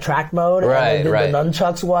the track mode and they did the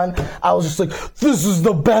nunchucks one, I was just like, this is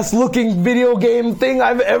the best looking video game thing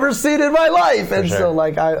I've ever seen in my life. And so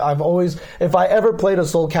like I've always, if I ever played a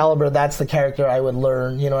Soul Calibur, that's the character I would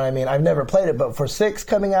learn. You know what I mean? I've never played it, but for 6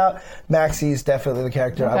 coming out, Maxi is definitely the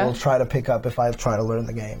character I will try to pick up if I try to learn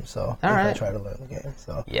the game. So I try to learn the game.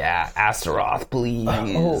 So yeah, Astaroth, please.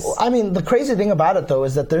 I mean, the crazy thing about it though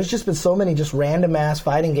is that there's just been so many just random ass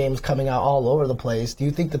fighting games coming out all over the place. Do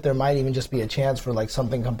you think that there might even just be a chance for like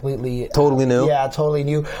something completely totally new? Yeah, totally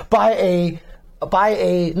new by a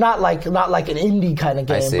not like an indie kind of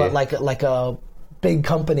game, but like a big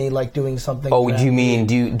company like doing something. Oh, do you mean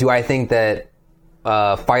do I think that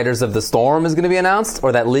Fighters of the Storm is going to be announced,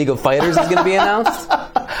 or that League of Fighters is going to be announced?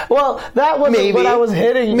 Well, that wasn't what I was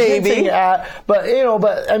hinting at, but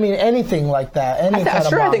I mean anything like that,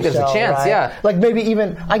 I think there's a chance, right? Yeah. Like maybe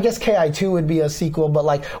even I guess KI2 would be a sequel, but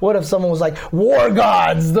like what if someone was like War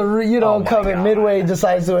Gods? Coming Midway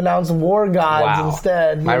decides to announce War Gods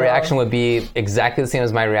instead. My reaction would be exactly the same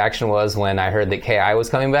as my reaction was when I heard that KI was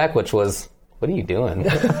coming back, which was, what are you doing?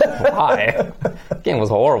 Why? The game was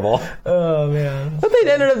horrible. Oh, man. But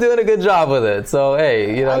they ended up doing a good job with it. So,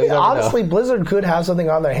 hey, I mean, honestly, Blizzard could have something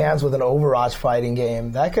on their hands with an Overwatch fighting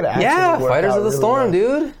game. That could actually work Fighters out of the really Storm,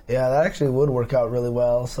 well. dude. Yeah, that actually would work out really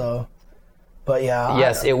well. So, but yeah.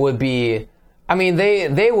 Yes, it would be. I mean,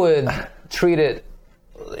 they would treat it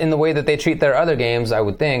in the way that they treat their other games, I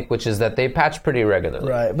would think, which is that they patch pretty regularly.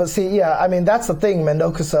 Right, but see, yeah, I mean, that's the thing.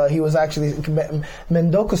 Mendokusai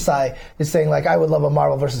is saying, like, I would love a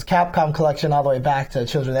Marvel vs. Capcom collection all the way back to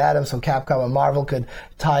Children of Atom, so Capcom and Marvel could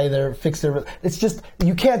fix their... It's just,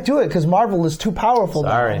 you can't do it because Marvel is too powerful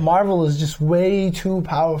now. Marvel is just way too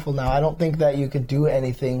powerful now. I don't think that you could do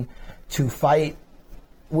anything to fight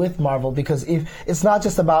with Marvel, because if it's not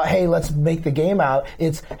just about, hey, let's make the game out,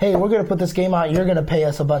 it's, hey, we're going to put this game out, you're going to pay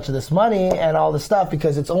us a bunch of this money and all this stuff,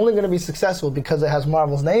 because it's only going to be successful because it has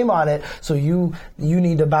Marvel's name on it, so you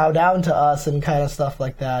need to bow down to us and kind of stuff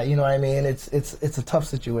like that. You know what I mean? It's a tough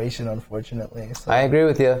situation, unfortunately. So. I agree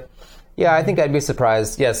with you. Yeah, I think I'd be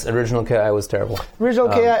surprised. Yes, original KI was terrible. Original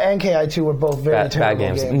KI and KI2 were both very terrible bad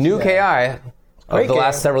games. games. New KI of the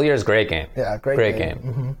last several years, great game. Yeah, great game.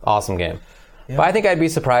 Mm-hmm. Awesome game. Yeah. But I think I'd be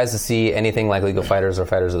surprised to see anything like League of Fighters or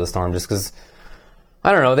Fighters of the Storm, just because,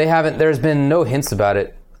 I don't know, there's been no hints about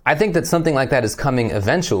it. I think that something like that is coming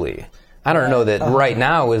eventually. I don't know that right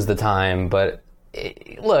now is the time, but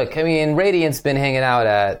look, I mean, Radiant's been hanging out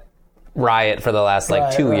at Riot for the last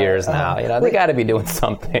 2 years now. You know, they got to be doing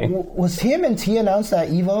something. Was TMNT announced at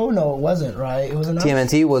EVO? No, it wasn't. Right? It was announced.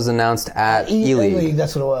 TMNT was announced at E-League.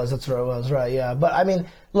 That's what it was. That's what it was. Right? Yeah. But I mean,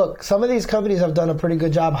 look, some of these companies have done a pretty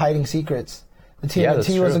good job hiding secrets. The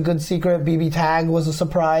TMNT was a good secret. BB Tag was a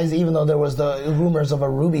surprise, even though there was the rumors of a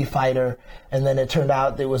Ruby fighter, and then it turned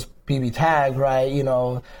out it was BB Tag, right? You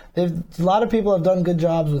know, a lot of people have done good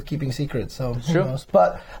jobs with keeping secrets, so who knows?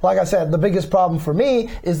 But like I said, the biggest problem for me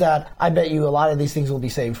is that I bet you a lot of these things will be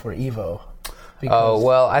saved for EVO. Oh,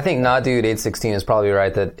 well, I think NotDude816 is probably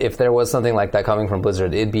right that if there was something like that coming from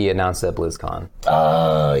Blizzard, it'd be announced at BlizzCon.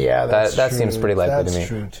 Oh, yeah, that's true. That seems pretty likely to me.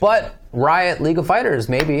 True too. But Riot, League of Fighters,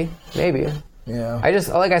 maybe. Yeah. I just,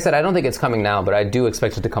 like I said, I don't think it's coming now, but I do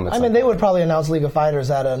expect it to come at some I mean, they point. would probably announce League of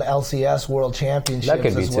Fighters at an LCS World Championships That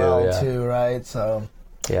could be as too, well, yeah. too, right? So,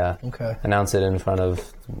 Yeah. okay. Announce it in front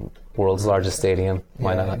of world's largest stadium.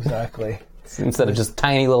 Why Yeah, not? Exactly. Instead of just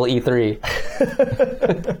tiny little E3.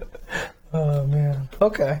 Oh, man.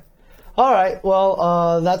 Okay. All right.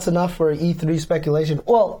 Well, that's enough for E3 speculation.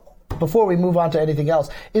 Well, before we move on to anything else,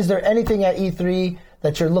 is there anything at E3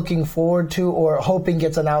 that you're looking forward to or hoping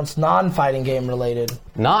gets announced non-fighting game related?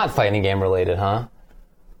 Not fighting game related, huh?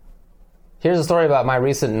 Here's a story about my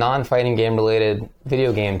recent non-fighting game related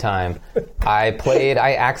video game time. I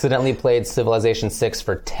accidentally played Civilization 6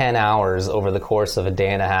 for 10 hours over the course of a day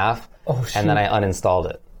and a half, and then I uninstalled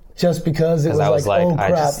it. Just because it was I was like, like, oh I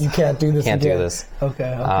crap, just you can't do this can't again. do this.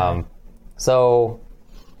 Okay. So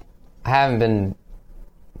I haven't been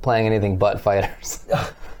playing anything but fighters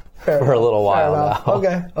for a little while now.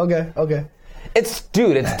 Okay. It's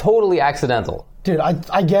totally accidental. Dude,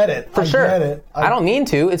 I get it. For sure. I get it. I don't mean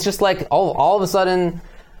to. It's just like all of a sudden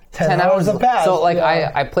 10 hours have passed. So like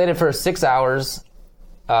yeah. I played it for 6 hours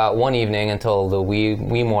one evening until the wee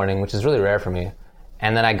morning, which is really rare for me.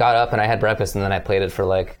 And then I got up and I had breakfast and then I played it for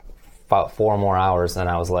like about 4 more hours and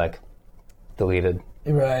I was like deleted.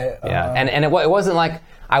 Right. Yeah. And it wasn't like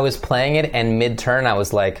I was playing it and mid-turn I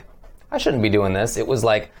was like, I shouldn't be doing this. It was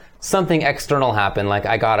like something external happened. Like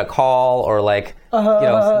I got a call or like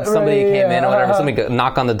somebody right, came in or whatever. Somebody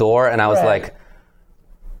knocked on the door and I was like,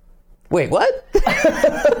 wait, what?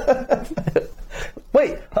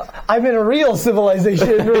 Wait, I'm in a real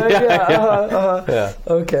civilization, right? Yeah.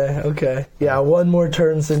 Okay. Yeah, one more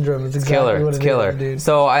turn syndrome is exactly what It's it killer. is, dude.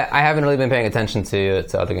 So I haven't really been paying attention to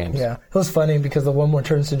other games. Yeah, it was funny because the one more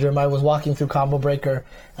turn syndrome, I was walking through Combo Breaker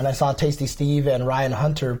and I saw Tasty Steve and Ryan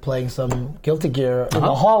Hunter playing some Guilty Gear in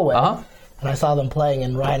the hallway. And I saw them playing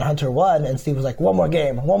and Ryan Hunter won and Steve was like, one more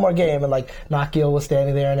game. And like Nakil was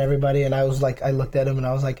standing there and everybody and I was like, I looked at him and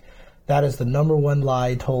I was like, that is the number one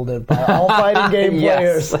lie told it by all fighting game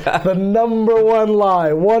players. The number one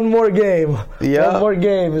lie. One more game. Yeah. One more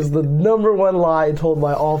game is the number one lie told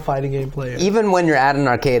by all fighting game players. Even when you're at an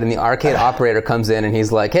arcade and the arcade operator comes in and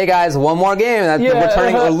he's like, hey guys, one more game. And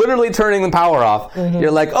we're literally turning the power off. Mm-hmm.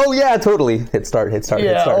 You're like, oh yeah, totally. Hit start.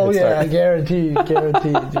 Guaranteed,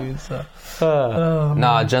 dude. So.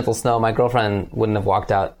 No, Gentle Snow. My girlfriend wouldn't have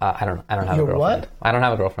walked out. I don't have a girlfriend. What? I don't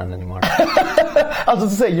have a girlfriend anymore. I was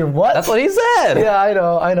just saying, you're what? That's what he said. Yeah,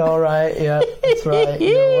 I know, right? Yeah, that's right.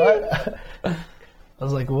 You're what? I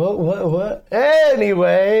was like, what?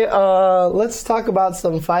 Anyway, let's talk about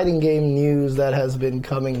some fighting game news that has been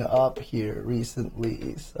coming up here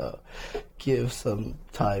recently. So, give some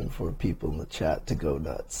time for people in the chat to go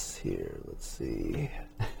nuts here. Let's see.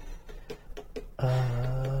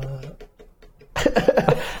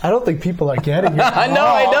 I don't think people are getting it. I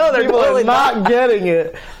know. They're people totally are not getting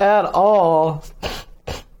it at all.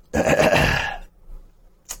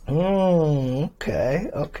 Okay.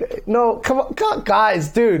 No, come on, guys,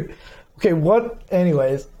 dude. Okay, what?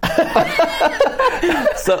 Anyways. If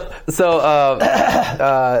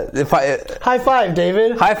I High five,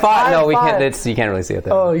 David. high five. No, we five. can't. You can't really see it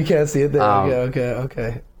there. Oh, you can't see it there.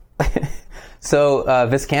 Okay. So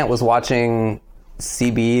Viscant was watching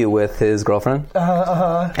CB with his girlfriend,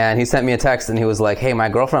 and he sent me a text, and he was like, "Hey, my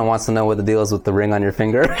girlfriend wants to know what the deal is with the ring on your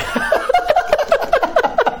finger."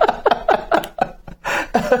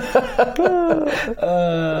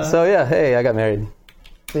 So yeah, hey, I got married.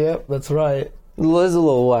 Yep, that's right. It was a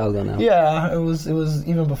little while ago now. Yeah, it was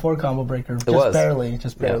even before Combo Breaker. Just was.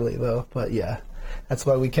 barely though. But yeah, that's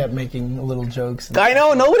why we kept making little jokes. I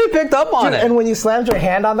know, nobody picked up on it. And when you slammed your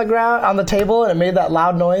hand on the table, and it made that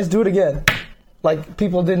loud noise, do it again. Like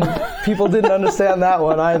people didn't understand that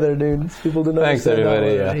one either, dude. People didn't understand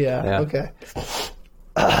everybody, that one. yeah. Okay.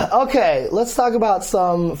 Okay, let's talk about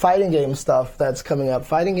some fighting game stuff that's coming up.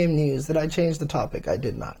 Fighting game news. Did I change the topic? I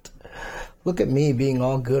did not. Look at me being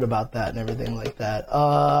all good about that and everything like that.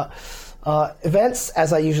 Events,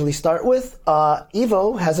 as I usually start with,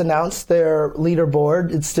 EVO has announced their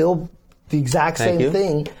leaderboard. It's still the exact same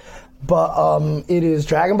thing. But it is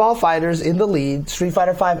Dragon Ball FighterZ in the lead, Street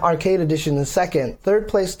Fighter V Arcade Edition in second, third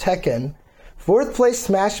place Tekken, fourth place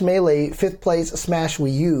Smash Melee, fifth place Smash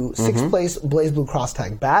Wii U, sixth place BlazBlue Cross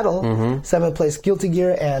Tag Battle, seventh place Guilty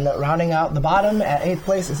Gear, and rounding out the bottom at eighth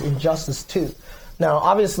place is Injustice 2. Now,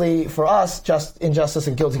 obviously, for us, just Injustice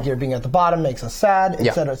and Guilty Gear being at the bottom makes us sad,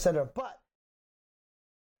 etc., etc. But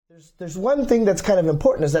there's one thing that's kind of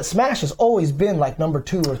important is that Smash has always been like number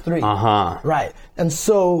 2 or 3. Uh-huh. Right. And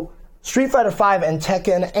so Street Fighter V and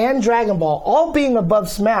Tekken and Dragon Ball all being above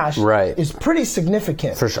Smash is pretty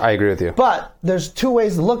significant. For sure, I agree with you. But there's two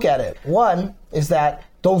ways to look at it. One is that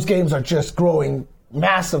those games are just growing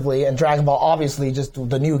massively, and Dragon Ball obviously just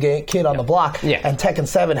the new kid on the block, and Tekken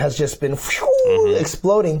 7 has just been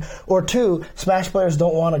exploding. Or two, Smash players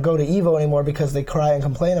don't want to go to EVO anymore because they cry and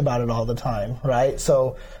complain about it all the time, right?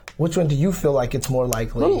 So which one do you feel like it's more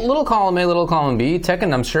likely? Little column A, little column B.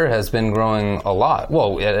 Tekken, I'm sure, has been growing a lot.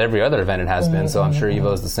 Well, at every other event it has been, so I'm sure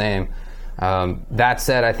EVO is the same. That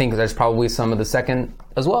said, I think there's probably some of the second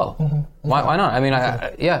as well. Why not? I mean,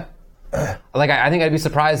 I think I'd be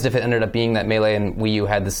surprised if it ended up being that Melee and Wii U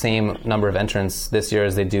had the same number of entrants this year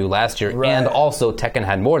as they do last year, and also Tekken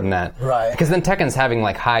had more than that. Right. Because then Tekken's having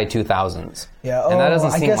like high 2000s. Yeah. And that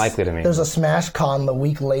doesn't seem likely to me. There's a Smash Con the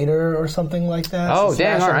week later or something like that. Oh, so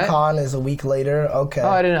dang, Smash all right. Con is a week later. Okay. Oh,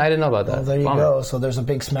 I didn't know about that. Well, there you go. So there's a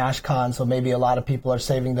big Smash Con, so maybe a lot of people are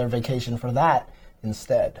saving their vacation for that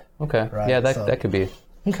instead. Okay. Right? Yeah, that could be.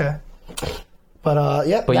 Okay. But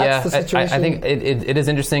that's the situation. I think it is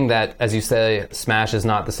interesting that, as you say, Smash is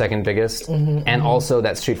not the second biggest, and also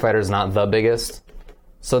that Street Fighter is not the biggest.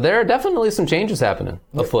 So there are definitely some changes happening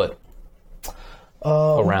afoot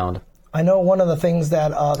around. I know one of the things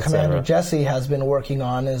that Commander Jesse has been working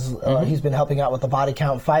on is he's been helping out with the Body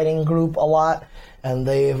Count Fighting group a lot, and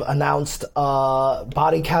they've announced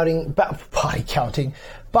Body Count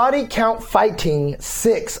Fighting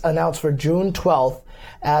 6 announced for June 12th.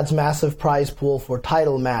 Adds massive prize pool for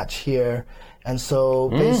title match here. And so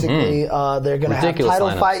basically they're going to have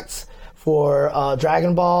title fights for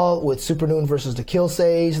Dragon Ball with Super Noon versus the Kill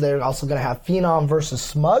Sage. They're also going to have Phenom versus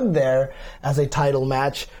Smug there as a title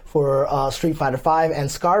match for Street Fighter V,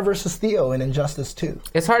 and Scar versus Theo in Injustice 2.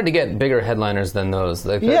 It's hard to get bigger headliners than those.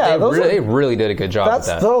 They really did a good job with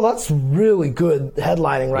that. That's really good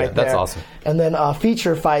headlining right there. That's awesome. And then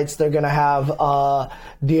feature fights, they're going to have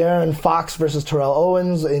De'Aaron Fox versus Terrell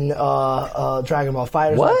Owens in Dragon Ball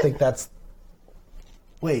FighterZ. What? I think that's...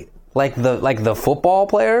 Wait. Like the football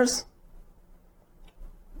players?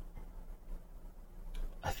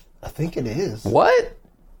 I think it is. What?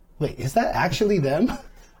 Wait, is that actually them?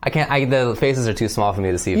 I can't. The faces are too small for me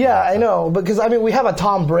to see. Yeah, I know, because we have a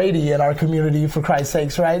Tom Brady in our community, for Christ's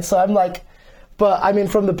sakes, right? So I'm like, but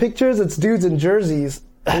from the pictures, it's dudes in jerseys.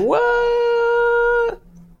 What?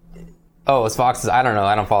 Oh, it's Fox's. I don't know.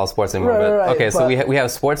 I don't follow sports anymore. Right, okay, so we have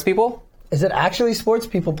sports people. Is it actually sports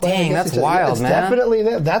people playing? Dang, that's wild, it's man. Definitely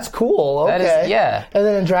them. That's cool. Okay. That is, yeah. And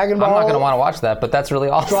then in Dragon Ball, I'm not going to want to watch that, but that's really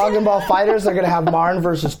awesome. Dragon Ball FighterZ, they're going to have Marn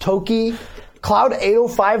versus Toki. Cloud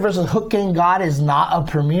 805 versus Hook King God is not a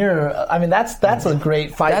premiere. That's a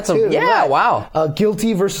great fight too. Yeah, wow.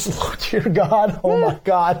 Guilty versus Dear God. Oh my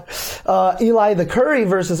God. Eli the Curry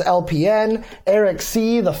versus LPN. Eric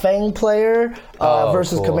C, the Fang player,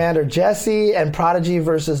 versus cool. Commander Jesse, and Prodigy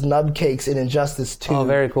versus Nubcakes in Injustice 2. Oh,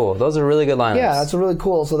 very cool. Those are really good lineups. Yeah, that's really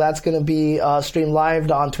cool. So that's going to be streamed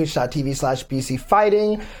live on twitch.tv/BC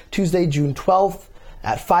Fighting, Tuesday, June 12th.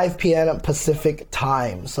 At 5 p.m. Pacific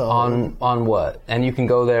time. So on what? And you can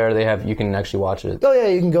go there. You can actually watch it. Oh yeah,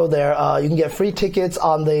 you can go there. You can get free tickets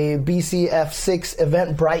on the BCF6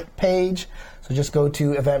 Eventbrite page. So just go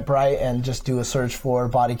to Eventbrite and just do a search for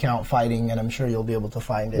Body Count Fighting, and I'm sure you'll be able to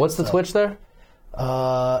find it. What's the Twitch there?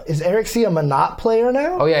 Is Eric C a Monat player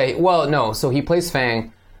now? Oh yeah. Well, no. So he plays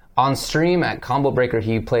Fang. On stream at Combo Breaker,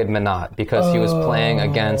 he played Monat because he was playing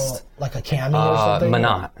against like a Cammy or something.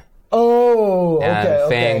 Monat. Oh, okay. And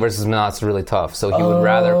Fang versus Monat's really tough, so he would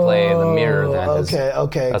rather play the mirror than his...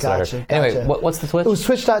 Okay, gotcha. Anyway, what's the Twitch? It was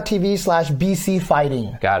twitch.tv/BC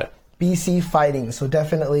Fighting. Got it. BC Fighting. So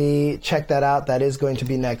definitely check that out. That is going to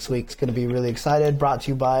be next week. It's going to be really excited. Brought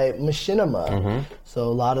to you by Machinima. So a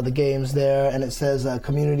lot of the games there, and it says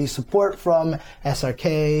community support from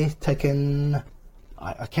SRK, Tekken...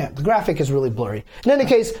 I can't. The graphic is really blurry. In any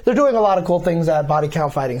case, they're doing a lot of cool things at Body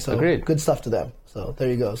Count Fighting, so Agreed. Good stuff to them. So there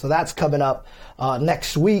you go. So that's coming up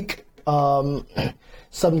next week. Some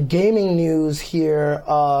gaming news here.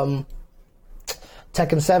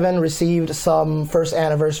 Tekken 7 received some first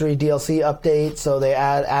anniversary DLC updates, so they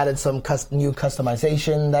added some new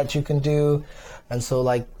customization that you can do. And so,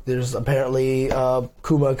 there's apparently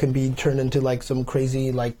Kuma can be turned into some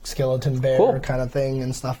crazy skeleton bear kind of thing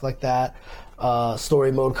and stuff like that.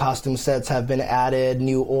 Story mode costume sets have been added,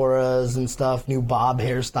 new auras and stuff, new Bob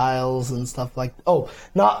hairstyles and stuff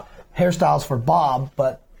not hairstyles for Bob,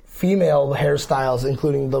 but female hairstyles,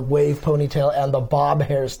 including the wave ponytail and the Bob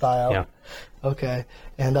hairstyle. Yeah. Okay.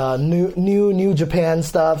 And new Japan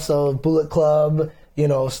stuff, so Bullet Club,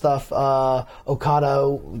 stuff.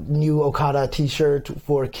 New Okada T-shirt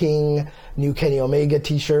for King, new Kenny Omega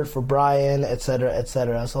T-shirt for Bryan, etc.,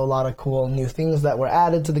 etc. So a lot of cool new things that were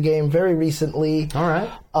added to the game very recently. All right.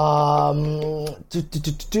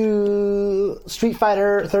 Street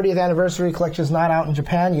Fighter 30th Anniversary Collection is not out in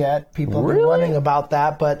Japan yet. People have been wondering about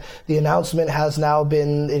that, but the announcement has now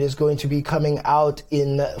been, it is going to be coming out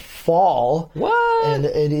in fall. What? And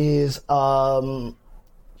it is,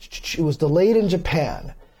 it was delayed in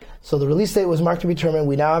Japan. So the release date was marked to be determined.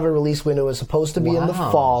 We now have a release window. It's supposed to be in the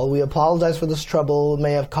fall. We apologize for this trouble. It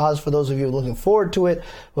may have caused for those of you looking forward to it,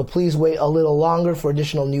 but please wait a little longer for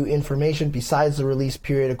additional new information besides the release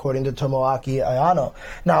period, according to Tomoaki Ayano.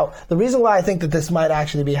 Now, the reason why I think that this might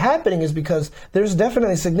actually be happening is because there's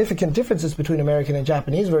definitely significant differences between American and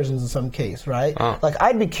Japanese versions in some case, right? Like,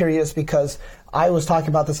 I'd be curious because I was talking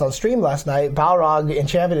about this on stream last night, Balrog in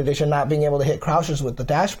Champion Edition not being able to hit crouchers with the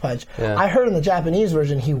dash punch. Yeah. I heard in the Japanese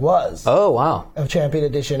version he was. Oh, wow. Of Champion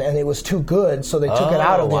Edition, and it was too good, so they took it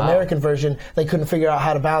out of the American version. They couldn't figure out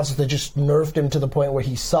how to balance it. They just nerfed him to the point where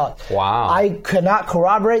he sucked. Wow. I cannot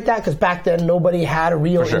corroborate that because back then nobody had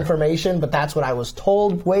real information, but that's what I was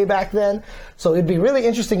told way back then. So it'd be really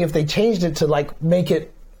interesting if they changed it to like make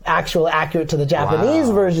it accurate to the Japanese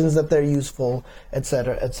versions that they're useful,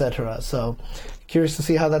 etc., etc. So curious to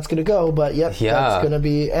see how that's going to go, but that's going to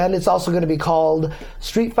be, and it's also going to be called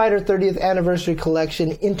Street Fighter 30th Anniversary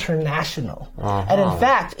Collection International. And in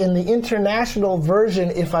fact, in the international version,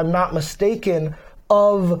 if I'm not mistaken,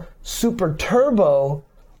 of Super Turbo,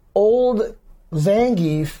 old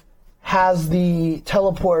Zangief has the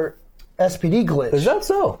teleport SPD glitch. Is that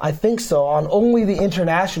so? I think so. On only the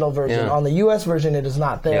international version. On the US version, it is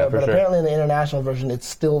not there. But apparently in the international version, it's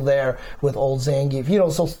still there with old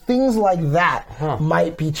Zangief. So things like that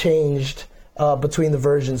might be changed between the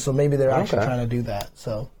versions. So maybe they're actually trying to do that.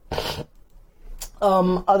 So,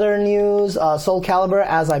 other news, Soul Calibur,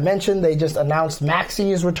 as I mentioned, they just announced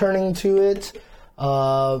Maxi is returning to it.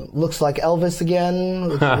 Looks like Elvis again,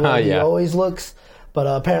 which is the way he always looks. But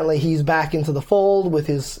apparently he's back into the fold with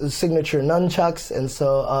his signature nunchucks, and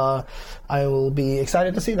so I will be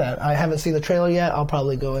excited to see that. I haven't seen the trailer yet. I'll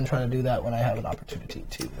probably go and try to do that when I have an opportunity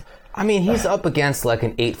to. I mean, he's up against like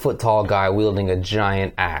an 8-foot-tall guy wielding a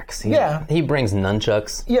giant axe. He brings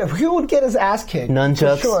nunchucks. Yeah, he would get his ass kicked.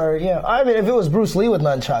 Nunchucks? For sure, yeah. I mean, if it was Bruce Lee with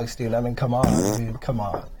nunchucks, dude, I mean, come on, dude, come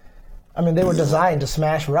on. I mean, they were designed to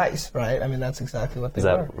smash rice, right? I mean, that's exactly what they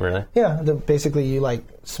were. Is that really? Yeah, basically you like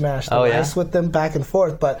smash the rice with them back and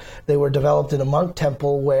forth, but they were developed in a monk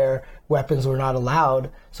temple where weapons were not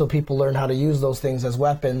allowed, so people learned how to use those things as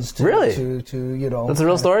weapons to, That's a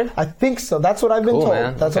real story? I think so. That's what I've been told.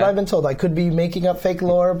 Man. That's what I've been told. I could be making up fake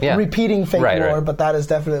lore, repeating fake lore, but that is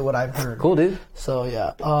definitely what I've heard. Cool, dude. So,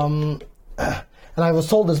 yeah. And I was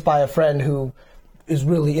told this by a friend who is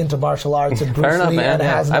really into martial arts and Bruce Lee and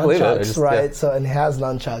has nunchucks, right? So, and he has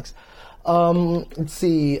nunchucks. Let's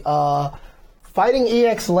see. Fighting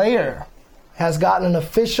EX Layer has gotten an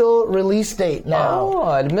official release date now. Oh,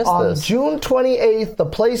 I'd missed this. On June 28th, the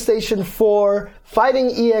PlayStation 4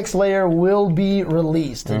 Fighting EX Layer will be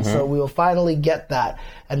released. And so we will finally get that.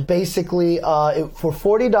 And basically, for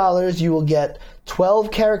 $40, you will get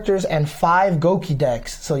 12 characters and 5 Goki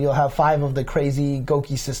decks. So you'll have 5 of the crazy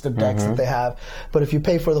Goki system decks that they have. But if you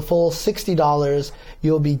pay for the full $60,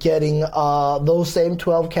 you'll be getting those same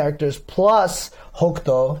 12 characters plus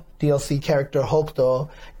Hokuto, DLC character Hokuto,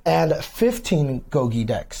 and 15 Gogi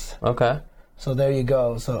decks. Okay. So there you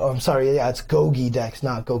go. So I'm sorry, it's Gogi decks,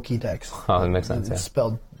 not Goki decks. Oh, that makes sense. It's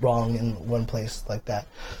spelled wrong in one place like that.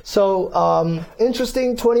 So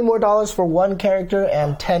interesting, $20 more for one character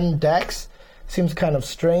and 10 decks. Seems kind of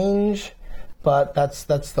strange, but that's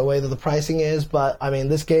the way that the pricing is. But I mean,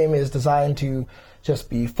 this game is designed to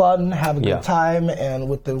just be fun, have a good time, and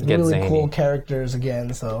with the really cool characters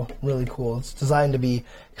again. So really cool. It's designed to be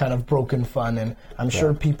kind of broken fun, and I'm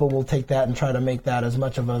sure people will take that and try to make that as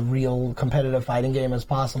much of a real competitive fighting game as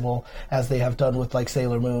possible, as they have done with like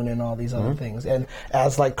Sailor Moon and all these other things. And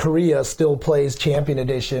as like Korea still plays Champion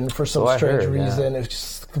Edition for some strange reason. It's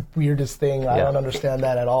just the weirdest thing. I don't understand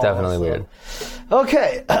that at all. Definitely weird.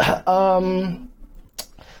 Okay.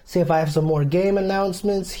 See if I have some more game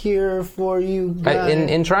announcements here for you guys.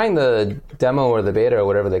 In trying the demo or the beta or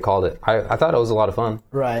whatever they called it, I thought it was a lot of fun.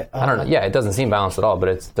 Right. I don't know. Yeah, it doesn't seem balanced at all, but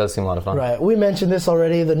it does seem a lot of fun. Right. We mentioned this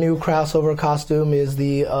already. The new crossover costume is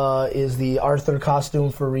the Arthur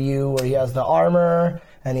costume for Ryu, where he has the armor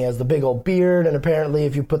and he has the big old beard. And apparently,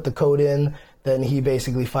 if you put the code in, then he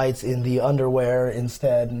basically fights in the underwear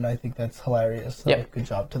instead. And I think that's hilarious. So good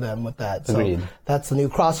job to them with that. Agreed. So that's the new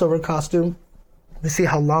crossover costume. Let's see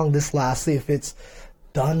how long this lasts, see if it's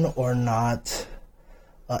done or not.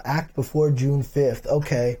 Act before June 5th.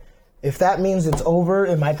 Okay. If that means it's over,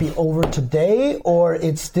 it might be over today, or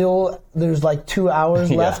it's still, there's like 2 hours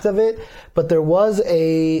left of it. But there was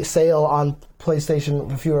a sale on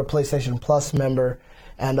PlayStation, if you're a PlayStation Plus member,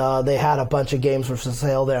 and they had a bunch of games for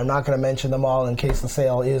sale there. I'm not going to mention them all in case the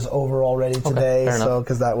sale is over already today,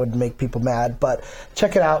 because that would make people mad. But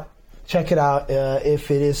check it out. Check it out if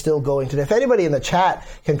it is still going today. If anybody in the chat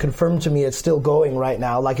can confirm to me it's still going right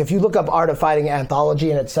now. Like if you look up Art of Fighting Anthology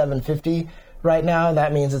and it's 750 right now,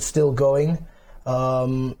 that means it's still going.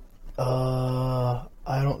 I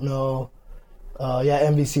don't know.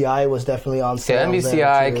 MVCI was definitely on sale.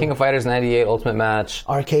 MVCI, King of Fighters 98 Ultimate Match.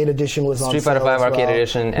 Arcade Edition was on sale. Street Fighter 5 Arcade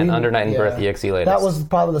Edition and Under Night and Birth EXE latest. That was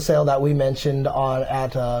probably the sale that we mentioned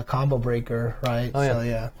at Combo Breaker, right? Oh, yeah. So,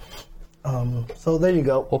 yeah. So there you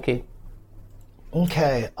go. Okay.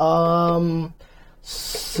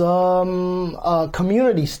 Some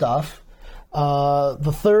community stuff.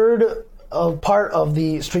 The third part of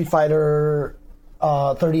the Street Fighter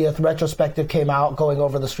 30th retrospective came out, going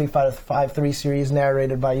over the Street Fighter 5-3 series,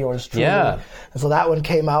 narrated by yours truly. Yeah. And so that one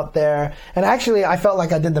came out there. And actually, I felt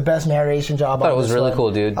like I did the best narration job. I thought it was really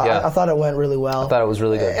cool, dude. Yeah. I thought it went really well. I thought it was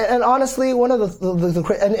really good. And honestly, one of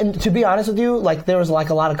and to be honest with you, like there was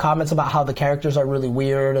like a lot of comments about how the characters are really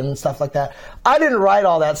weird and stuff like that. I didn't write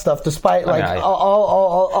all that stuff, despite like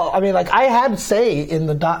I mean, like I had say in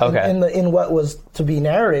the in what was to be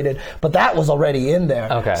narrated, but that was already in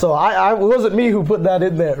there. Okay. So it wasn't me who put that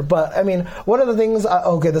in there. But I mean, one of the things.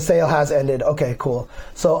 The sale has ended. Okay, cool.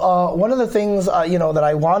 So one of the things that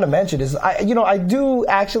I want to mention is I do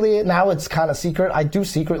actually, now it's kind of secret. I do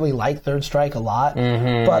secretly like Third Strike a lot.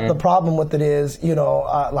 Mm-hmm. But the problem with it is,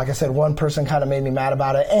 like I said, one person kind of made me mad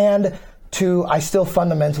about it, and two, I still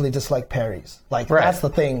fundamentally dislike parries. Like that's the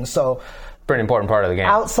thing. So. Pretty important part of the game.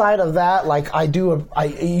 Outside of that, like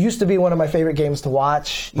it used to be one of my favorite games to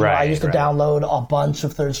watch. I used to download a bunch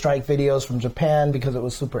of Third Strike videos from Japan because it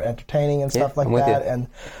was super entertaining and stuff like that. And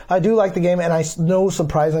I do like the game, and I know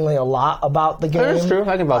surprisingly a lot about the game. That's true.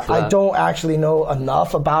 I can vouch for that. I don't actually know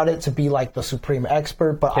enough about it to be like the supreme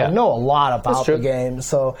expert, but I know a lot about the game.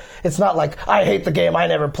 So it's not like I hate the game, I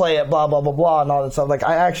never play it, blah blah blah blah, and all that stuff. Like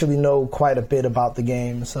I actually know quite a bit about the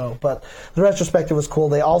game. So, but the retrospective was cool.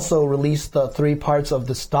 They also released the 3 parts of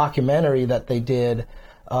this documentary that they did,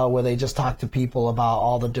 where they just talked to people about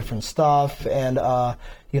all the different stuff, and I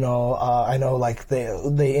know like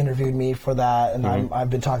they interviewed me for that, and I've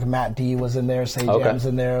been talking. Matt D was in there, Say Jam's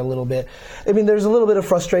in there a little bit. I mean, there's a little bit of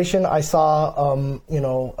frustration. I saw,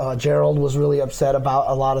 Gerald was really upset about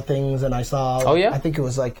a lot of things, and I saw. I think it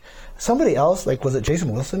was like somebody else. Like, was it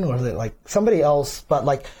Jason Wilson or was it like somebody else? But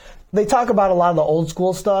like. They talk about a lot of the old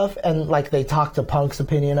school stuff, and like they talk to Punk's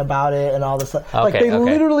opinion about it and all this stuff. Like they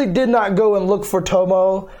literally did not go and look for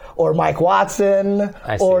Tomo or Mike Watson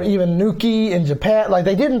or even Nuki in Japan. Like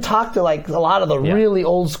they didn't talk to like a lot of the really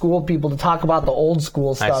old school people to talk about the old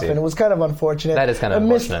school stuff, and it was kind of unfortunate. That is kind of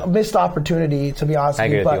unfortunate. Missed opportunity, to be honest with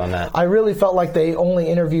you. I agree with you on that. I really felt like they only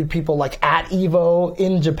interviewed people like at EVO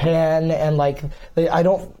in Japan, and like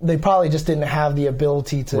they probably just didn't have the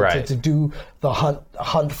ability to do the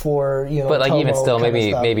hunt for But like Tomo even still,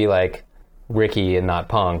 maybe like Ricky and not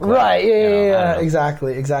Punk. Right, yeah,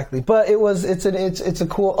 exactly. But it's a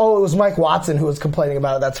cool. Oh, it was Mike Watson who was complaining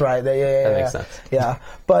about it. That's right. That makes sense. Yeah,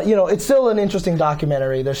 but it's still an interesting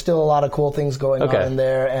documentary. There's still a lot of cool things going on in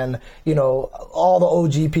there, and all the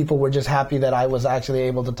OG people were just happy that I was actually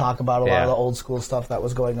able to talk about a lot of the old school stuff that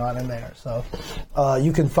was going on in there. So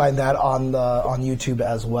you can find that on YouTube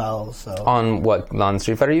as well. So on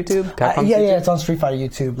Street Fighter YouTube? Yeah, it's on Street Fighter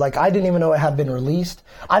YouTube. Like I didn't even know it had been released.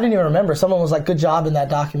 I didn't even remember. Someone was like, "Good job in that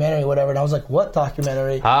documentary," whatever, and I was like, "What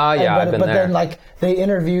documentary?" I've been there. But then, like, they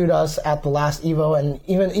interviewed us at the last Evo, and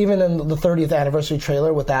even in the 30th anniversary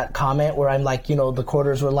trailer with that comment where I'm like, the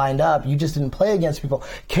quarters were lined up, you just didn't play against people,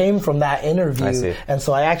 came from that interview. I see. And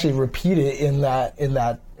so I actually repeated it in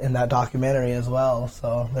that documentary as well.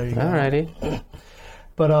 So there you go. Alrighty.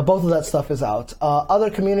 But both of that stuff is out.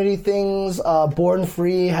 Other community things, Born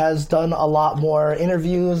Free has done a lot more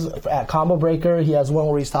interviews at Combo Breaker. He has one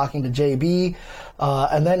where he's talking to JB.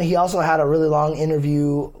 And then he also had a really long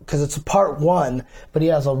interview, because it's part 1, but he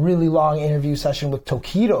has a really long interview session with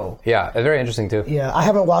Tokido. Yeah, very interesting too. Yeah, I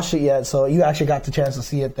haven't watched it yet, so you actually got the chance to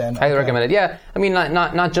see it then. Highly recommend it. Yeah, I mean,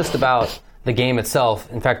 not just about the game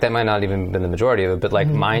itself. In fact, that might not even been the majority of it, but like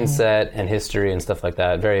mindset and history and stuff like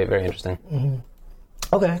that. Very, very interesting. Mm-hmm.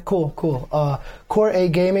 Okay, cool. Core A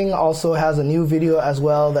Gaming also has a new video as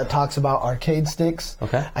well that talks about arcade sticks.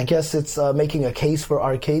 Okay. I guess it's making a case for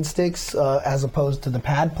arcade sticks as opposed to the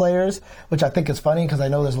pad players, which I think is funny because I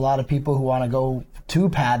know there's a lot of people who want to go to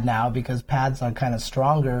pad now because pads are kind of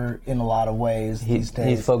stronger in a lot of ways these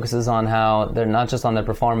days. He focuses on how they're not just on their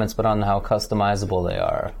performance, but on how customizable they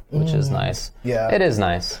are, which is nice. Yeah. It is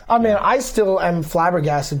nice. I mean, I still am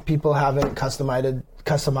flabbergasted people haven't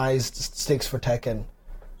customized sticks for Tekken.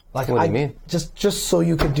 Like, what do you mean? Just so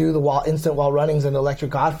you could do the instant while runnings and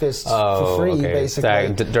electric god fists for free,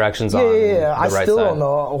 basically. Directions on the I right still side. don't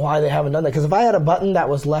know why they haven't done that. Because if I had a button that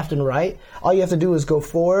was left and right, all you have to do is go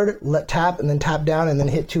forward, tap, and then tap down, and then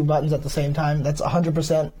hit 2 buttons at the same time. That's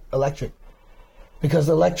 100% electric. Because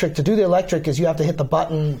to do the electric is you have to hit the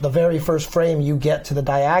button the very first frame you get to the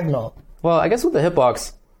diagonal. Well, I guess with the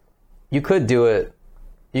hitbox, you could do it.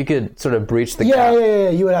 You could sort of breach the gap. Yeah.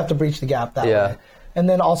 You would have to breach the gap that way. And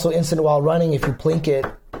then also instant while running, if you blink it,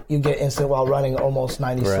 you get instant while running almost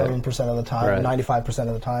 97% of the time, 95%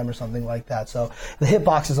 of the time or something like that. So the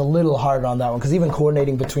hitbox is a little harder on that one because even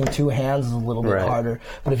coordinating between 2 hands is a little bit harder.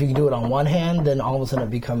 But if you can do it on 1 hand, then all of a sudden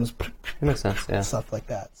it becomes It makes sense, yeah. stuff like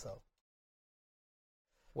that. So.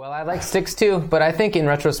 Well, I like sticks too, but I think in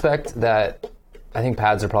retrospect that I think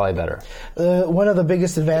pads are probably better. One of the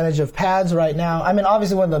biggest advantage of pads right now, I mean,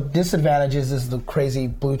 obviously one of the disadvantages is the crazy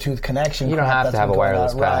Bluetooth connection. You don't have to have a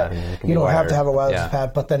wireless pad. You don't have to have a wireless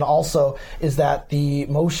pad, but then also is that the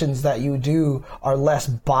motions that you do are less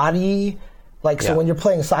body, so when you're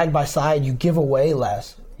playing side by side, you give away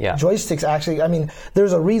less. Yeah. Joysticks actually, I mean,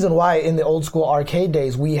 there's a reason why in the old school arcade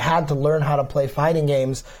days we had to learn how to play fighting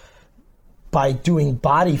games by doing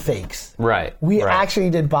body fakes. Right. We actually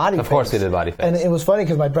did body fakes. Of course we did body fakes. And it was funny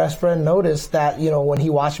because my best friend noticed that, when he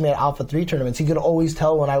watched me at Alpha 3 tournaments, he could always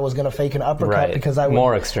tell when I was going to fake an uppercut because I would...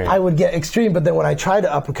 More extreme. I would get extreme, but then when I tried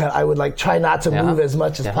to uppercut, I would try not to move as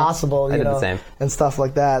much as possible, I did the same. and stuff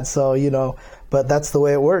like that. So, but that's the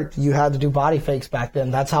way it worked. You had to do body fakes back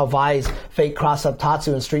then. That's how Vi's fake cross-up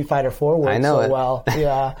Tatsu in Street Fighter 4 worked so well.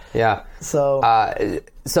 Yeah. Yeah. So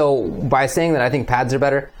by saying that I think pads are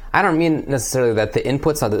better, I don't mean necessarily that the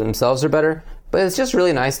inputs themselves are better, but it's just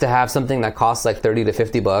really nice to have something that costs like $30 to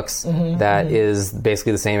 $50 that is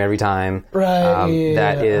basically the same every time. Right.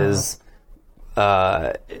 That is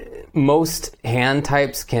most hand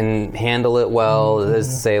types can handle it well.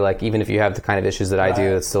 Let's say even if you have the kind of issues that I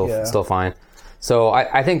do, it's still fine. So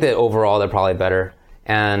I think that overall they're probably better,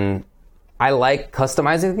 and I like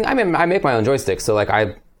customizing. I mean, I make my own joysticks, so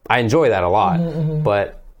I enjoy that a lot.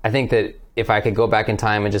 But I think that if I could go back in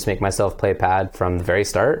time and just make myself play pad from the very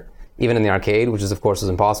start, even in the arcade, which is of course is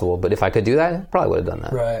impossible, but if I could do that, I probably would have done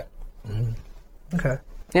that. Right. Okay.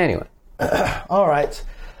 Anyway. All right.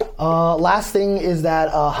 Last thing is that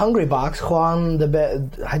Hungrybox, Juan de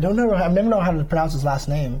I don't know. I've never known how to pronounce his last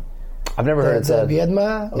name. I've never heard it said.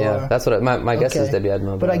 Debiedma? Yeah, that's what my guess is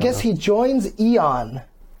Debiedma. But I guess he joins Eon.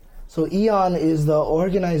 So Eon is the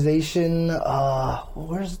organization.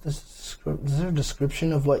 Where's this? Is there a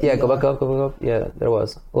description of what? Yeah, go back up. Yeah, there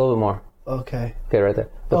was a little bit more. Okay, right there.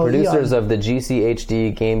 The producers of the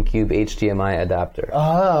GCHD GameCube HDMI adapter.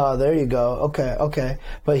 Ah, there you go. Okay.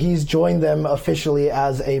 But he's joined them officially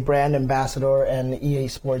as a brand ambassador and EA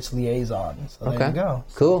Sports liaison. So there you go.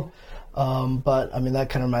 Cool. But I mean, that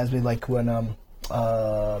kind of reminds me when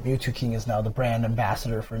Mewtwo King is now the brand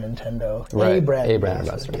ambassador for Nintendo. Right. A brand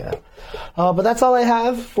ambassador. Yeah. But that's all I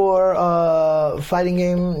have for fighting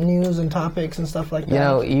game news and topics and stuff like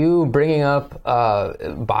that. You bringing up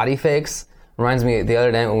body fakes reminds me the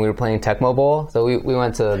other day when we were playing Tecmo Bowl. So we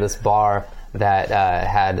went to this bar that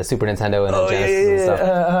had a Super Nintendo and a Genesis and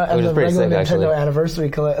stuff. And which the is pretty regular sick, actually. Nintendo anniversary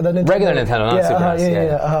collection. Regular Nintendo, not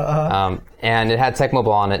Super NES. And it had Tecmo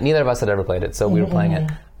Bowl on it. Neither of us had ever played it, so we were playing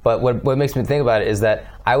it. But what makes me think about it is that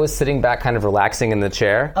I was sitting back kind of relaxing in the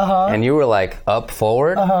chair, and you were up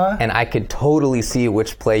forward, and I could totally see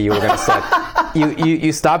which play you were going to set.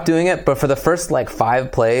 You stopped doing it, but for the first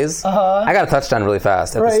 5 plays, I got a touchdown really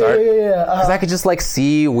fast at the start. Because I could just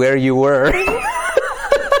see where you were.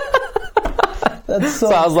 That's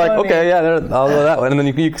so I was funny. okay, I'll go that one, and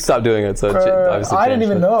then you stopped doing it. So it obviously I didn't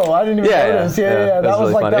even know. I didn't even notice. Yeah. That was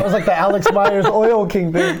really that was the Alex Myers Oil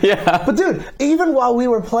King thing. Yeah. But dude, even while we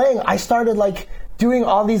were playing, I started doing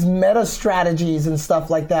all these meta strategies and stuff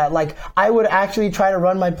like that. I would actually try to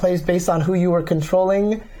run my plays based on who you were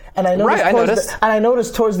controlling. And I noticed, I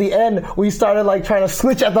noticed towards the end we started trying to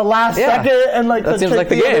switch at the last second, and that seems like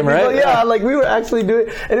the game, right? Yeah, we were actually doing,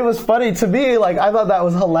 and it was funny to me. I thought that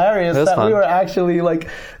was hilarious fun. We were actually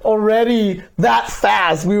already that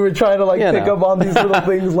fast. We were trying to pick up on these little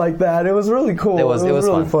things like that. It was really cool. It was really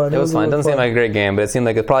fun. It was fun. It doesn't seem like a great game, but it seemed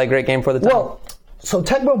like it's probably a great game for the time. Well, so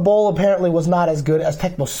Tecmo Bowl apparently was not as good as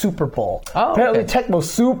Tecmo Super Bowl. Oh, apparently Tecmo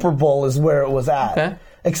Super Bowl is where it was at. Okay.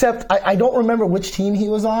 Except I don't remember which team he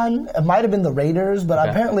was on. It might have been the Raiders, but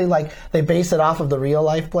apparently like they base it off of the real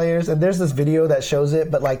life players. And there's this video that shows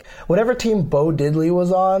it. But like whatever team Bo Diddley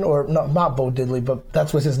was on, or no, not Bo Diddley, but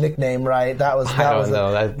that was his nickname, right? That was. I don't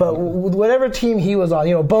know. But whatever team he was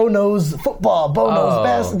on, Bo knows football, Bo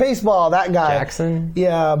knows baseball. That guy. Jackson.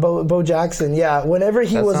 Yeah, Bo Jackson. Yeah, whenever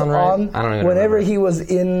he was right? on, I don't even whenever remember. he was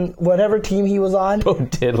in whatever team he was on. Bo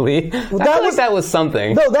Diddley. I feel like that was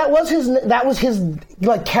something. No, that was his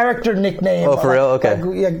like character nickname. Oh, for real? Okay.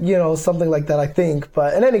 Like, something like that, I think.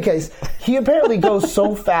 But in any case, he apparently goes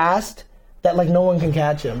so fast that like no one can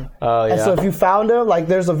catch him. Oh, yeah. And so if you found him, like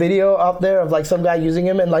there's a video up there of like some guy using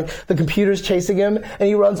him and like the computer's chasing him and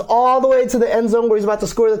he runs all the way to the end zone where he's about to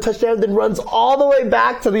score the touchdown, then runs all the way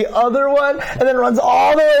back to the other one and then runs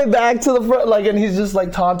all the way back to the front, like, and he's just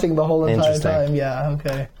like taunting the whole entire time. Yeah,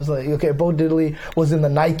 okay. It's like, okay, Bo Diddley was in the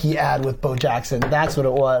Nike ad with Bo Jackson. That's what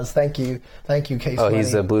it was. Thank you, Case. Oh, Money.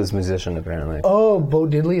 he's a blues musician apparently. Oh, Bo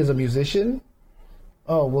Diddley is a musician?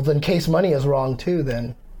 Oh, well then Case Money is wrong too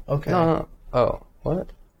then. Okay. No. Oh, what?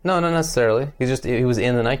 No, not necessarily. He was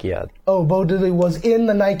in the Nike ad. Oh, Bo Diddley was in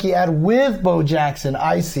the Nike ad with Bo Jackson.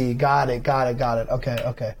 I see. Got it.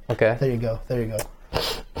 Okay. There you go.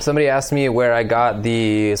 Somebody asked me where I got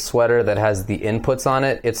the sweater that has the inputs on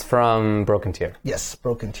it. It's from Broken Tier. Yes,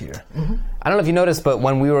 Broken Tier. Mm-hmm. I don't know if you noticed, but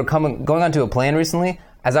when we were going onto a plane recently,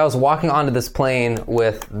 as I was walking onto this plane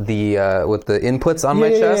with the inputs on my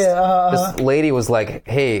chest, this lady was like,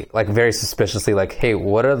 "Hey," like very suspiciously, like, "Hey,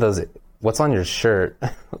 what are those? What's on your shirt?"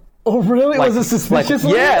 Oh, really? Like, was it suspicious?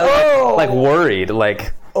 Like worried,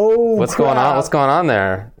 like, what's going on? What's going on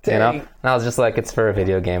there? Dang. You know? And I was just like, "It's for a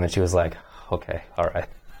video game," and she was like, "Okay, all right."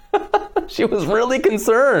 She was really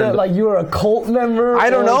concerned. That, like you were a cult member.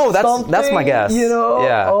 I don't know. Something, that's my guess.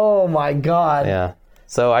 Yeah. Oh my god. Yeah.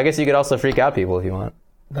 So I guess you could also freak out people if you want.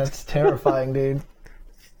 That's terrifying, dude.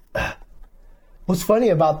 What's funny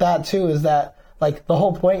about that too is that like the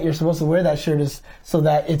whole point you're supposed to wear that shirt is so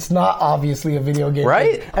that it's not obviously a video game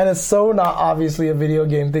right? thing. And it's so not obviously a video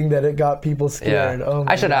game thing that it got people scared. Yeah. Oh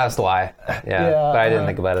I should have asked why. Yeah. But I didn't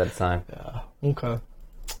think about it at the time. Yeah. Okay.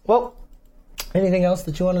 Well, anything else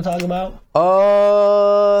that you want to talk about?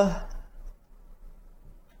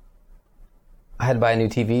 I had to buy a new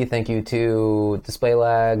TV. Thank you to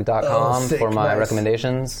DisplayLag.com for my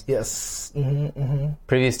recommendations. Yes.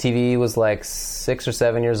 Previous TV was like 6 or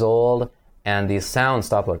 7 years old, and the sound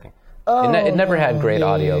stopped working. It never had great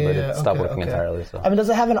audio, but it stopped working entirely. So. I mean, does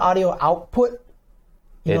it have an audio output?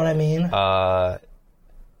 You know what I mean?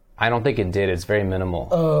 I don't think it did. It's very minimal.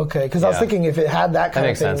 Oh, okay. Because I was thinking if it had that kind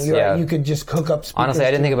of thing, sense. You could just hook up speakers. Honestly, I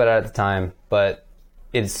didn't think about it at the time, but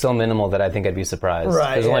it's so minimal that I think I'd be surprised.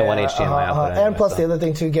 Right. There's only one HDMI output. And plus, the other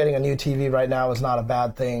thing too, getting a new TV right now is not a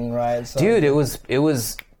bad thing, right? So, dude, it was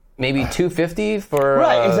maybe $250 for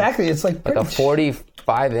right. Exactly. It's like a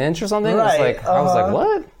 45-inch or something. Right. It's like I was like,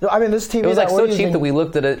 what? I mean, this TV. It was like so cheap that we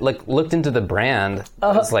looked at it, like looked into the brand.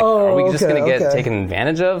 It's like, are we just going to get taken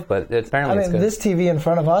advantage of? But apparently, it's good. This TV in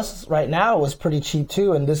front of us right now was pretty cheap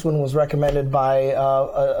too, and this one was recommended by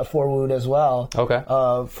a Forwood as well. Okay.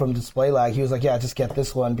 From DisplayLag, he was like, yeah, just get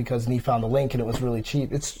this one because he found the link and it was really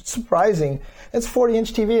cheap. It's surprising. It's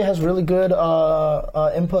 40-inch TV. It has really good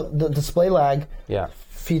input. The DisplayLag. Yeah.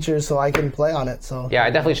 Features so I can play on it. So yeah,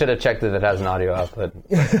 I definitely should have checked that it has an audio output,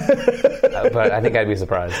 but I think I'd be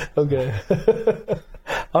surprised. Okay.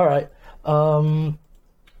 All right.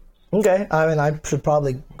 Okay. I mean, I should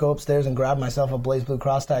probably go upstairs and grab myself a BlazBlue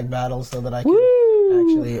Cross Tag Battle so that I can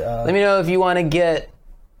actually. Let me know if you want to get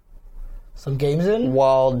some games in.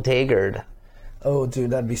 Walled Daggered. Oh, dude,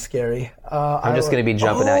 that'd be scary. I'm just going to be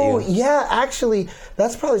jumping at you. Oh, yeah, actually,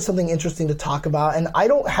 that's probably something interesting to talk about, and I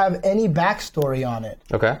don't have any backstory on it.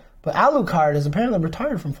 Okay. But Alucard is apparently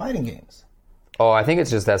retired from fighting games. Oh, I think it's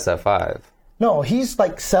just SF5. No, he's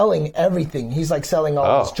like selling everything. He's like selling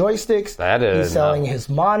all his joysticks. He's selling his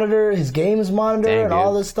monitor, his games monitor, and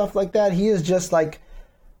all this stuff like that. He is just like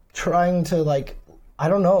trying to like... I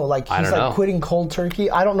don't know. Like he's like quitting cold turkey.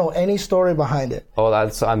 I don't know any story behind it. Oh, I'm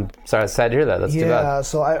sorry. Sad to hear that. That's too bad. Yeah.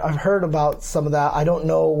 So I've heard about some of that. I don't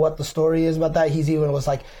know what the story is about that. He's even was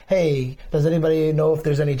like, "Hey, does anybody know if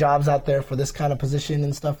there's any jobs out there for this kind of position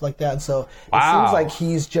and stuff like that?" So it seems like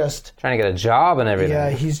he's just trying to get a job and everything. Yeah,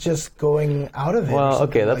 he's just going out of it. Well,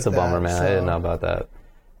 okay, that's a bummer, man. So, I didn't know about that.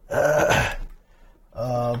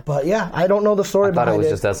 But yeah, I don't know the story behind it. I thought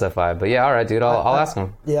it was just SF5, but yeah, all right, dude. I'll ask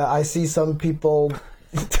him. Yeah, I see some people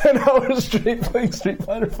 10 hours straight playing Street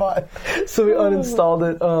Fighter 5, so we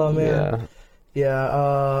uninstalled it. Oh man.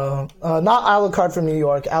 Yeah. Not Alucard from New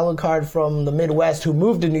York. Alucard from the Midwest who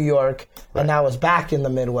moved to New York and now is back in the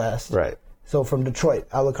Midwest. Right. So from Detroit,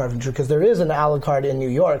 Alucard from Detroit, because there is an Alucard in New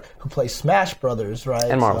York who plays Smash Brothers, right?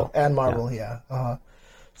 And Marvel. And Marvel, yeah. Uh-huh.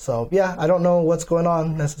 So yeah, I don't know what's going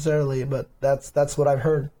on necessarily, but that's what I've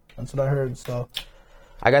heard. That's what I heard. So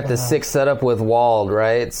I got the 6 set up with Wald,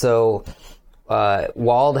 right? So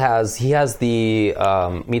Wald has the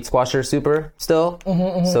Meat Squasher super still,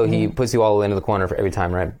 so he puts you all the way into the corner for every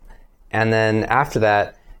time, right? And then after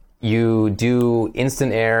that, you do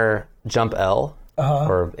instant air jump L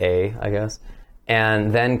or A, I guess,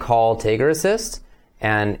 and then call Tager assist,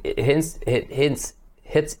 and it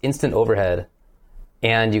hits instant overhead,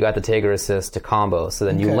 and you got the Tager assist to combo. So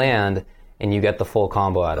then you land and you get the full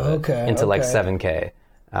combo out of it into like 7K.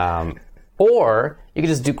 Or you can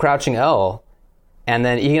just do crouching L, and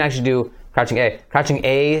then you can actually do crouching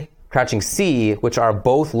A, crouching C, which are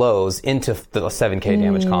both lows into the 7K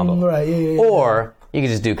damage combo. Right, yeah. Or you can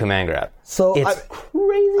just do command grab. So it's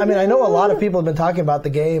crazy. I mean, I know a lot of people have been talking about the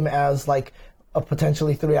game as like a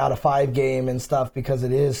potentially 3 out of 5 game and stuff because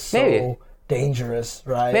it is so dangerous,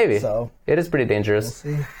 right? Maybe. So it is pretty dangerous.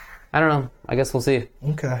 we'll see. I don't know. I guess we'll see.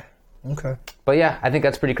 Okay. But yeah, I think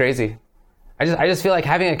that's pretty crazy. I just feel like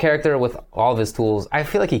having a character with all of his tools, I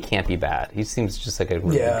feel like he can't be bad. He seems just like a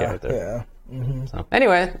really good character. Yeah. So,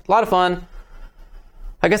 anyway, a lot of fun.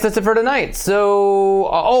 I guess that's it for tonight. So,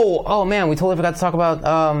 oh man, we totally forgot to talk about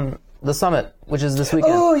the summit, which is this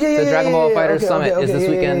weekend. Oh, yeah, the Dragon Ball Fighters Summit is this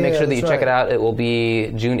weekend. Make sure that you check it out. It will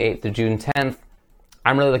be June 8th to June 10th.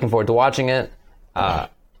 I'm really looking forward to watching it. I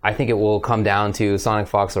think it will come down to Sonic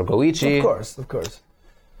Fox or Goichi. Of course.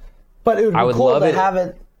 But it would be cool to have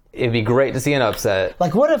it. It'd be great to see an upset.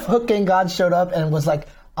 Like, what if Hook Gang God showed up and was like,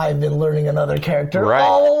 I've been learning another character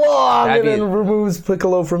all along, and then removes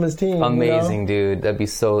Piccolo from his team. Amazing, dude. That'd be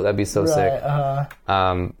so sick.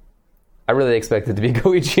 I really expect it to be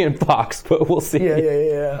Goichi and Fox, but we'll see.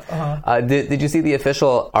 Yeah. Did you see the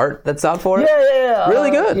official art that's out for it? Yeah.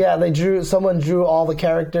 Really good. Yeah, someone drew all the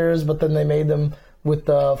characters, but then they made them with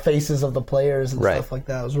the faces of the players and stuff like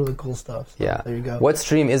that. It was really cool stuff. So there you go. What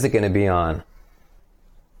stream is it going to be on?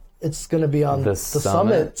 It's going to be on the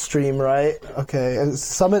Summit stream, right? Okay. It's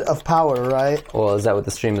Summit of Power, right? Well, is that what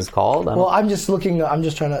the stream is called? I'm just trying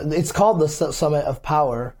to... It's called the Summit of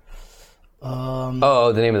Power.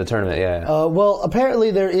 The name of the tournament, yeah. Well,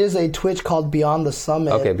 apparently there is a Twitch called Beyond the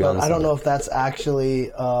Summit. Okay, Beyond the Summit. I don't know if that's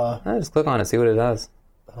actually... just click on it, see what it does.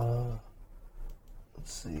 Let's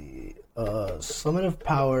see. Summit of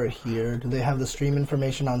Power here. Do they have the stream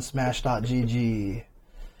information on Smash.gg?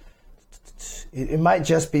 It might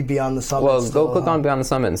just be Beyond the Summit. Well, go click on Beyond the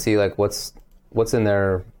Summit and see like what's in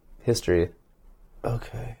their history.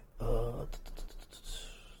 Okay.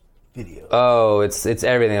 Video. Oh, it's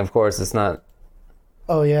everything. Of course, it's not.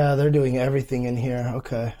 Oh yeah, they're doing everything in here.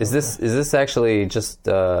 Okay. Is this actually just?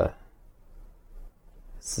 This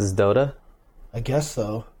is Dota? I guess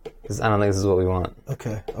so. Because I don't think this is what we want.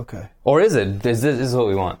 Okay. Or is it? This is what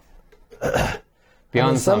we want?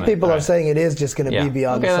 Beyond some people are saying it is just going to be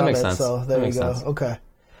Beyond the Summit. Makes sense. So there you go. Okay.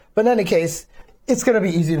 But in any case, it's going to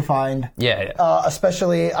be easy to find. Yeah.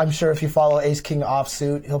 Especially, I'm sure if you follow Ace King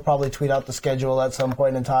Offsuit, he'll probably tweet out the schedule at some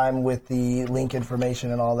point in time with the link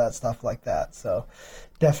information and all that stuff like that. So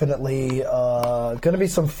definitely going to be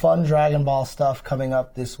some fun Dragon Ball stuff coming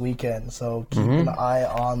up this weekend. So keep an eye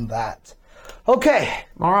on that. Okay.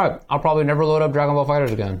 All right. I'll probably never load up Dragon Ball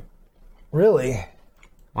FighterZ again. Really?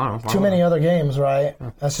 Wow. Too many other games, right?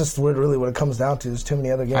 That's just really what it comes down to. There's too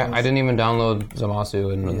many other games. I didn't even download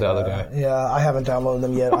Zamasu and the other guy. Yeah, I haven't downloaded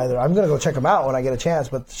them yet either. I'm going to go check them out when I get a chance,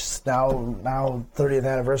 but just now 30th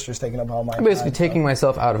anniversary is taking up all my time. I'm basically taking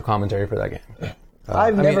myself out of commentary for that game.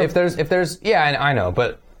 I mean, if there's I know,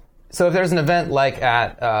 but so if there's an event like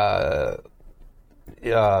at the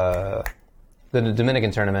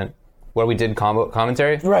Dominican tournament where we did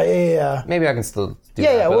commentary, right? Yeah. Maybe I can still do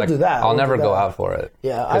that. Yeah, we'll do that. I'll never go out for it.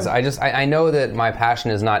 Yeah, because I know that my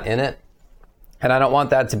passion is not in it, and I don't want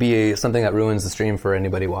that to be something that ruins the stream for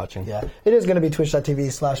anybody watching. Yeah, it is going to be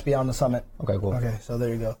twitch.tv/Beyond the Summit. Okay, cool. Okay, so there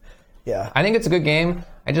you go. Yeah, I think it's a good game.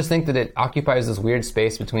 I just think that it occupies this weird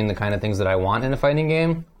space between the kind of things that I want in a fighting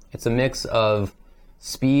game. It's a mix of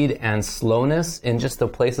speed and slowness in just the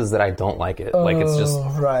places that I don't like it. Like it's just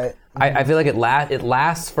right. I feel like it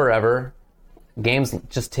lasts forever. Games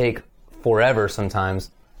just take forever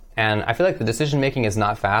sometimes, and I feel like the decision making is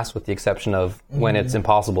not fast, with the exception of when it's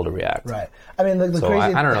impossible to react. Right. I mean, the crazy.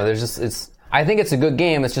 I don't know. There's just I think it's a good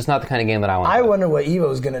game. It's just not the kind of game that I want. I wonder what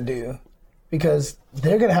Evo's going to do, because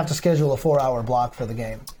they're going to have to schedule a 4-hour block for the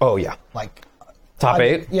game. Oh yeah. Like top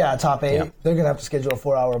 8. Yeah, top 8. Yeah. They're going to have to schedule a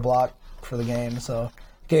 4-hour block for the game. So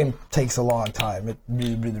game takes a long time. It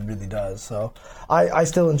really, really, really does. So I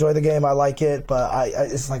still enjoy the game. I like it, but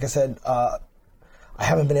it's like I said, I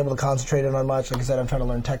haven't been able to concentrate on much. Like I said, I'm trying to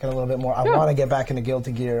learn Tekken a little bit more. I want to get back into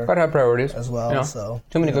Guilty Gear. Gotta have priorities as well. You know, so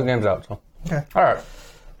too many good games out. So okay, all right.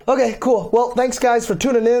 Okay, cool. Well, thanks guys for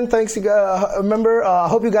tuning in. Thanks. Remember, I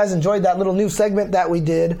hope you guys enjoyed that little new segment that we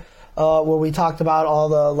did. Where we talked about all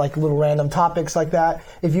the like little random topics like that.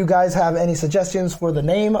 If you guys have any suggestions for the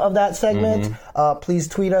name of that segment, please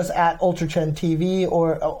tweet us at UltraChenTV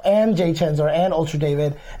and JChen's and Ultra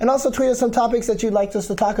David, and also tweet us some topics that you'd like us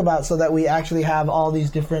to talk about, so that we actually have all these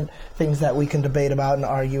different things that we can debate about and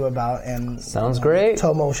argue about. And sounds great.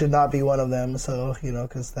 Tomo should not be one of them, so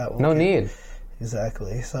because that will no need.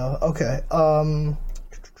 Exactly. So okay. All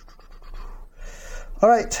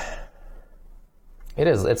right. It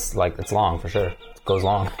is. It's long for sure. It goes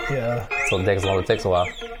long. Yeah. So it takes a while.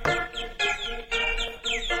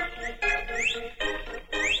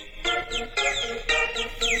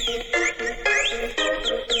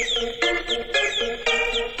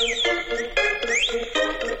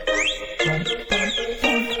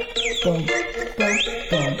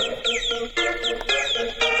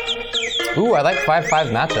 Ooh, I like 5-5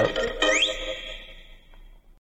 matchup.